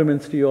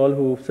 Compliments to you all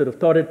who sort of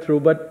thought it through.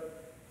 But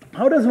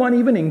how does one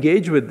even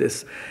engage with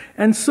this?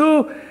 And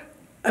so,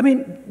 I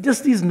mean,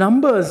 just these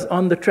numbers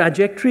on the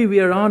trajectory we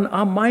are on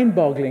are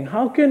mind-boggling.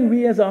 How can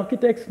we as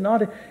architects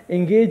not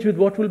engage with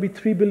what will be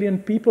 3 billion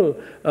people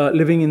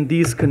living in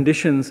these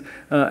conditions,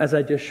 as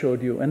I just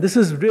showed you? And this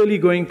is really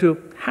going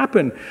to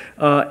happen.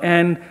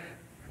 And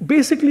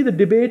basically, the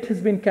debate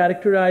has been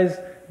characterized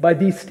by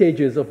these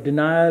stages of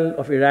denial,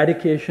 of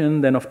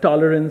eradication, then of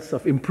tolerance,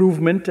 of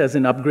improvement, as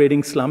in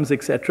upgrading slums,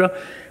 etc.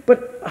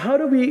 But how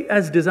do we,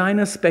 as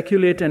designers,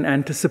 speculate and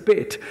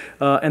anticipate?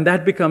 And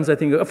that becomes, I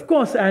think, of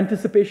course,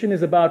 anticipation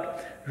is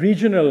about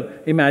regional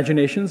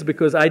imaginations,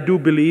 because I do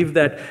believe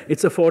that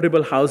it's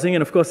affordable housing,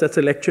 and of course, that's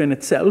a lecture in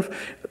itself,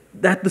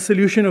 that the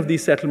solution of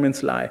these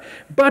settlements lie.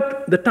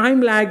 But the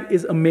time lag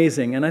is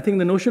amazing, and I think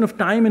the notion of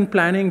time in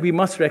planning we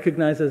must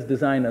recognize as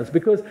designers,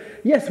 because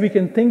yes, we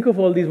can think of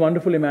all these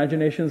wonderful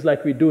imaginations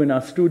like we do in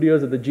our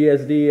studios at the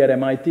GSD, at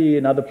MIT,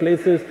 in other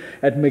places,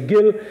 at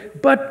McGill,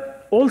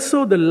 but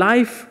also the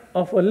life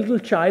of a little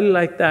child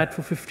like that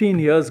for 15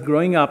 years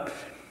growing up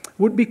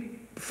would be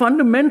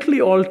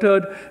fundamentally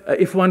altered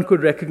if one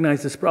could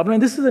recognize this problem.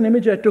 And this is an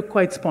image I took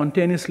quite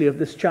spontaneously of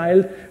this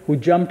child who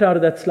jumped out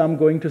of that slum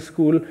going to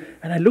school.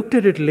 And I looked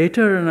at it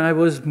later and I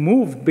was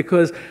moved,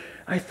 because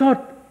I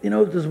thought,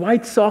 those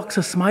white socks,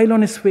 a smile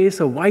on his face,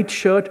 a white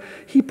shirt,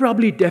 he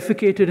probably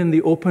defecated in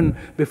the open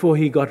before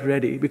he got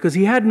ready, because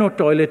he had no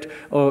toilet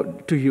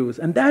to use.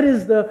 And that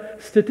is the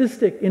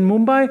statistic. In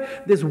Mumbai,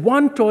 there's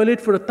one toilet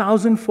for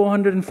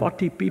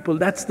 1,440 people.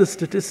 That's the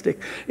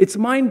statistic. It's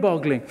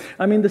mind-boggling.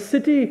 I mean, the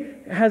city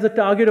has a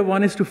target of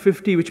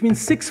 1:50, which means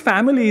 6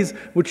 families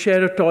would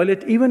share a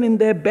toilet, even in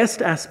their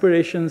best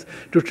aspirations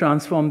to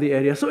transform the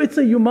area. So it's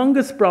a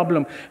humongous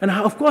problem. And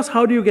of course,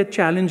 how do you get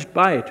challenged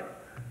by it?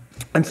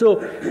 And so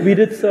we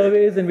did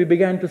surveys and we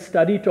began to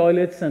study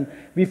toilets, and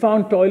we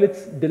found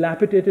toilets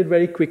dilapidated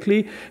very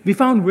quickly. We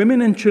found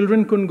women and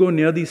children couldn't go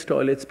near these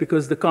toilets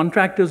because the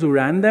contractors who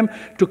ran them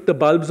took the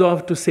bulbs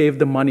off to save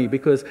the money,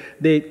 because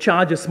they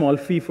charge a small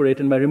fee for it.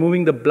 And by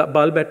removing the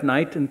bulb at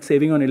night and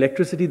saving on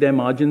electricity, their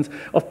margins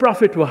of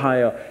profit were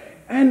higher.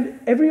 And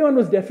everyone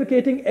was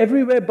defecating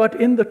everywhere but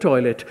in the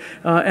toilet.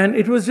 And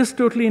it was just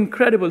totally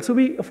incredible. So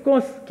we, of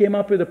course, came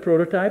up with a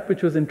prototype,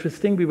 which was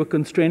interesting. We were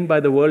constrained by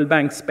the World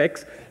Bank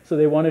specs, so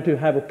they wanted to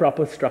have a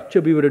proper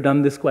structure. We would have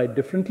done this quite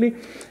differently.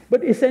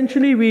 But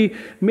essentially, we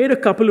made a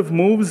couple of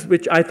moves,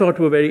 which I thought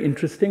were very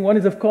interesting. One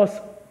is, of course,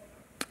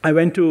 I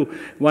went to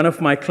one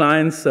of my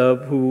clients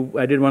who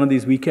I did one of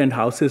these weekend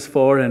houses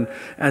for, and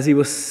as he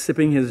was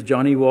sipping his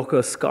Johnny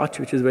Walker scotch,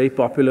 which is very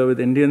popular with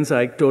Indians,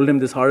 I told him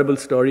this horrible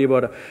story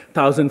about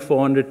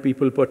 1,400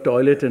 people per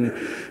toilet, and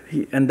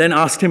then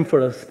asked him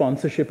for a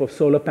sponsorship of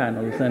solar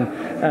panels,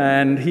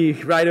 and he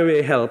right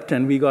away helped,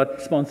 and we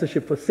got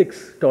sponsorship for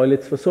 6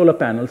 toilets for solar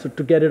panels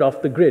to get it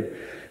off the grid.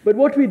 But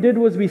what we did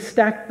was we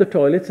stacked the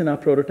toilets in our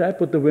prototype,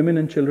 put the women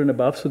and children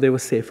above so they were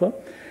safer.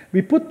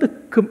 We put the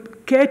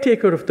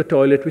caretaker of the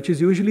toilet, which is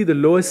usually the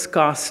lowest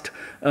caste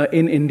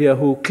in India,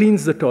 who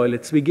cleans the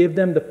toilets. We gave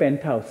them the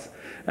penthouse.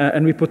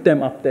 and we put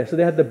them up there. So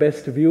they had the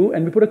best view,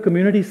 and we put a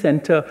community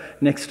center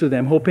next to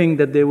them, hoping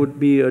that there would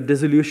be a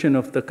dissolution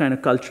of the kind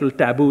of cultural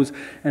taboos,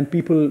 and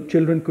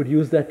children could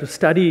use that to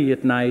study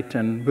at night,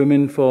 and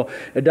women for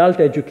adult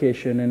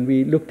education. And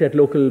we looked at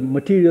local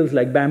materials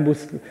like bamboo.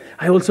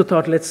 I also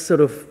thought, let's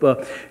sort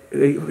of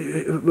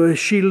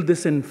shield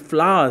this in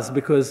flowers,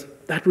 because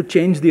that would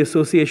change the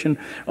association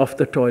of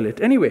the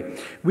toilet. Anyway,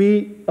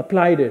 we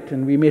applied it,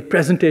 and we made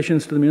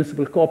presentations to the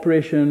municipal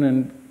corporation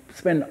and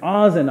spent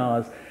hours and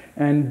hours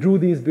and drew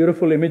these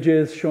beautiful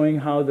images showing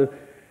how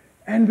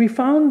and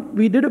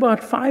we did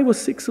about 5 or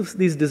 6 of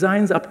these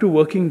designs up to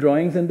working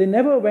drawings, and they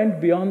never went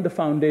beyond the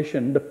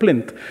foundation, the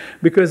plinth,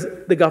 because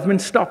the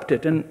government stopped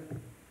it. And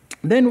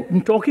then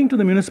in talking to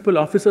the municipal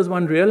officers,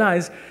 one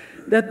realized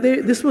that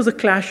this was a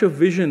clash of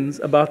visions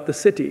about the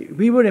city.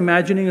 We were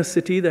imagining a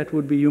city that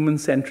would be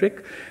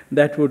human-centric,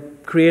 that would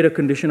create a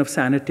condition of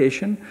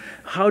sanitation.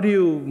 How do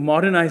you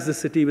modernize the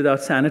city without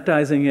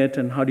sanitizing it,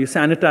 and how do you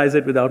sanitize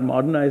it without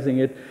modernizing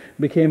it,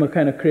 became a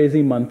kind of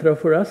crazy mantra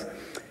for us.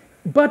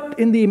 But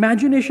in the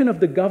imagination of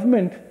the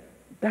government,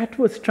 that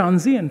was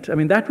transient. I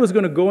mean, that was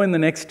going to go in the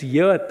next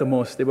year at the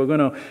most. They were going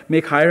to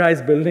make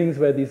high-rise buildings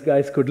where these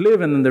guys could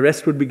live, and then the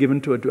rest would be given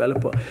to a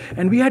developer.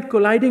 And we had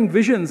colliding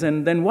visions,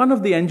 and then one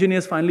of the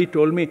engineers finally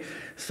told me,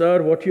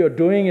 "Sir, what you're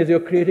doing is you're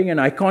creating an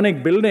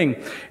iconic building,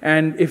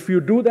 and if you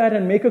do that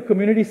and make a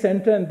community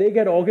center and they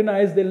get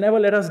organized, they'll never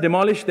let us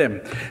demolish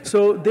them."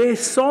 So they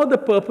saw the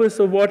purpose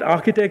of what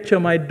architecture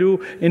might do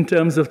in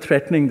terms of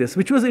threatening this,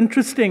 which was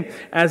interesting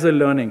as a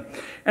learning.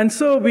 And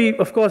so we,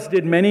 of course,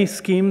 did many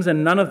schemes,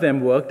 and none of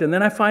them worked. And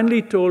then I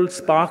finally told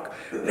Spark,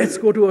 let's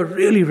go to a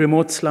really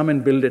remote slum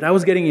and build it. I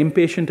was getting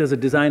impatient as a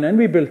designer, and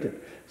we built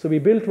it. So we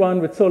built one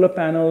with solar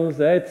panels.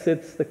 There it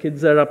sits. The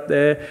kids are up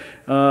there.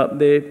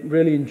 They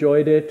really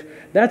enjoyed it.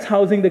 That's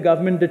housing the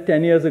government did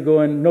 10 years ago,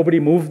 and nobody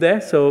moved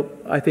there. So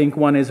I think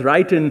one is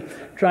right in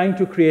trying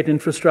to create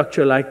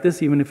infrastructure like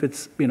this, even if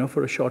it's,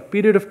 for a short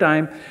period of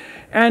time.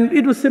 And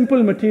it was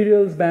simple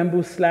materials,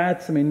 bamboo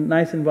slats. I mean,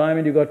 nice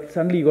environment.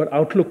 Suddenly you got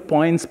outlook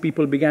points.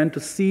 People began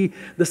to see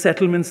the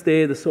settlements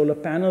there. The solar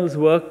panels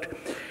worked.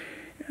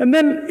 And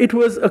then it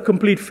was a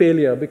complete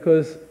failure,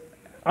 because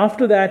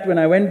after that, when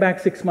I went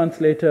back 6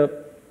 months later,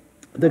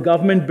 the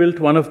government built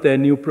one of their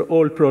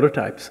old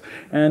prototypes.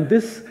 And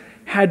this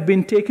had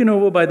been taken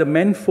over by the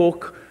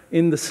menfolk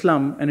in the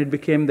slum, and it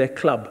became their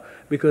club,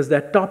 because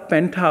that top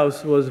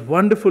penthouse was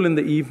wonderful in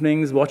the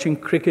evenings, watching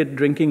cricket,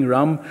 drinking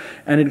rum,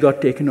 and it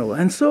got taken over.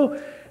 And so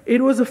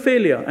it was a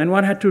failure, and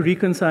one had to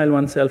reconcile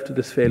oneself to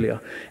this failure.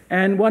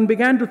 And one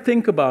began to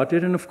think about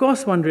it, and of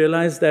course one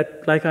realized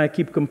that, like I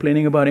keep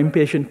complaining about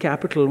impatient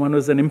capital, one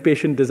was an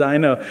impatient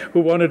designer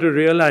who wanted to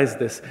realize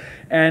this.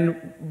 And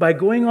by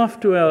going off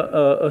to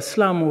a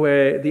slum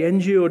where the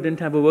NGO didn't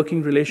have a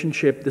working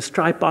relationship, this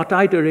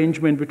tripartite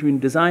arrangement between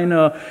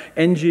designer,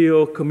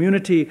 NGO,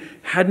 community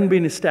hadn't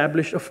been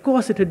established. Of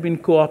course it had been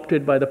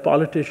co-opted by the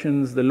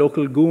politicians, the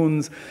local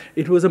goons.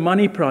 It was a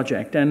money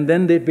project, and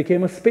then it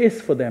became a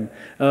space for them,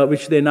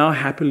 which they now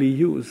happily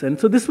use. And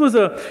so this was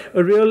a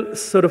real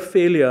sort of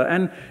failure.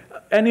 And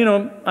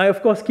I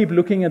of course keep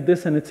looking at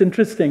this, and it's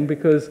interesting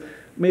because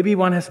maybe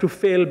one has to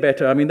fail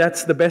better. I mean,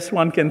 that's the best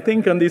one can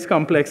think on these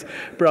complex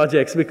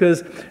projects,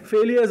 because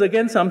failure is,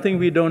 again, something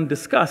we don't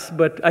discuss,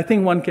 but I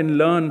think one can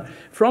learn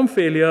from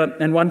failure,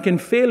 and one can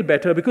fail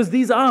better, because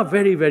these are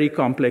very, very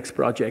complex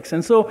projects.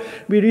 And so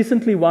we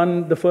recently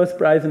won the first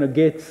prize in a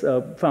Gates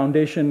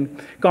Foundation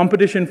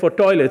competition for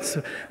toilets,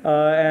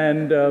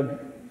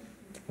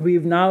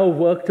 we've now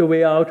worked a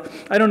way out.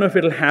 I don't know if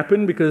it'll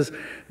happen, because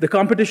the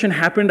competition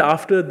happened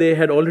after they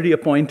had already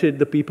appointed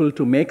the people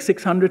to make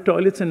 600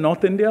 toilets in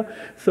North India.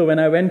 So when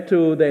I went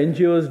to the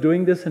NGOs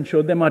doing this and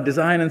showed them our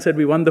design and said,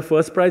 we won the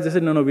first prize, they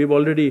said, no, we've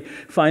already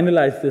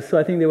finalized this. So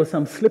I think there was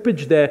some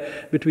slippage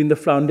there between the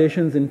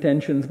foundation's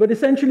intentions. But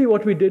essentially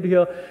what we did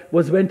here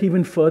was went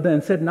even further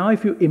and said, now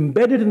if you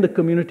embed it in the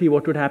community,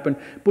 what would happen?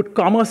 Put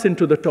commerce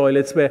into the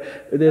toilets, where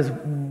there's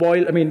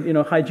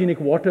hygienic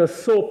water,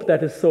 soap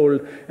that is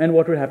sold, and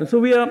what would happen? So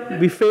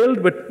we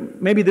failed, but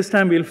maybe this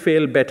time we'll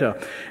fail better.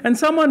 And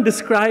someone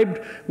described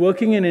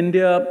working in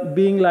India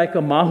being like a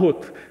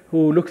mahout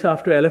who looks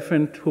after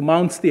elephant, who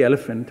mounts the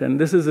elephant. And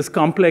this is this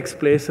complex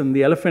place, and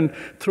the elephant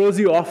throws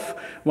you off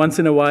once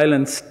in a while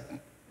and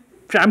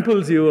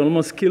tramples you,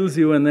 almost kills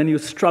you, and then you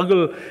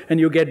struggle and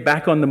you get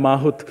back on the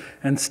mahout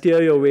and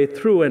steer your way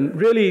through. And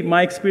really,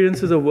 my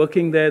experiences of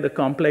working there, the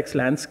complex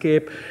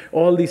landscape,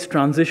 all these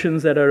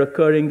transitions that are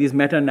occurring, these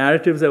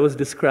meta-narratives I was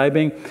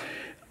describing,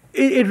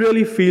 it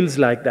really feels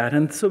like that.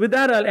 And so with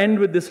that, I'll end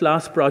with this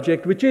last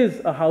project, which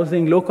is a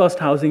low-cost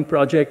housing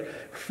project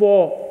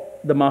for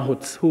the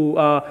mahouts, who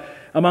are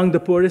among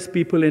the poorest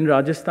people in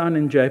Rajasthan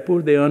and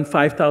Jaipur. They earn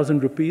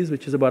 5,000 rupees,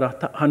 which is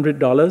about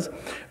 $100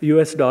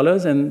 US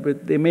dollars, and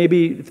they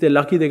maybe, if they're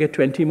lucky, they get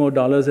 $20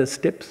 more as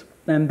tips.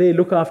 And they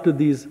look after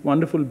these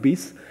wonderful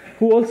beasts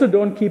who also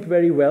don't keep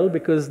very well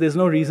because there's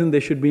no reason they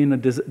should be in a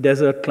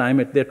desert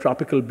climate. They're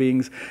tropical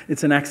beings.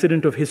 It's an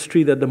accident of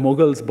history that the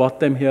Mughals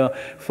brought them here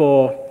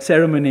for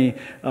ceremony,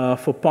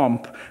 for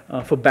pomp,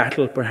 for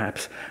battle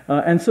perhaps.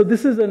 And so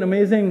this is an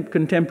amazing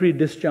contemporary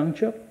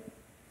disjuncture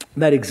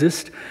that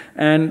exist.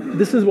 And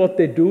this is what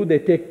they do. They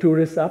take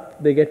tourists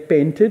up, they get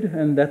painted,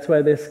 and that's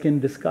why their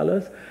skin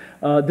discolors.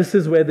 This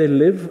is where they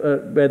live,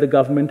 where the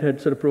government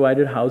had sort of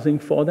provided housing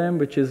for them,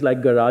 which is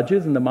like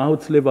garages, and the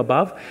mahouts live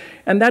above.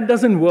 And that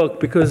doesn't work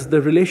because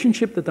the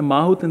relationship that the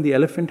mahout and the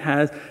elephant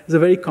has is a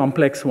very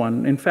complex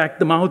one. In fact,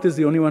 the mahout is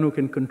the only one who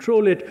can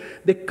control it.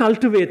 They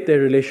cultivate their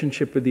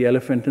relationship with the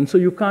elephant, and so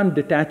you can't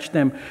detach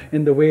them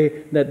in the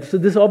way that... So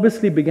this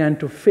obviously began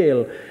to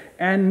fail.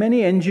 And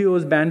many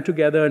NGOs band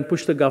together and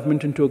pushed the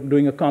government into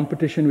doing a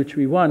competition, which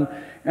we won.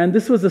 And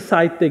this was the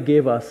site they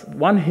gave us,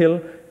 one hill,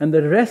 and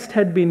the rest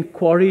had been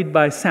quarried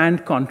by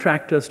sand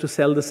contractors to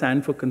sell the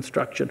sand for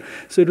construction.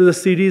 So it was a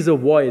series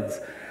of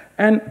voids.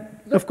 And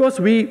of course,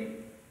 we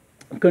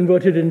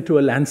converted it into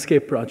a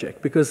landscape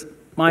project because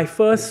my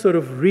first sort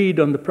of read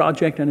on the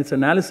project and its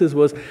analysis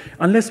was,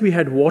 unless we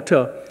had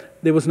water,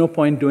 there was no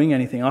point doing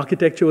anything.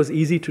 Architecture was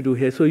easy to do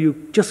here, so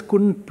you just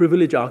couldn't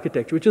privilege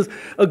architecture, which is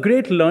a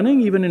great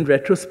learning, even in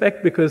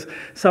retrospect, because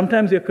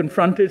sometimes you're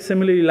confronted,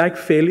 similarly like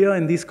failure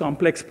in these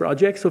complex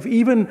projects, of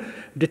even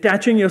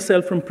detaching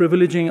yourself from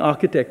privileging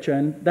architecture,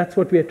 and that's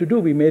what we had to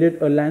do. We made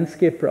it a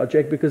landscape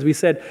project because we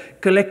said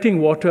collecting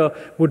water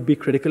would be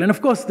critical. And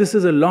of course, this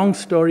is a long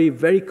story,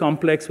 very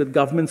complex, with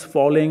governments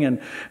falling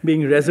and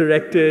being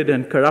resurrected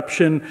and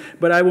corruption,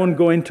 but I won't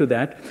go into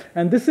that.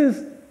 And this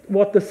is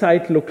what the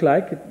site looked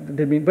like.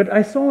 But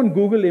I saw on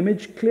Google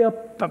Image clear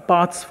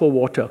paths for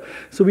water.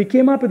 So we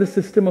came up with a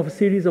system of a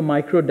series of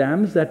micro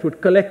dams that would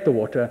collect the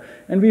water.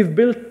 And we've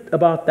built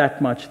about that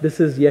much.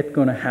 This is yet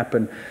going to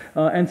happen.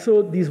 And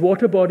so these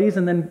water bodies,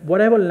 and then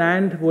whatever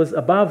land was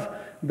above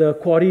the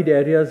quarried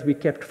areas, we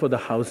kept for the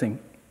housing.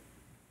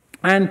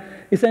 And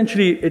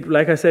essentially, it,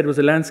 like I said, was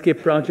a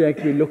landscape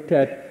project. We looked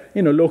at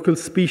local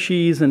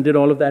species and did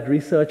all of that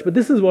research. But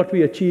this is what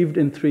we achieved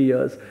in 3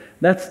 years.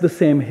 That's the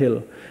same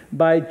hill.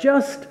 By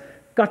just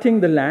cutting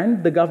the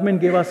land, the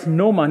government gave us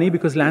no money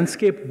because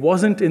landscape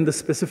wasn't in the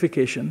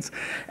specifications.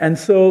 And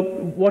so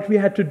what we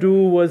had to do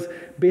was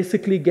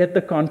basically get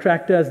the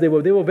contractors. They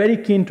were very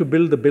keen to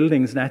build the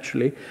buildings,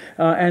 naturally.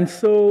 And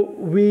so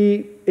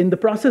in the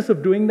process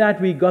of doing that,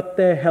 we got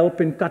their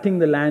help in cutting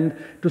the land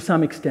to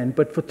some extent.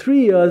 But for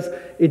 3 years,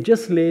 it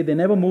just lay. They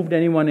never moved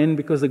anyone in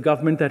because the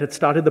government that had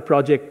started the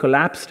project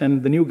collapsed,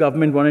 and the new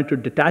government wanted to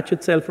detach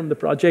itself from the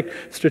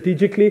project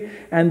strategically.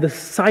 And the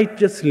site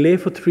just lay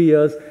for 3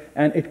 years,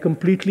 and it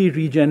completely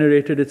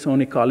regenerated its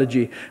own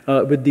ecology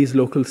with these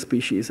local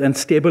species and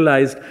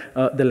stabilized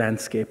the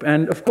landscape.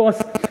 And of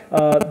course,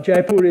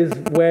 Jaipur is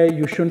where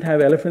you shouldn't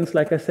have elephants,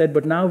 like I said,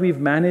 but now we've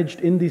managed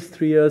in these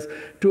 3 years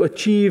to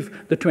achieve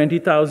the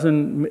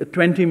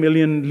 20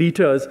 million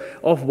liters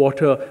of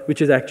water,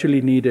 which is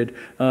actually needed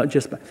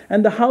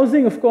And the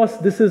housing, of course,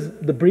 this is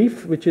the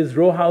brief, which is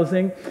row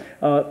housing,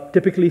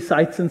 typically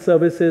sites and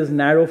services,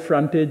 narrow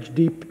frontage,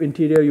 deep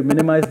interior, you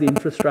minimize the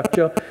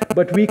infrastructure,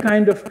 but we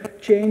kind of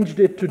changed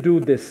it to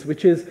do this,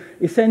 which is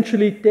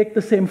essentially take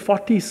the same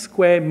 40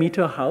 square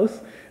meter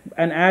house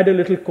and add a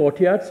little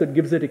courtyard, so it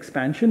gives it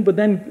expansion, but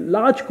then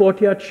large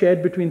courtyard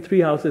shared between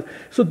 3 houses.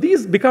 So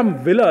these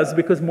become villas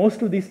because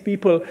most of these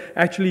people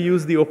actually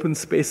use the open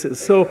spaces.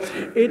 So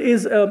it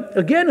is,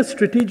 again, a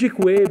strategic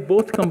way,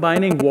 both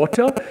combining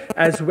water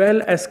as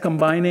well as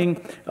combining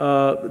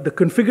the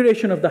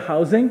configuration of the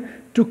housing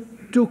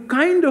to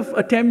kind of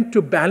attempt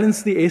to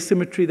balance the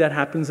asymmetry that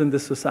happens in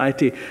this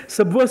society,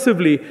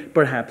 subversively,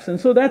 perhaps. And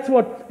so that's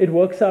what it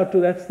works out to.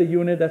 That's the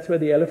unit. That's where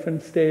the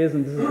elephant stays,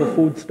 and this is for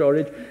food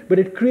storage. But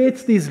it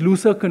creates these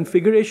looser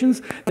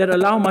configurations that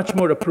allow much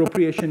more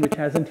appropriation, which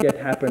hasn't yet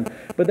happened.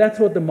 But that's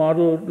what the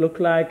model looked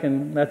like,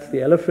 and that's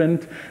the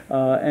elephant.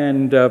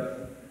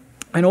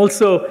 And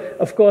also,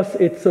 of course,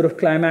 it sort of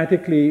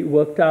climatically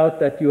worked out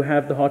that you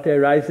have the hot air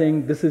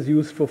rising. This is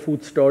used for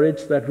food storage.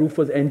 So that roof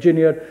was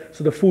engineered.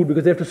 So the food,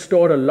 because they have to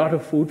store a lot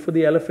of food for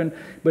the elephant,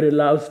 but it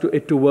allows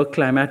it to work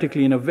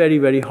climatically in a very,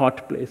 very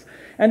hot place.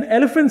 And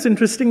elephants,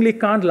 interestingly,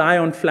 can't lie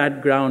on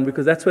flat ground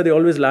because that's where they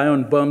always lie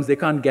on berms. They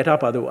can't get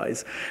up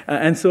otherwise.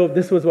 And so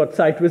this was what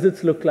site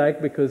visits look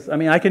like because, I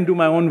mean, I can do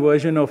my own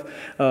version of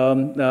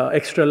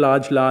extra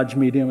large, large,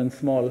 medium, and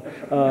small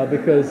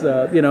because,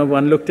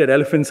 one looked at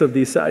elephants of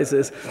these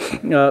sizes.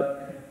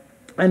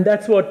 And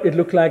that's what it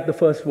looked like, the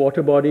first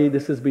water body.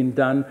 This has been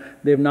done.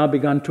 They've now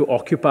begun to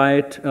occupy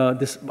it.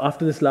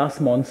 After this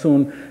last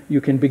monsoon, you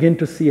can begin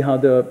to see how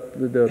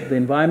the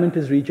environment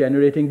is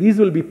regenerating. These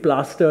will be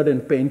plastered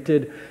and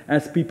painted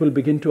as people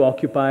begin to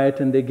occupy it,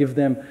 and they give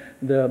them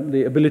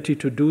the ability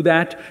to do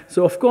that.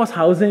 So of course,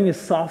 housing is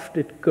soft,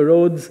 it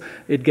corrodes,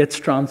 it gets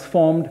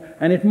transformed,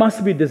 and it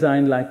must be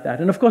designed like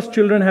that. And of course,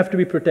 children have to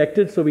be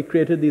protected, so we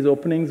created these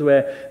openings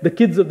where the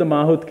kids of the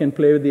mahout can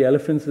play with the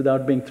elephants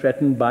without being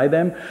threatened by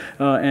them.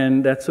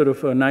 and that's sort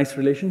of a nice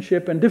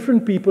relationship. And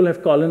different people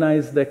have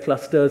colonized their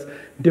clusters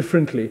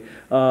differently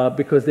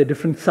because there are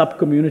different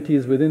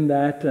sub-communities within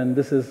that. And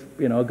this is,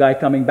 a guy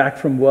coming back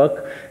from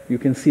work. You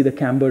can see the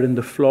camber in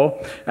the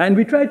floor. And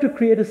we tried to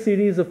create a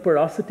series of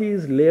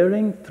porosities,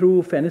 layering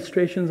through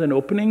fenestrations and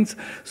openings.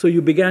 So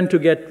you began to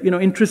get,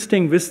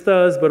 interesting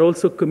vistas, but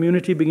also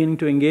community beginning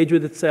to engage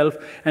with itself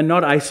and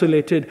not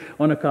isolated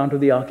on account of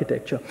the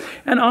architecture.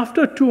 And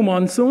after 2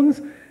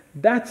 monsoons,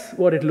 that's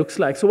what it looks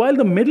like. So while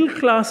the middle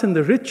class and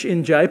the rich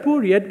in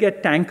Jaipur yet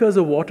get tankers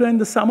of water in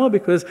the summer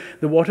because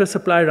the water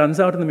supply runs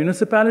out in the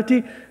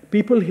municipality,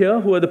 people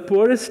here who are the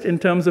poorest in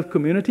terms of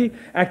community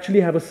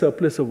actually have a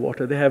surplus of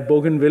water. They have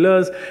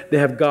bougainvillas, they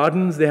have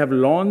gardens, they have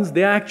lawns.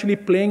 They are actually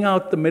playing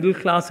out the middle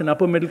class and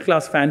upper middle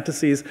class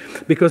fantasies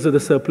because of the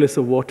surplus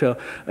of water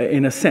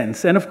in a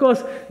sense. And of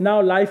course, now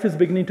life is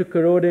beginning to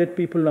corrode it.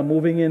 People are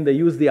moving in. They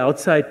use the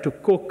outside to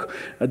cook.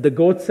 The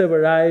goats have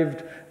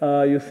arrived.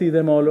 You see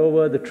them all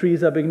over. The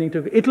trees are beginning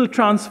to... It'll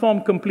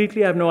transform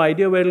completely. I have no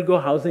idea where it'll go.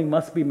 Housing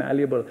must be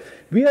malleable.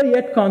 We are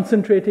yet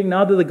concentrating,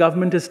 now that the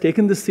government has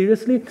taken this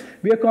seriously,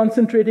 we are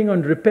concentrating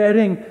on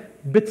repairing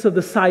bits of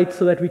the site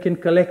so that we can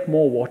collect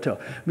more water.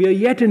 We are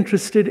yet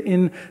interested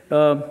in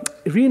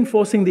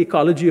reinforcing the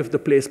ecology of the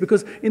place,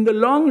 because in the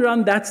long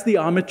run, that's the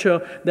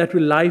armature that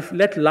will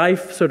let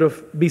life sort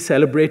of be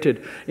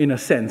celebrated in a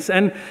sense.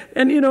 And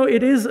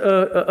it is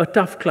a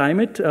tough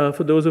climate.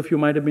 For those of you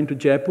who might have been to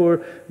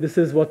Jaipur, this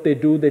is what they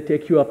do. They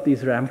take you up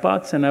these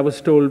ramparts. And I was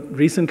told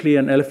recently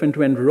an elephant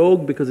went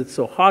rogue because it's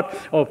so hot,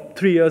 or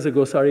 3 years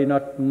ago, sorry,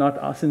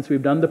 not since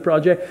we've done the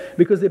project,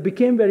 because they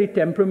became very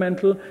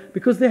temperamental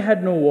because they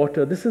had no water.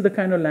 This is the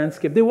kind of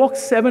landscape.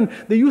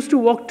 They used to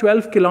walk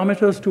 12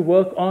 kilometers to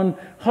work on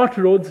hot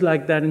roads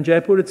like that. In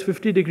Jaipur, it's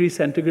 50 degrees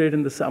centigrade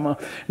in the summer.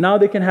 Now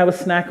they can have a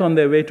snack on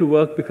their way to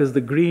work because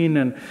the green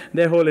and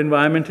their whole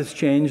environment has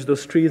changed.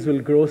 Those trees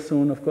will grow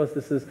soon. Of course,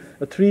 this is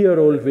a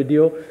 3-year-old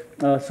video.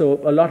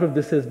 So a lot of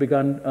this has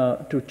begun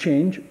to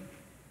change.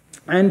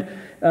 And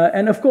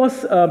of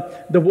course,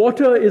 the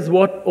water is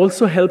what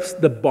also helps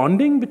the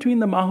bonding between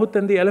the mahout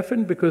and the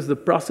elephant, because the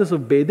process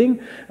of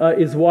bathing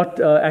is what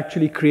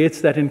actually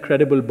creates that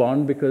incredible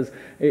bond, because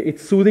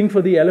it's soothing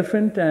for the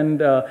elephant,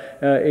 and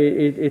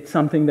it's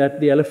something that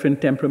the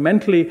elephant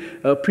temperamentally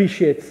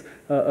appreciates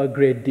a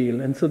great deal.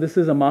 And so this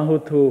is a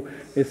mahout who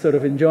is sort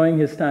of enjoying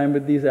his time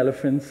with these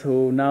elephants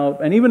who now,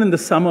 and even in the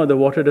summer, the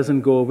water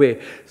doesn't go away.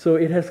 So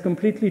it has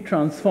completely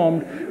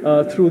transformed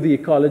through the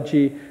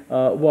ecology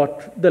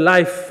what the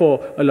life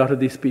for a lot of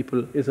these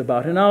people is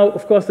about. And now,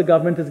 of course, the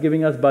government is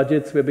giving us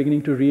budgets. We're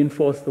beginning to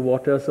reinforce the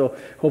water, so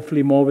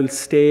hopefully more will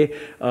stay.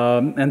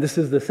 And this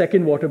is the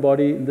second water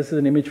body. This is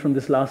an image from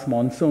this last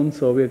monsoon.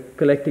 So we're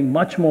collecting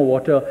much more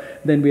water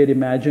than we had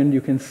imagined.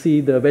 You can see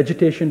the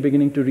vegetation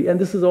beginning to and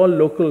this is all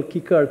local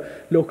kikar,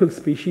 local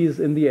species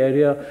in the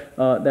area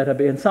that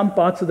are in some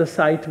parts of the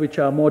site which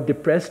are more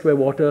depressed, where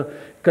water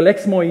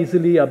collects more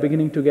easily, are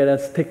beginning to get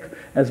as thick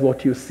as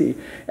what you see.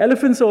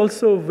 Elephants are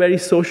also very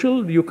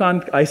social. You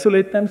can't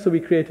isolate them, so we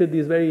created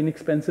these very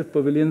inexpensive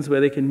pavilions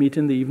where they can meet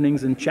in the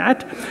evenings and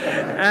chat.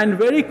 And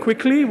very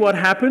quickly, what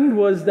happened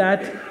was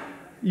that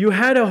you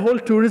had a whole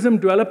tourism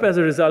develop as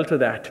a result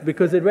of that,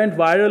 because it went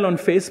viral on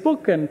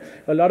Facebook, and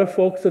a lot of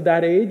folks of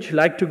that age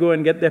like to go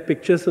and get their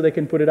pictures so they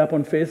can put it up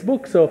on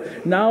Facebook. So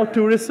now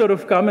tourists sort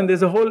of come, and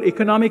there's a whole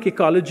economic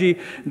ecology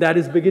that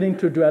is beginning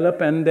to develop,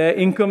 and their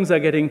incomes are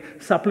getting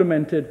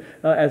supplemented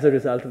as a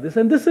result of this.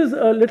 And this is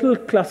a little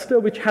cluster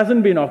which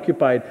hasn't been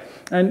occupied,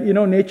 and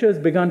nature has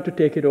begun to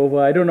take it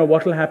over. I don't know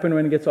what will happen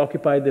when it gets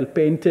occupied. They'll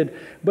paint it,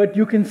 but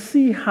you can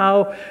see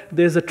how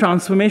there's a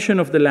transformation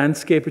of the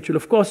landscape, which will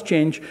of course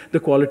change the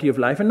quality of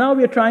life. And now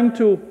we are trying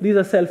to, these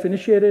are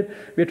self-initiated,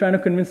 we are trying to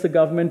convince the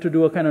government to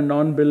do a kind of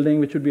non-building,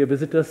 which would be a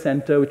visitor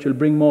center, which will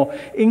bring more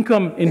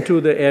income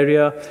into the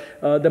area.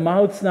 The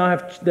mahouts now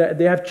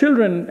they have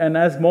children, and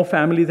as more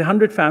families,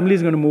 100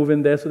 families are going to move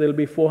in there, so there'll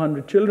be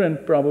 400 children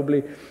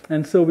probably.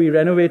 And so we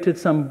renovated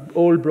some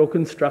old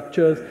broken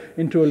structures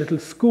into a little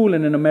school,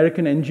 and an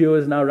American NGO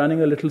is now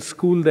running a little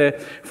school there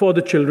for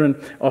the children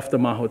of the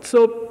mahouts.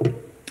 So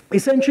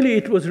essentially,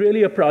 it was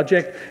really a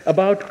project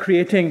about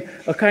creating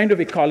a kind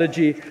of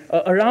ecology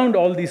around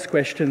all these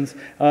questions.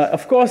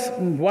 Of course,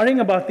 worrying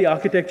about the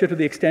architecture to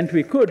the extent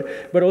we could,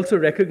 but also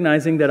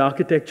recognizing that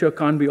architecture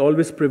can't be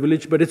always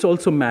privileged, but it's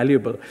also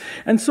malleable.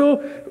 And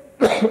so,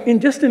 in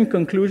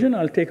conclusion,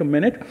 I'll take a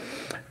minute.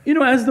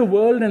 As the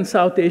world and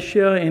South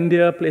Asia,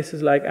 India,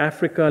 places like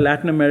Africa,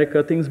 Latin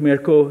America, things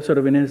Mirko sort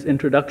of in his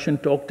introduction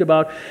talked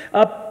about,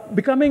 are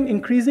becoming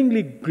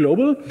increasingly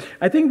global,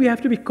 I think we have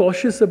to be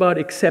cautious about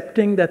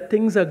accepting that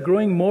things are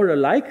growing more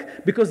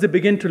alike because they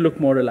begin to look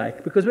more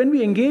alike. Because when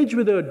we engage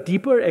with a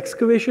deeper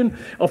excavation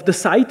of the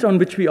site on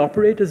which we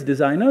operate as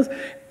designers,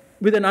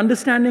 with an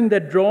understanding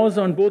that draws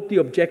on both the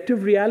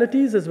objective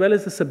realities as well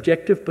as the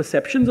subjective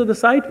perceptions of the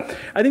site,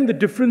 I think the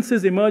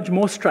differences emerge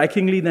more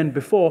strikingly than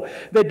before.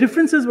 The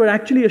differences were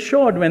actually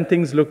assured when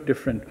things looked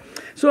different.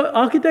 So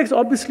architects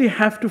obviously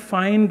have to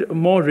find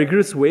more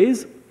rigorous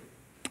ways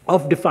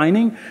of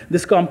defining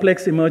this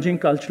complex emerging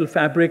cultural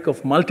fabric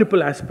of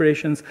multiple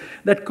aspirations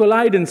that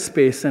collide in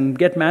space and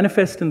get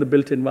manifest in the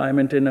built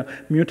environment in a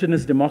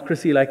mutinous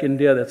democracy like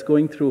India that's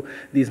going through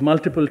these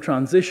multiple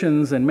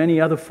transitions and many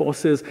other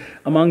forces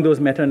among those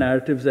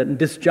meta-narratives and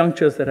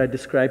disjunctures that I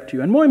described to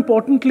you. And more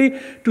importantly,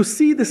 to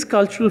see this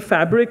cultural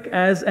fabric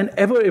as an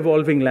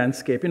ever-evolving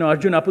landscape. You know,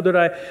 Arjun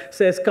Appadurai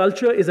says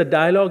culture is a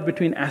dialogue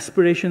between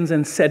aspirations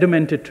and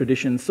sedimented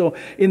traditions. So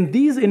in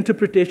these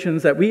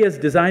interpretations that we as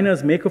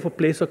designers make of a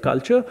place or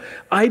culture,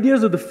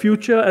 ideas of the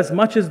future, as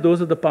much as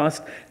those of the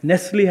past,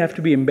 necessarily have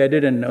to be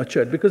embedded and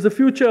nurtured, because the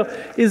future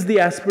is the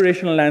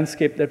aspirational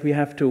landscape that we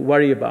have to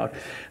worry about.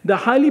 The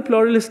highly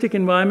pluralistic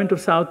environment of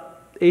South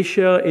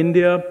Asia,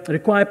 India,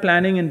 require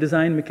planning and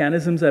design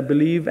mechanisms, I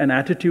believe, and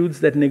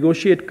attitudes that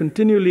negotiate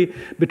continually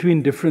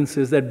between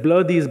differences, that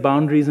blur these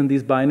boundaries and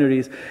these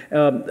binaries,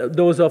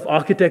 those of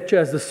architecture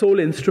as the sole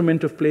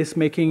instrument of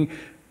placemaking,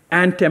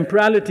 and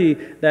temporality,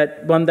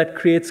 that one that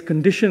creates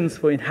conditions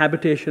for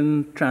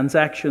inhabitation,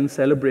 transaction,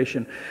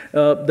 celebration,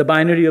 the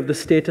binary of the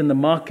state and the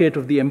market,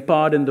 of the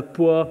empowered and the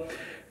poor,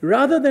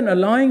 rather than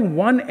allowing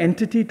one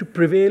entity to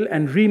prevail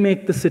and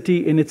remake the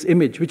city in its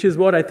image, which is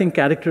what I think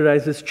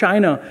characterizes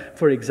China,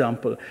 for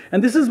example.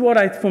 And this is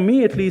what, for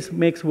me at least,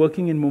 makes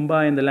working in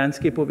Mumbai and the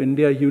landscape of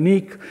India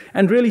unique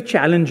and really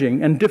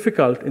challenging and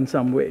difficult in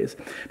some ways.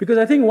 Because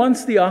I think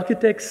once the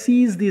architect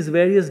sees these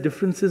various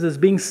differences as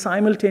being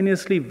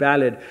simultaneously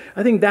valid,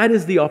 I think that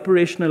is the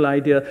operational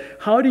idea.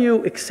 How do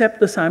you accept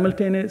the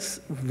simultaneous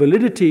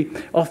validity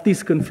of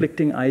these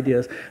conflicting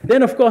ideas?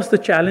 Then, of course, the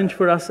challenge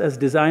for us as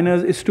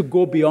designers is to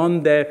go beyond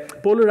their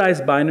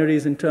polarized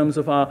binaries in terms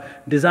of our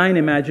design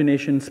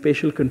imagination,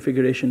 spatial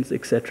configurations,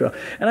 etc.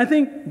 And I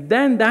think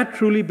then that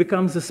truly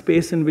becomes a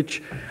space in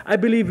which I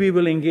believe we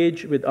will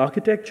engage with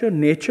architecture,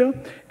 nature,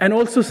 and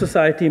also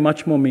society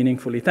much more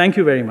meaningfully. Thank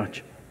you very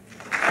much.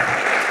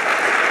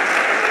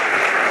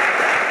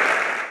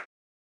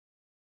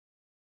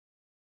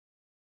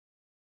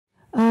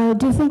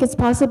 Do you think it's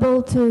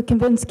possible to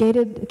convince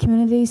gated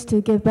communities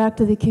to give back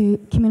to the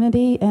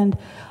community and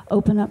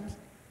open up?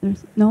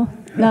 No?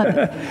 Not,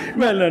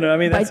 well, no. I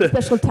mean, by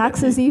special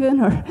taxes even?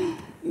 Or?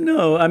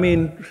 No, I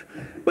mean,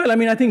 well, I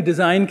mean, I think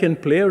design can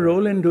play a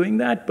role in doing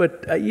that.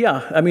 But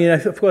yeah, I mean,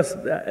 of course,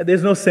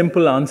 there's no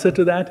simple answer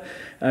to that.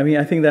 I mean,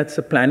 I think that's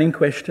a planning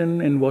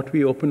question in what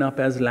we open up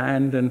as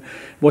land. And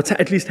what's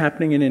at least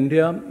happening in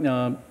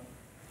India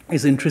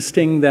is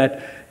interesting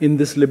that in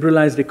this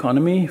liberalized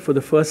economy, for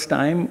the first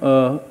time,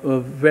 a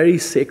very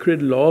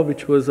sacred law,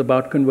 which was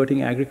about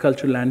converting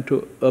agricultural land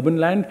to urban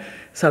land,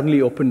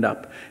 suddenly opened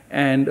up.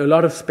 And a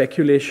lot of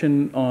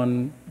speculation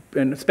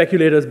and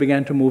speculators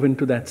began to move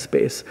into that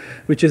space,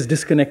 which is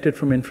disconnected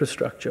from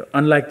infrastructure,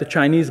 unlike the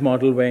Chinese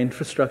model where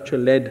infrastructure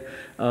led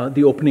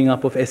the opening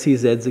up of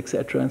SEZs,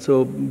 etc. And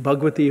so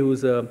Bhagwati,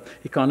 who's an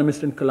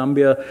economist in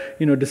Columbia,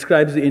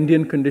 describes the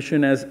Indian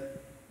condition as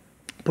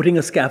putting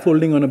a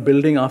scaffolding on a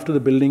building after the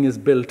building is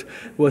built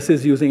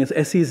versus using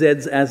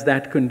SEZs as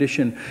that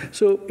condition.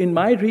 So in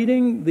my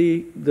reading,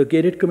 the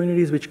gated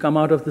communities which come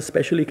out of the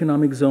special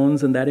economic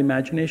zones and that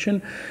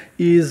imagination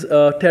is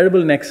a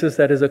terrible nexus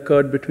that has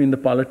occurred between the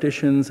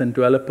politicians and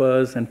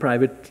developers and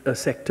private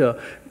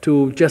sector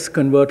to just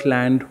convert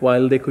land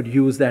while they could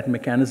use that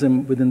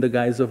mechanism within the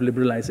guise of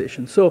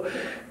liberalization. So,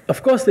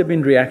 of course, there have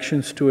been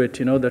reactions to it.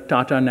 The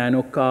Tata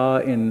Nano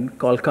car in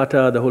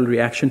Kolkata, the whole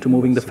reaction to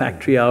moving the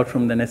factory out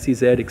from the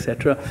SEZ,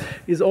 etc.,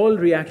 is all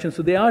reactions.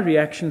 So there are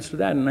reactions to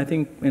that. And I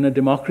think in a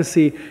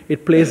democracy,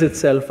 it plays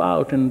itself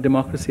out, and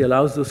democracy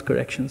allows those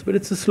corrections. But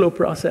it's a slow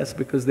process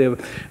because they have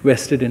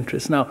vested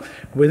interests. Now,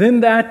 within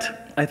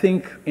that, I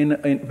think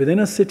within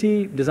a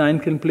city, design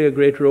can play a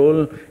great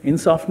role in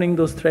softening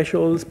those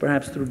thresholds,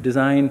 perhaps through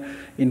design,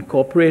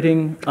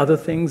 incorporating other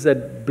things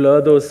that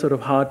blur those sort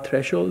of hard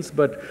thresholds.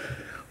 But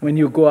when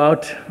you go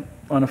out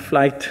on a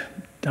flight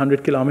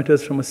 100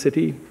 kilometers from a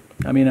city,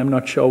 I mean, I'm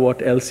not sure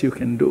what else you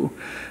can do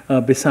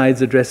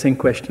besides addressing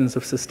questions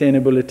of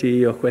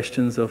sustainability or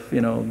questions of,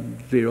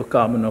 zero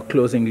carbon or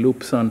closing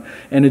loops on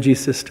energy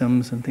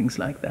systems and things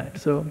like that.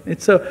 So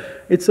it's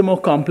a more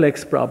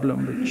complex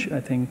problem, which I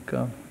think...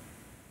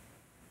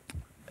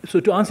 So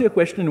to answer your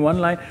question in one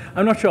line,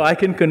 I'm not sure I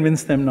can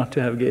convince them not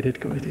to have gated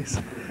committees.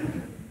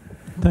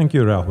 Thank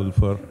you, Rahul,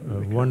 for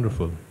a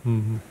wonderful,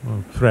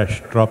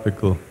 fresh,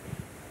 tropical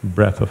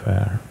breath of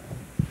air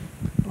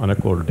on a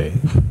cold day.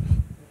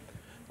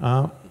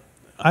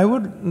 I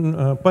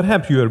would,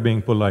 perhaps you are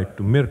being polite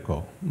to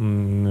Mirko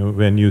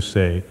when you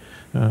say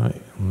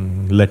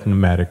Latin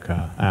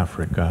America,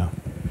 Africa,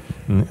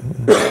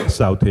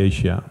 South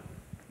Asia.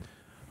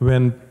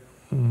 When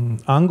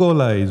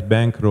Angola is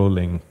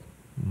bankrolling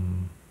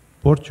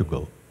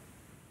Portugal,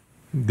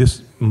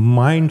 this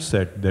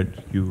mindset that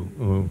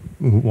you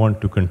want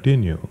to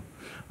continue,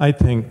 I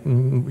think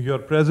your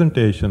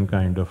presentation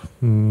kind of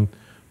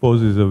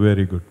poses a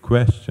very good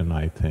question,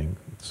 I think.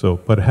 So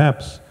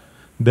perhaps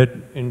that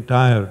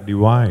entire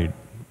divide,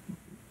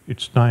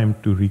 it's time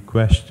to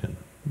re-question.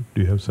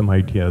 Do you have some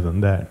ideas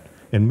on that?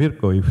 And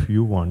Mirko, if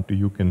you want to,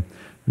 you can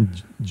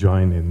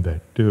join in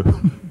that too.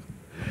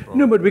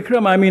 No, but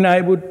Vikram, I mean,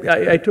 I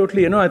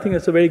totally, I think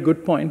that's a very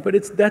good point. But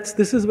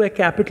this is where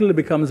capital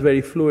becomes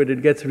very fluid.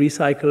 It gets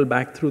recycled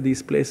back through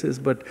these places.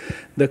 But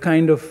the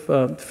kind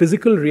of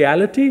physical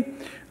reality,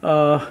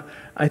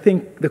 I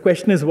think the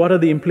question is, what are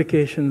the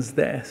implications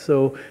there?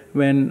 So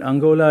when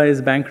Angola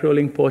is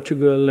bankrolling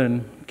Portugal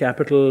and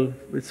capital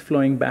is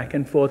flowing back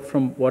and forth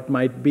from what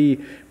might be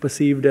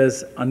perceived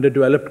as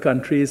underdeveloped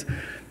countries,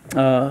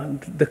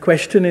 the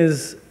question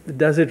is,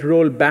 does it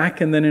roll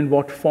back, and then in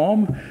what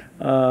form?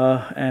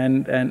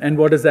 And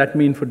what does that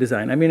mean for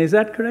design? I mean, is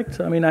that correct?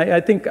 So, I mean,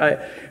 I think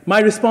my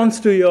response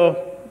to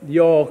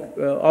your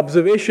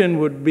observation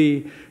would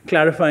be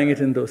clarifying it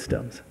in those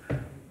terms.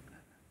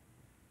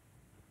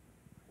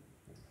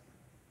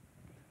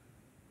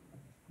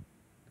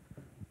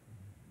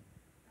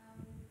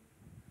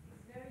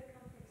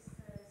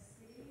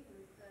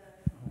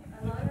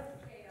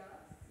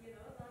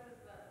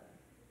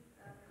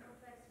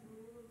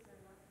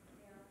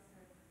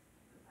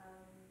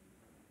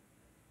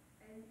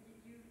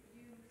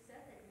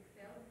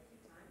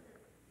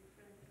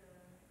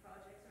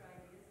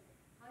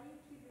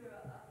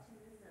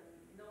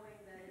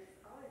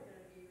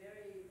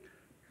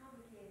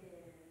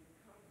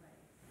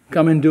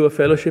 Come and do a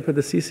fellowship at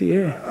the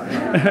CCA.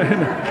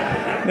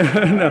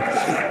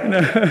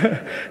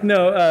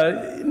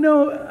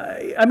 No.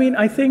 I mean,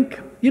 I think,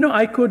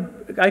 I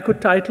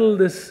could title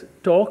this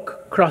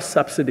talk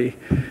cross-subsidy.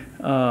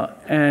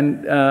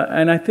 And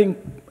I think,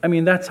 I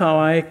mean, that's how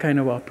I kind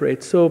of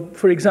operate. So,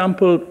 for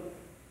example,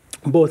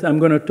 I'm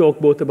going to talk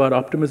both about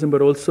optimism,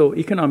 but also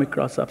economic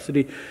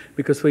cross-subsidy,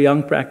 because for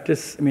young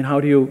practice, I mean, how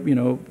do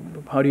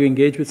you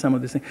engage with some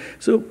of these things?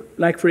 So,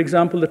 like, for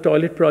example, the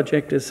toilet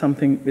project is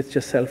something, it's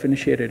just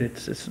self-initiated.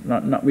 It's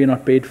not, we're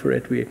not paid for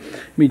it.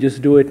 We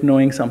just do it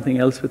knowing something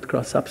else would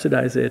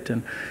cross-subsidize it,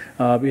 and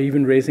we're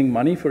even raising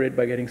money for it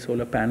by getting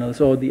solar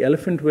panels. Or the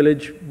Elephant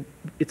Village,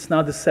 it's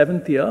now the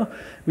 7th year.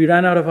 We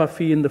ran out of our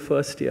fee in the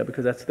first year,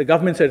 because the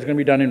government said it's going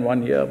to be done in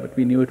 1 year, but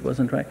we knew it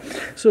wasn't right.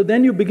 So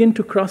then you begin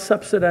to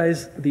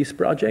cross-subsidize these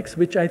projects,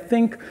 which I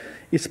think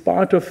is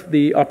part of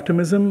the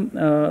optimism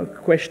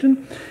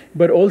question,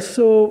 but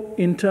also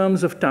in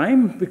terms of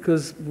time,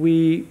 because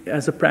we,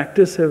 as a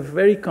practice, have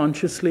very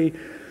consciously,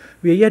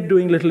 we are yet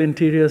doing little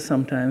interiors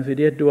sometimes, we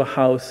yet do a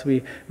house,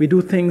 we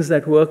do things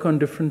that work on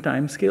different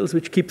time scales,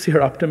 which keeps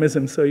your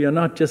optimism, so you're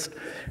not just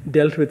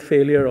dealt with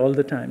failure all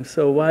the time.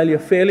 So while you're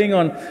failing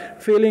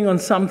on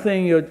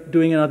something, you're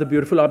doing another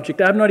beautiful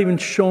object. I have not even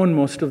shown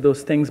most of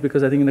those things,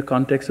 because I think in the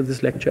context of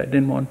this lecture I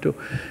didn't want to.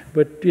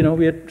 But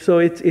so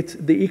it's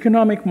the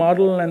economic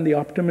model and the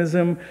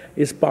optimism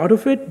is part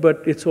of it,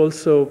 but it's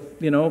also,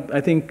 I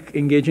think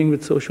engaging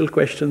with social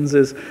questions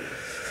is,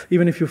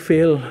 even if you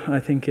fail,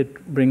 I think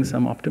it brings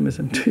some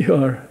optimism to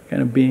your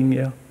kind of being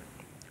here.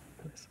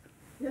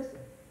 Yes.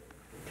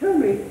 Tell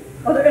me,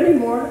 are there any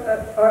more,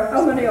 or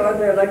how many are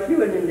there like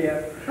you in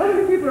India? How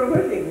many people are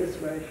working this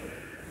way?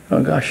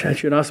 Oh gosh, I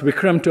should ask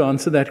Vikram to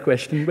answer that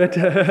question. But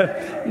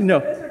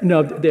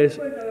no, there's...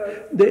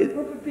 group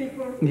of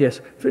people?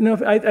 Yes. No,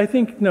 I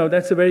think, no,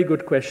 that's a very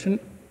good question.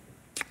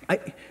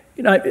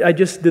 I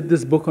just did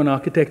this book on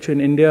architecture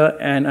in India,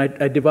 and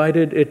I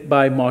divided it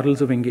by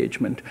models of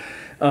engagement.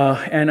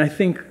 And I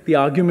think the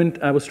argument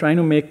I was trying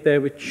to make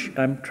there, which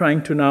I'm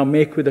trying to now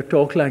make with a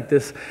talk like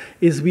this,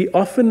 is there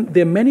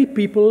are many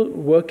people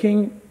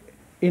working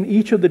in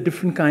each of the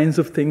different kinds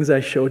of things I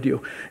showed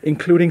you,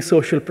 including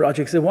social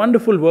projects. There's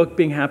wonderful work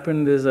being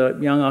happened. There's a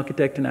young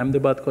architect in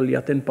Ahmedabad called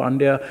Yatin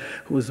Pandya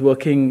who's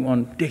working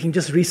on taking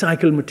just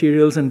recycled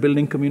materials and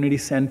building community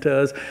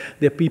centers.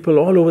 There are people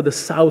all over the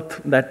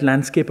South, that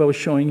landscape I was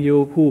showing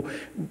you, who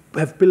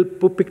have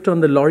picked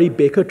on the Laurie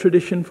Baker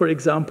tradition, for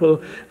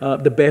example,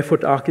 the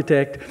barefoot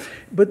architect.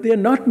 But there are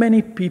not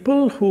many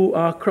people who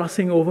are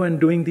crossing over and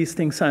doing these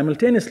things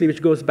simultaneously,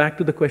 which goes back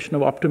to the question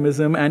of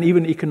optimism and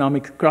even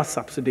economic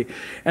cross-subsidy.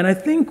 And I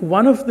think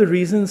one of the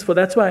reasons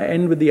that's why I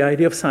end with the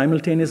idea of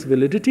simultaneous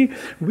validity,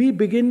 we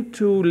begin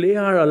to lay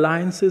our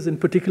alliances in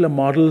particular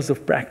models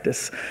of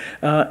practice.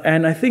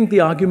 And I think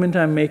the argument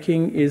I'm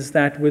making is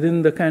that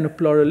within the kind of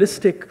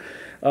pluralistic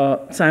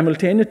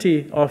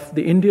simultaneity of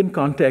the Indian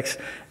context,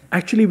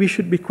 actually we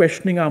should be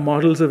questioning our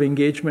models of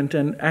engagement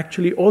and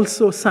actually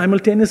also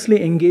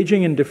simultaneously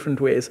engaging in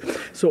different ways.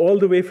 So all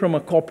the way from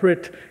a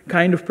corporate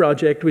kind of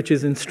project, which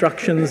is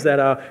instructions that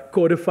are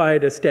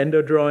codified as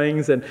tender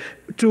drawings, and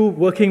to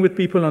working with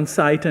people on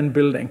site and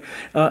building.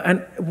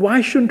 And why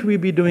shouldn't we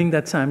be doing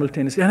that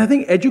simultaneously? And I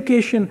think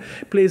education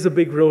plays a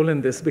big role in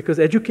this, because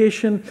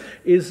education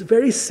is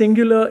very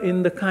singular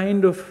in the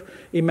kind of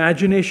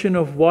imagination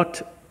of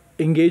what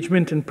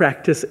engagement in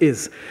practice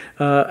is.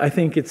 I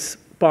think it's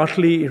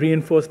partly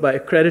reinforced by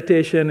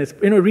accreditation. It's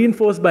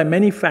reinforced by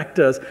many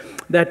factors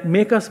that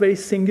make us very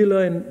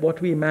singular in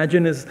what we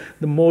imagine is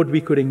the mode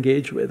we could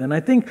engage with. And I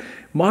think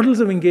models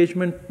of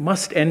engagement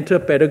must enter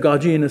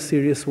pedagogy in a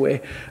serious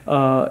way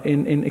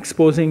in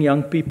exposing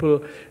young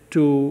people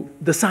to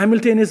the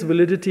simultaneous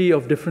validity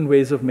of different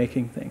ways of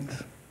making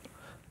things.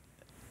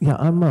 Yeah,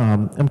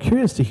 I'm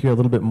curious to hear a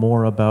little bit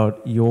more about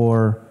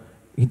your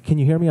Can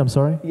you hear me? I'm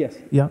sorry? Yes.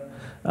 Yeah.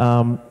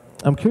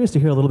 I'm curious to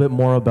hear a little bit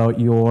more about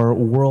your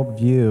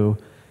worldview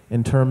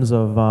in terms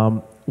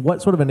of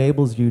what sort of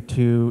enables you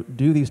to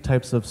do these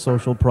types of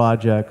social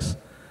projects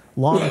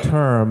long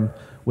term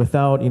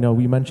without,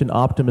 we mentioned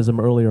optimism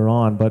earlier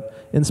on,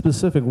 but in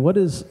specific, what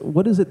is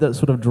it that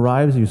sort of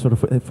drives you sort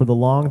of for the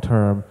long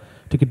term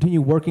to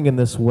continue working in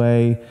this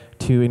way,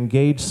 to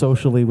engage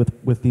socially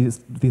with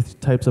these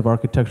types of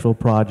architectural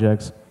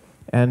projects,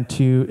 and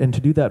to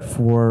do that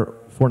for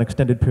an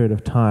extended period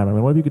of time? I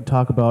mean, what if you could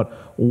talk about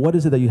what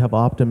is it that you have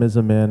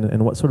optimism in,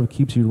 and what sort of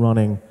keeps you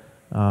running,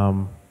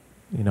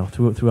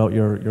 throughout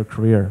your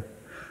career?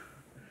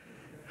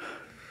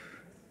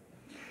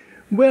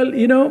 Well,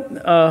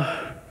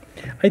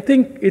 I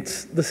think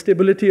it's the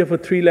stability of a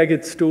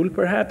three-legged stool,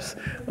 perhaps,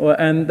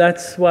 and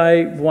that's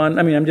why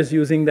I'm just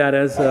using that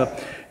as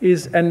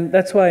and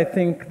that's why I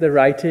think the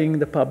writing,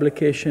 the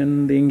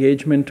publication, the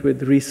engagement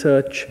with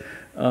research,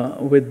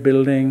 with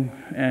building,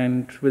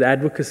 and with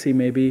advocacy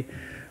maybe,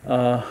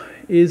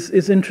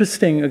 is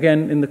interesting,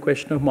 again, in the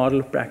question of model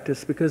of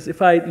practice. Because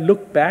if I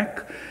look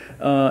back,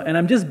 and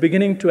I'm just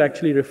beginning to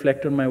actually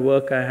reflect on my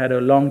work. I had a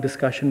long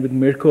discussion with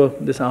Mirko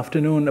this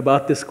afternoon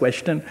about this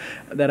question,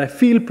 that I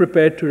feel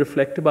prepared to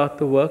reflect about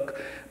the work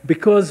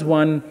because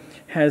one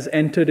has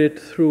entered it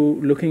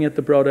through looking at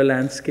the broader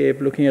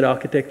landscape, looking at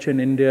architecture in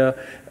India,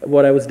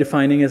 what I was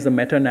defining as the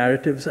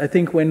meta-narratives. I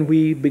think when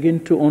we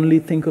begin to only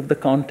think of the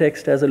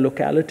context as a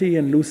locality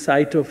and lose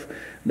sight of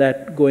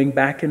that going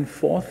back and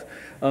forth,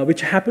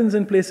 which happens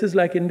in places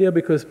like India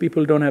because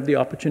people don't have the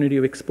opportunity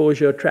of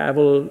exposure,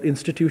 travel,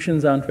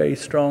 institutions aren't very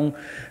strong,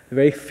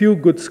 very few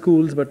good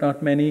schools, but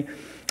not many,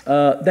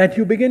 that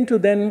you begin to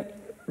then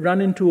run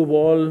into a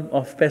wall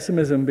of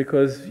pessimism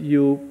because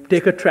you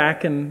take a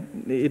track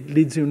and it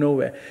leads you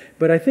nowhere.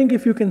 But I think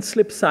if you can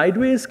slip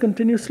sideways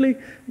continuously,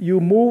 you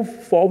move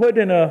forward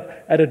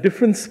at a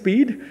different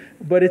speed,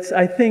 but it's,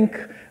 I think,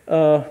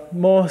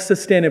 more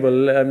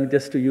sustainable,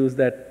 just to use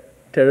that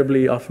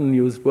terribly often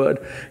used word.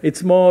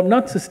 It's more,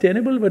 not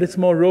sustainable, but it's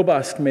more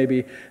robust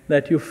maybe,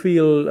 that you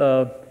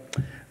feel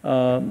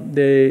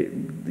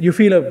you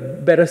feel a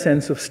better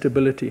sense of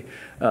stability,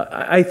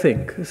 I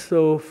think.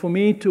 So for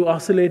me to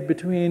oscillate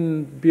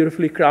between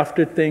beautifully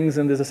crafted things,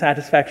 and there's a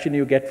satisfaction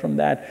you get from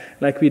that,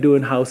 like we do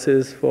in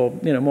houses for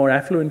more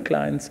affluent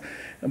clients,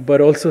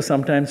 but also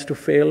sometimes to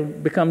fail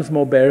becomes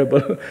more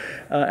bearable.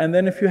 And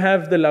then if you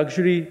have the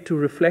luxury to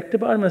reflect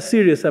about it, I'm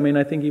serious. I mean,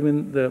 I think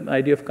even the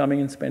idea of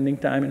coming and spending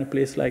time in a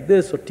place like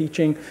this or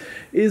teaching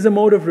is a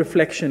mode of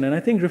reflection. And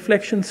I think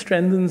reflection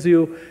strengthens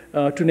you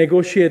to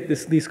negotiate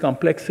these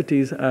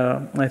complexities,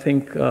 I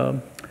think,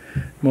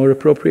 more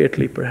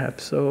appropriately,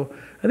 perhaps. So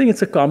I think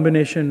it's a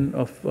combination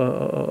of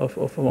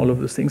all of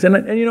those things. And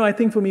I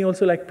think for me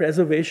also, like,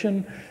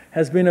 preservation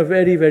has been a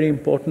very, very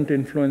important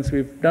influence.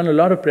 We've done a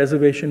lot of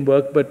preservation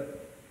work, but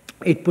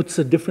it puts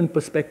a different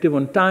perspective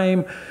on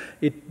time.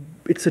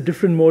 It's a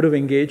different mode of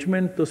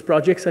engagement. Those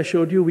projects I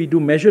showed you, we do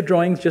measure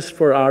drawings just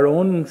for our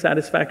own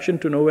satisfaction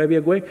to know where we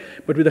are going.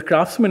 But with a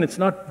craftsman, it's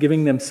not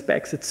giving them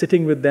specs. It's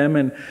sitting with them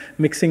and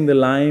mixing the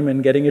lime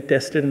and getting it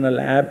tested in a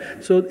lab.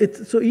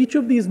 So each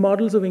of these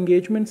models of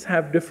engagements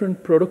have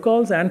different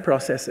protocols and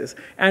processes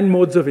and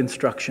modes of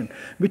instruction,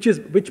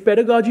 which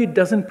pedagogy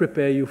doesn't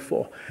prepare you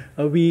for.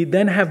 We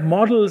then have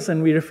models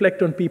and we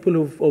reflect on people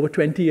who've over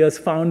 20 years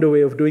found a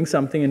way of doing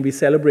something and we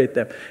celebrate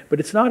them.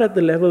 But it's not at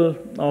the level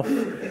of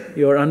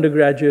your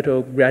undergraduate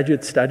or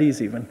graduate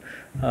studies even,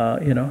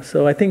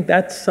 So I think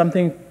that's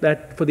something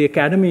that for the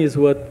academy is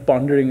worth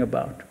pondering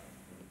about.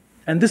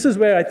 And this is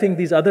where I think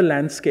these other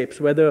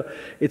landscapes, whether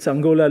it's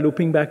Angola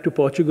looping back to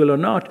Portugal or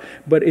not,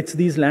 but it's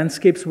these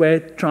landscapes where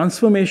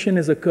transformation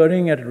is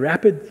occurring at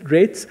rapid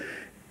rates,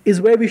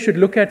 is where we should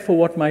look at for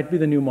what might be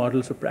the new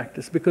models of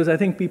practice. Because I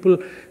think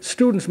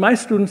my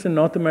students in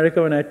North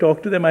America, when I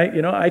talk to them,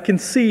 I can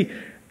see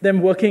them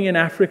working in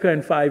Africa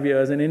in 5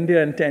 years, in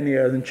India in 10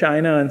 years, in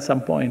China at some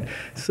point.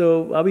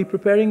 So are we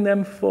preparing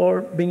them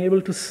for being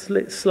able to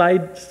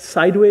slide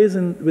sideways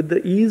and with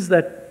the ease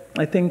that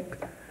I think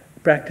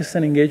practice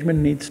and engagement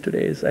needs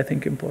today is, I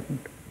think, important.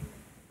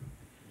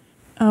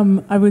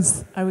 I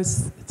was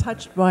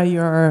touched by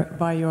your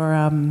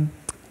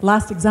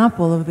last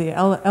example of the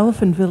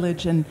elephant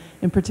village, and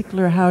in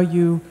particular how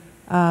you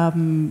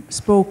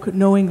spoke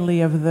knowingly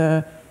of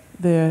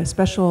the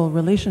special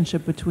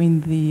relationship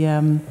between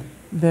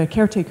the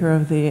caretaker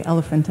of the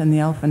elephant and the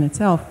elephant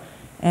itself.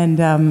 And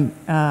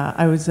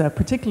I was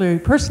particularly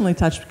personally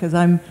touched because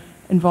I'm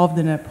involved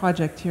in a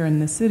project here in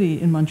the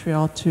city in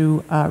Montreal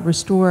to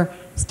restore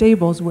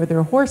stables where there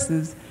are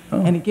horses.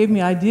 Oh. And it gave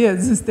me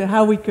ideas as to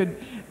how we could,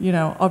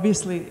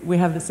 obviously we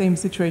have the same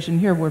situation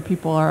here where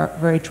people are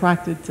very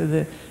attracted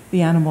to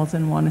the animals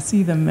and want to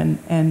see them.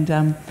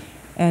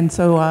 And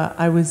so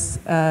I was,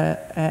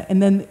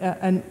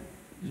 and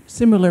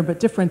similar but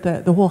different,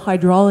 the whole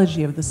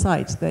hydrology of the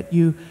sites that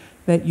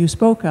you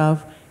spoke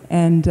of.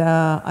 And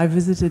I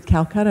visited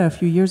Calcutta a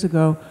few years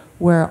ago,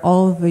 where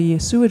all the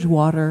sewage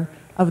water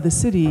of the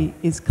city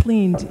is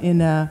cleaned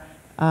in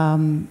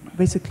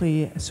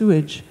basically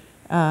sewage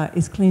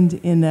is cleaned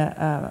in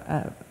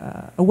a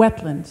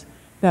wetland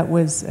that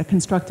was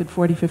constructed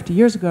 40, 50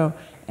 years ago,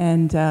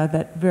 and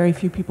that very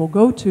few people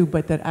go to,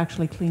 but that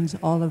actually cleans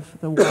all of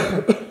the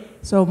water.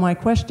 So my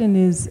question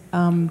is,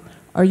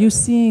 are you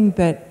seeing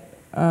that,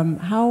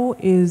 how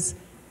is,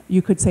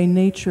 you could say,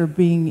 nature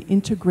being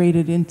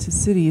integrated into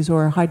cities,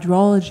 or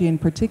hydrology in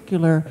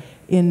particular,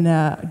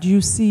 do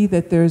you see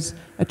that there's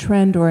a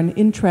trend or an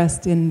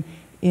interest in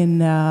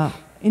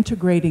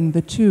integrating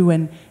the two,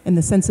 and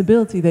the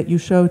sensibility that you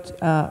showed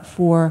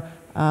for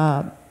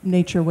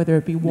nature, whether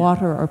it be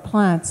water or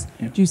plants?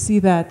 Do you see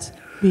that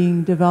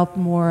being developed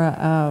more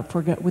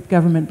with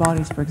government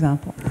bodies, for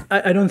example?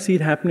 I don't see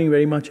it happening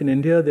very much in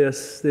India. There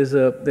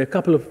are a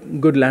couple of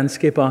good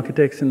landscape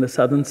architects in the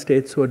southern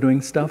states who are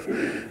doing stuff,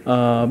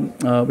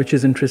 which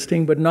is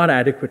interesting, but not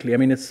adequately. I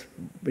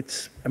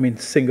mean,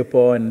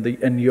 Singapore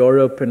and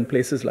Europe and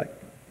places like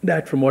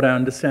that, from what I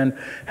understand,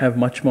 have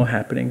much more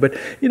happening. But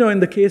in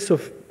the case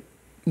of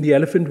the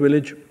Elephant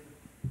Village,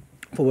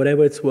 for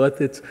whatever it's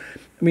worth,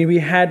 we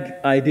had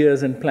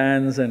ideas and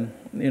plans and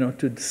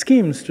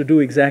schemes to do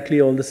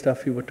exactly all the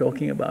stuff you were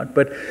talking about.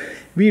 But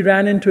we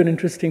ran into an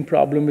interesting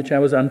problem which I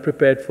was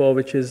unprepared for,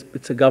 which is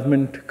it's a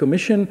government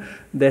commission.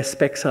 Their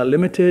specs are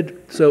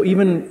limited. So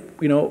even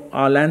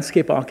our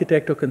landscape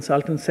architect or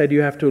consultant said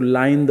you have to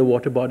line the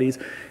water bodies,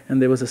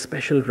 and there was a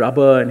special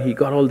rubber, and he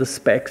got all the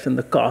specs and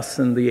the costs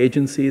and the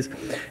agencies.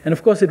 And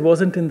of course, it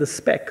wasn't in the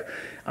spec.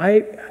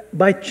 I,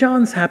 by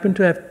chance, happened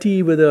to have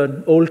tea with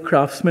an old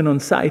craftsman on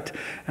site,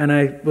 and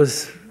I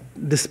was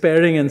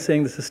despairing and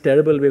saying, this is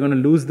terrible, we're going to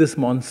lose this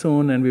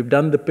monsoon, and we've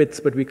done the pits,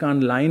 but we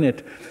can't line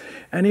it.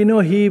 And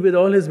he, with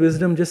all his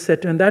wisdom, just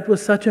said, and that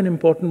was such an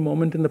important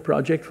moment in the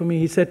project for me,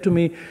 he said to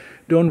me,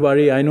 don't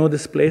worry, I know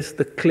this place,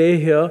 the clay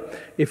here,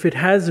 if it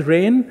has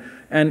rain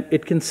and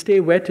it can stay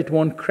wet, it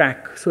won't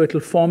crack, so it'll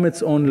form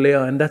its own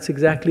layer, and that's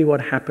exactly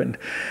what happened.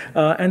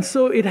 And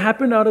so it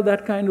happened out of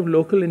that kind of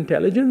local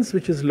intelligence,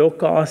 which is low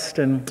cost,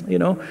 and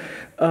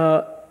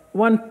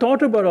one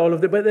thought about all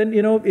of it, but then,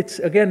 it's,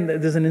 again,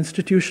 there's an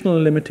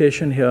institutional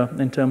limitation here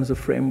in terms of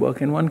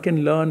framework, and one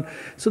can learn.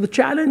 So the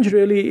challenge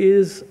really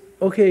is,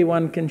 okay,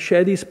 one can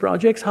share these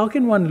projects. How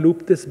can one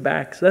loop this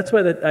back? So that's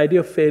why that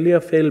idea of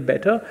fail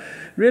better.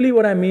 Really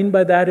what I mean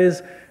by that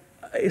is,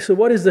 so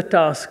what is the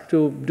task?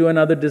 To do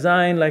another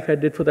design like I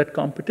did for that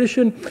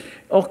competition,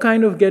 or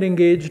kind of get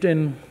engaged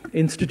in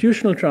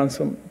institutional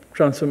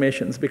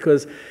transformations?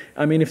 Because,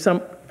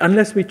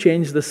 unless we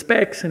change the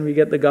specs and we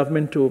get the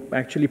government to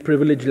actually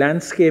privilege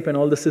landscape and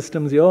all the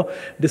systems you're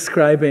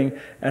describing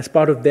as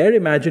part of their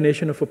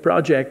imagination of a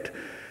project,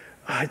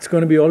 it's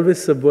going to be always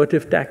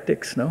subvertive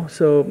tactics, no?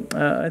 So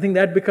I think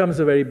that becomes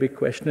a very big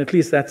question. At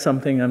least that's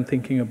something I'm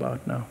thinking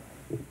about now.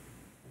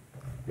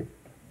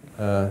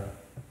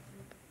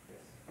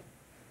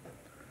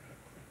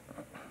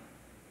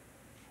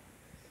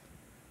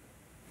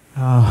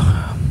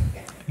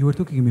 You were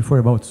talking before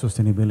about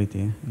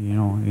sustainability.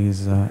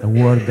 Is a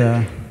word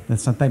that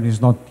sometimes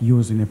is not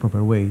used in a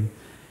proper way.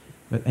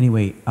 But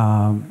anyway,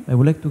 I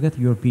would like to get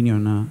your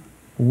opinion.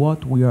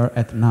 What we are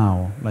at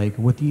now, like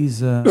what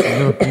is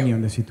your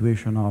opinion, the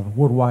situation of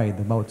worldwide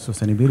about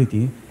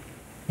sustainability,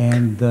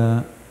 and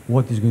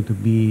what is going to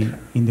be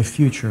in the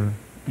future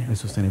the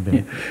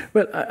sustainability? Yeah.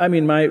 Well,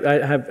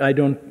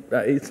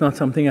 it's not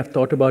something I've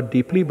thought about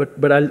deeply,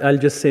 but I'll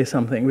just say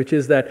something, which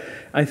is that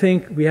I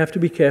think we have to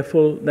be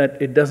careful that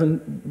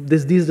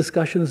these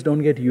discussions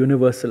don't get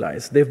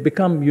universalized. They've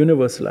become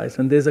universalized,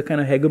 and there's a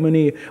kind of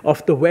hegemony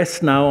of the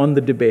West now on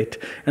the debate,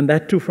 and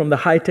that too from the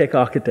high-tech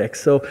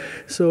architects.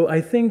 So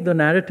I think the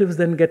narratives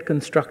then get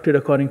constructed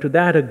according to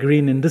that. A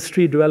green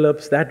industry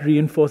develops, that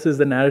reinforces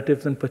the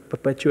narratives and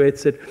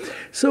perpetuates it.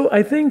 So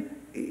I think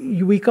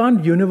we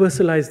can't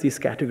universalize these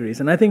categories.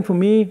 And I think for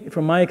me,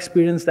 from my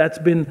experience, that's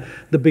been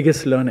the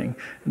biggest learning.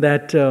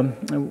 That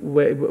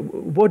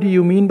what do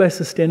you mean by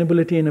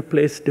sustainability in a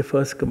place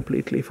differs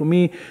completely. For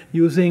me,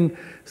 using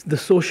the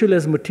social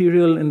as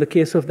material in the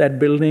case of that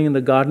building and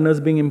the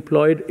gardeners being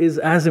employed is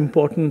as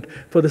important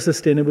for the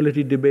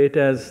sustainability debate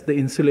as the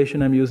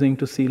insulation I'm using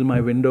to seal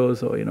my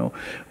windows or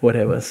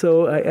whatever.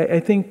 So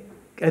I think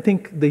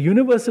the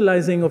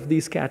universalizing of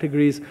these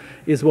categories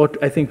is what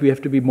I think we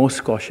have to be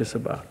most cautious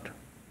about.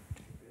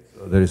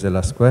 So there is a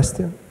last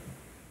question.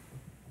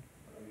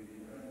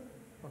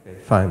 Okay,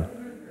 fine.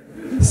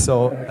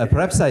 So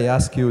perhaps I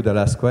ask you the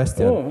last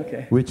question,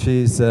 which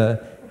is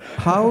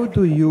how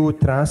do you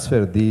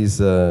transfer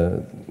this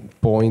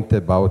point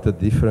about a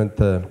different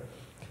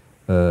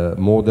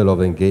model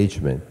of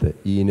engagement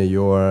in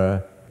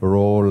your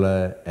role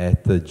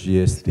at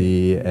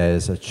GSD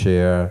as a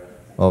chair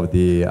of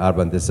the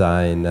urban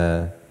design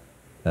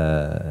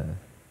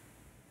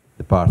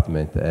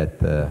department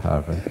at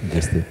Harvard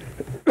GSD?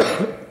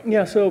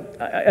 Yeah, so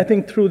I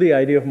think through the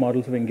idea of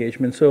models of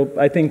engagement. So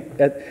I think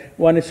that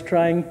one is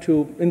trying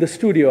to, in the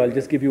studio, I'll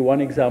just give you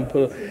one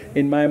example.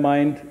 In my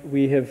mind,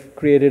 we've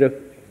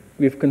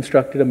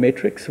constructed a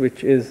matrix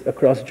which is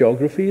across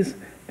geographies,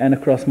 and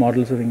across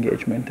models of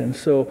engagement. And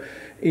so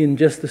in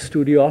just the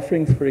studio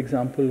offerings, for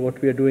example,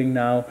 what we are doing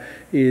now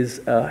is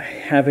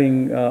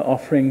having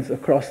offerings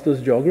across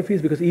those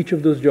geographies, because each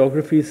of those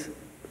geographies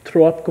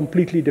throw up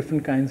completely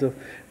different kinds of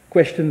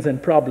questions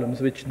and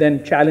problems, which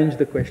then challenge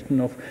the question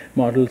of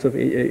models of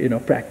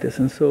practice.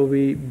 And so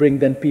we bring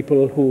then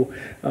people who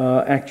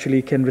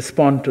actually can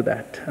respond to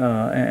that.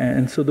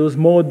 And so those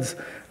modes,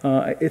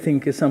 I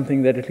think, is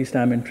something that at least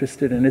I'm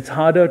interested in. It's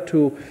harder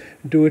to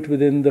do it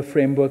within the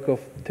framework of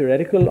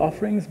theoretical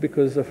offerings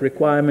because of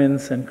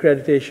requirements and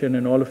accreditation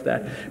and all of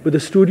that. But the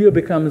studio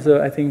becomes,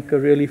 I think, a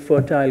really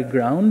fertile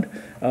ground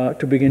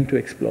to begin to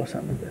explore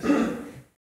some of this.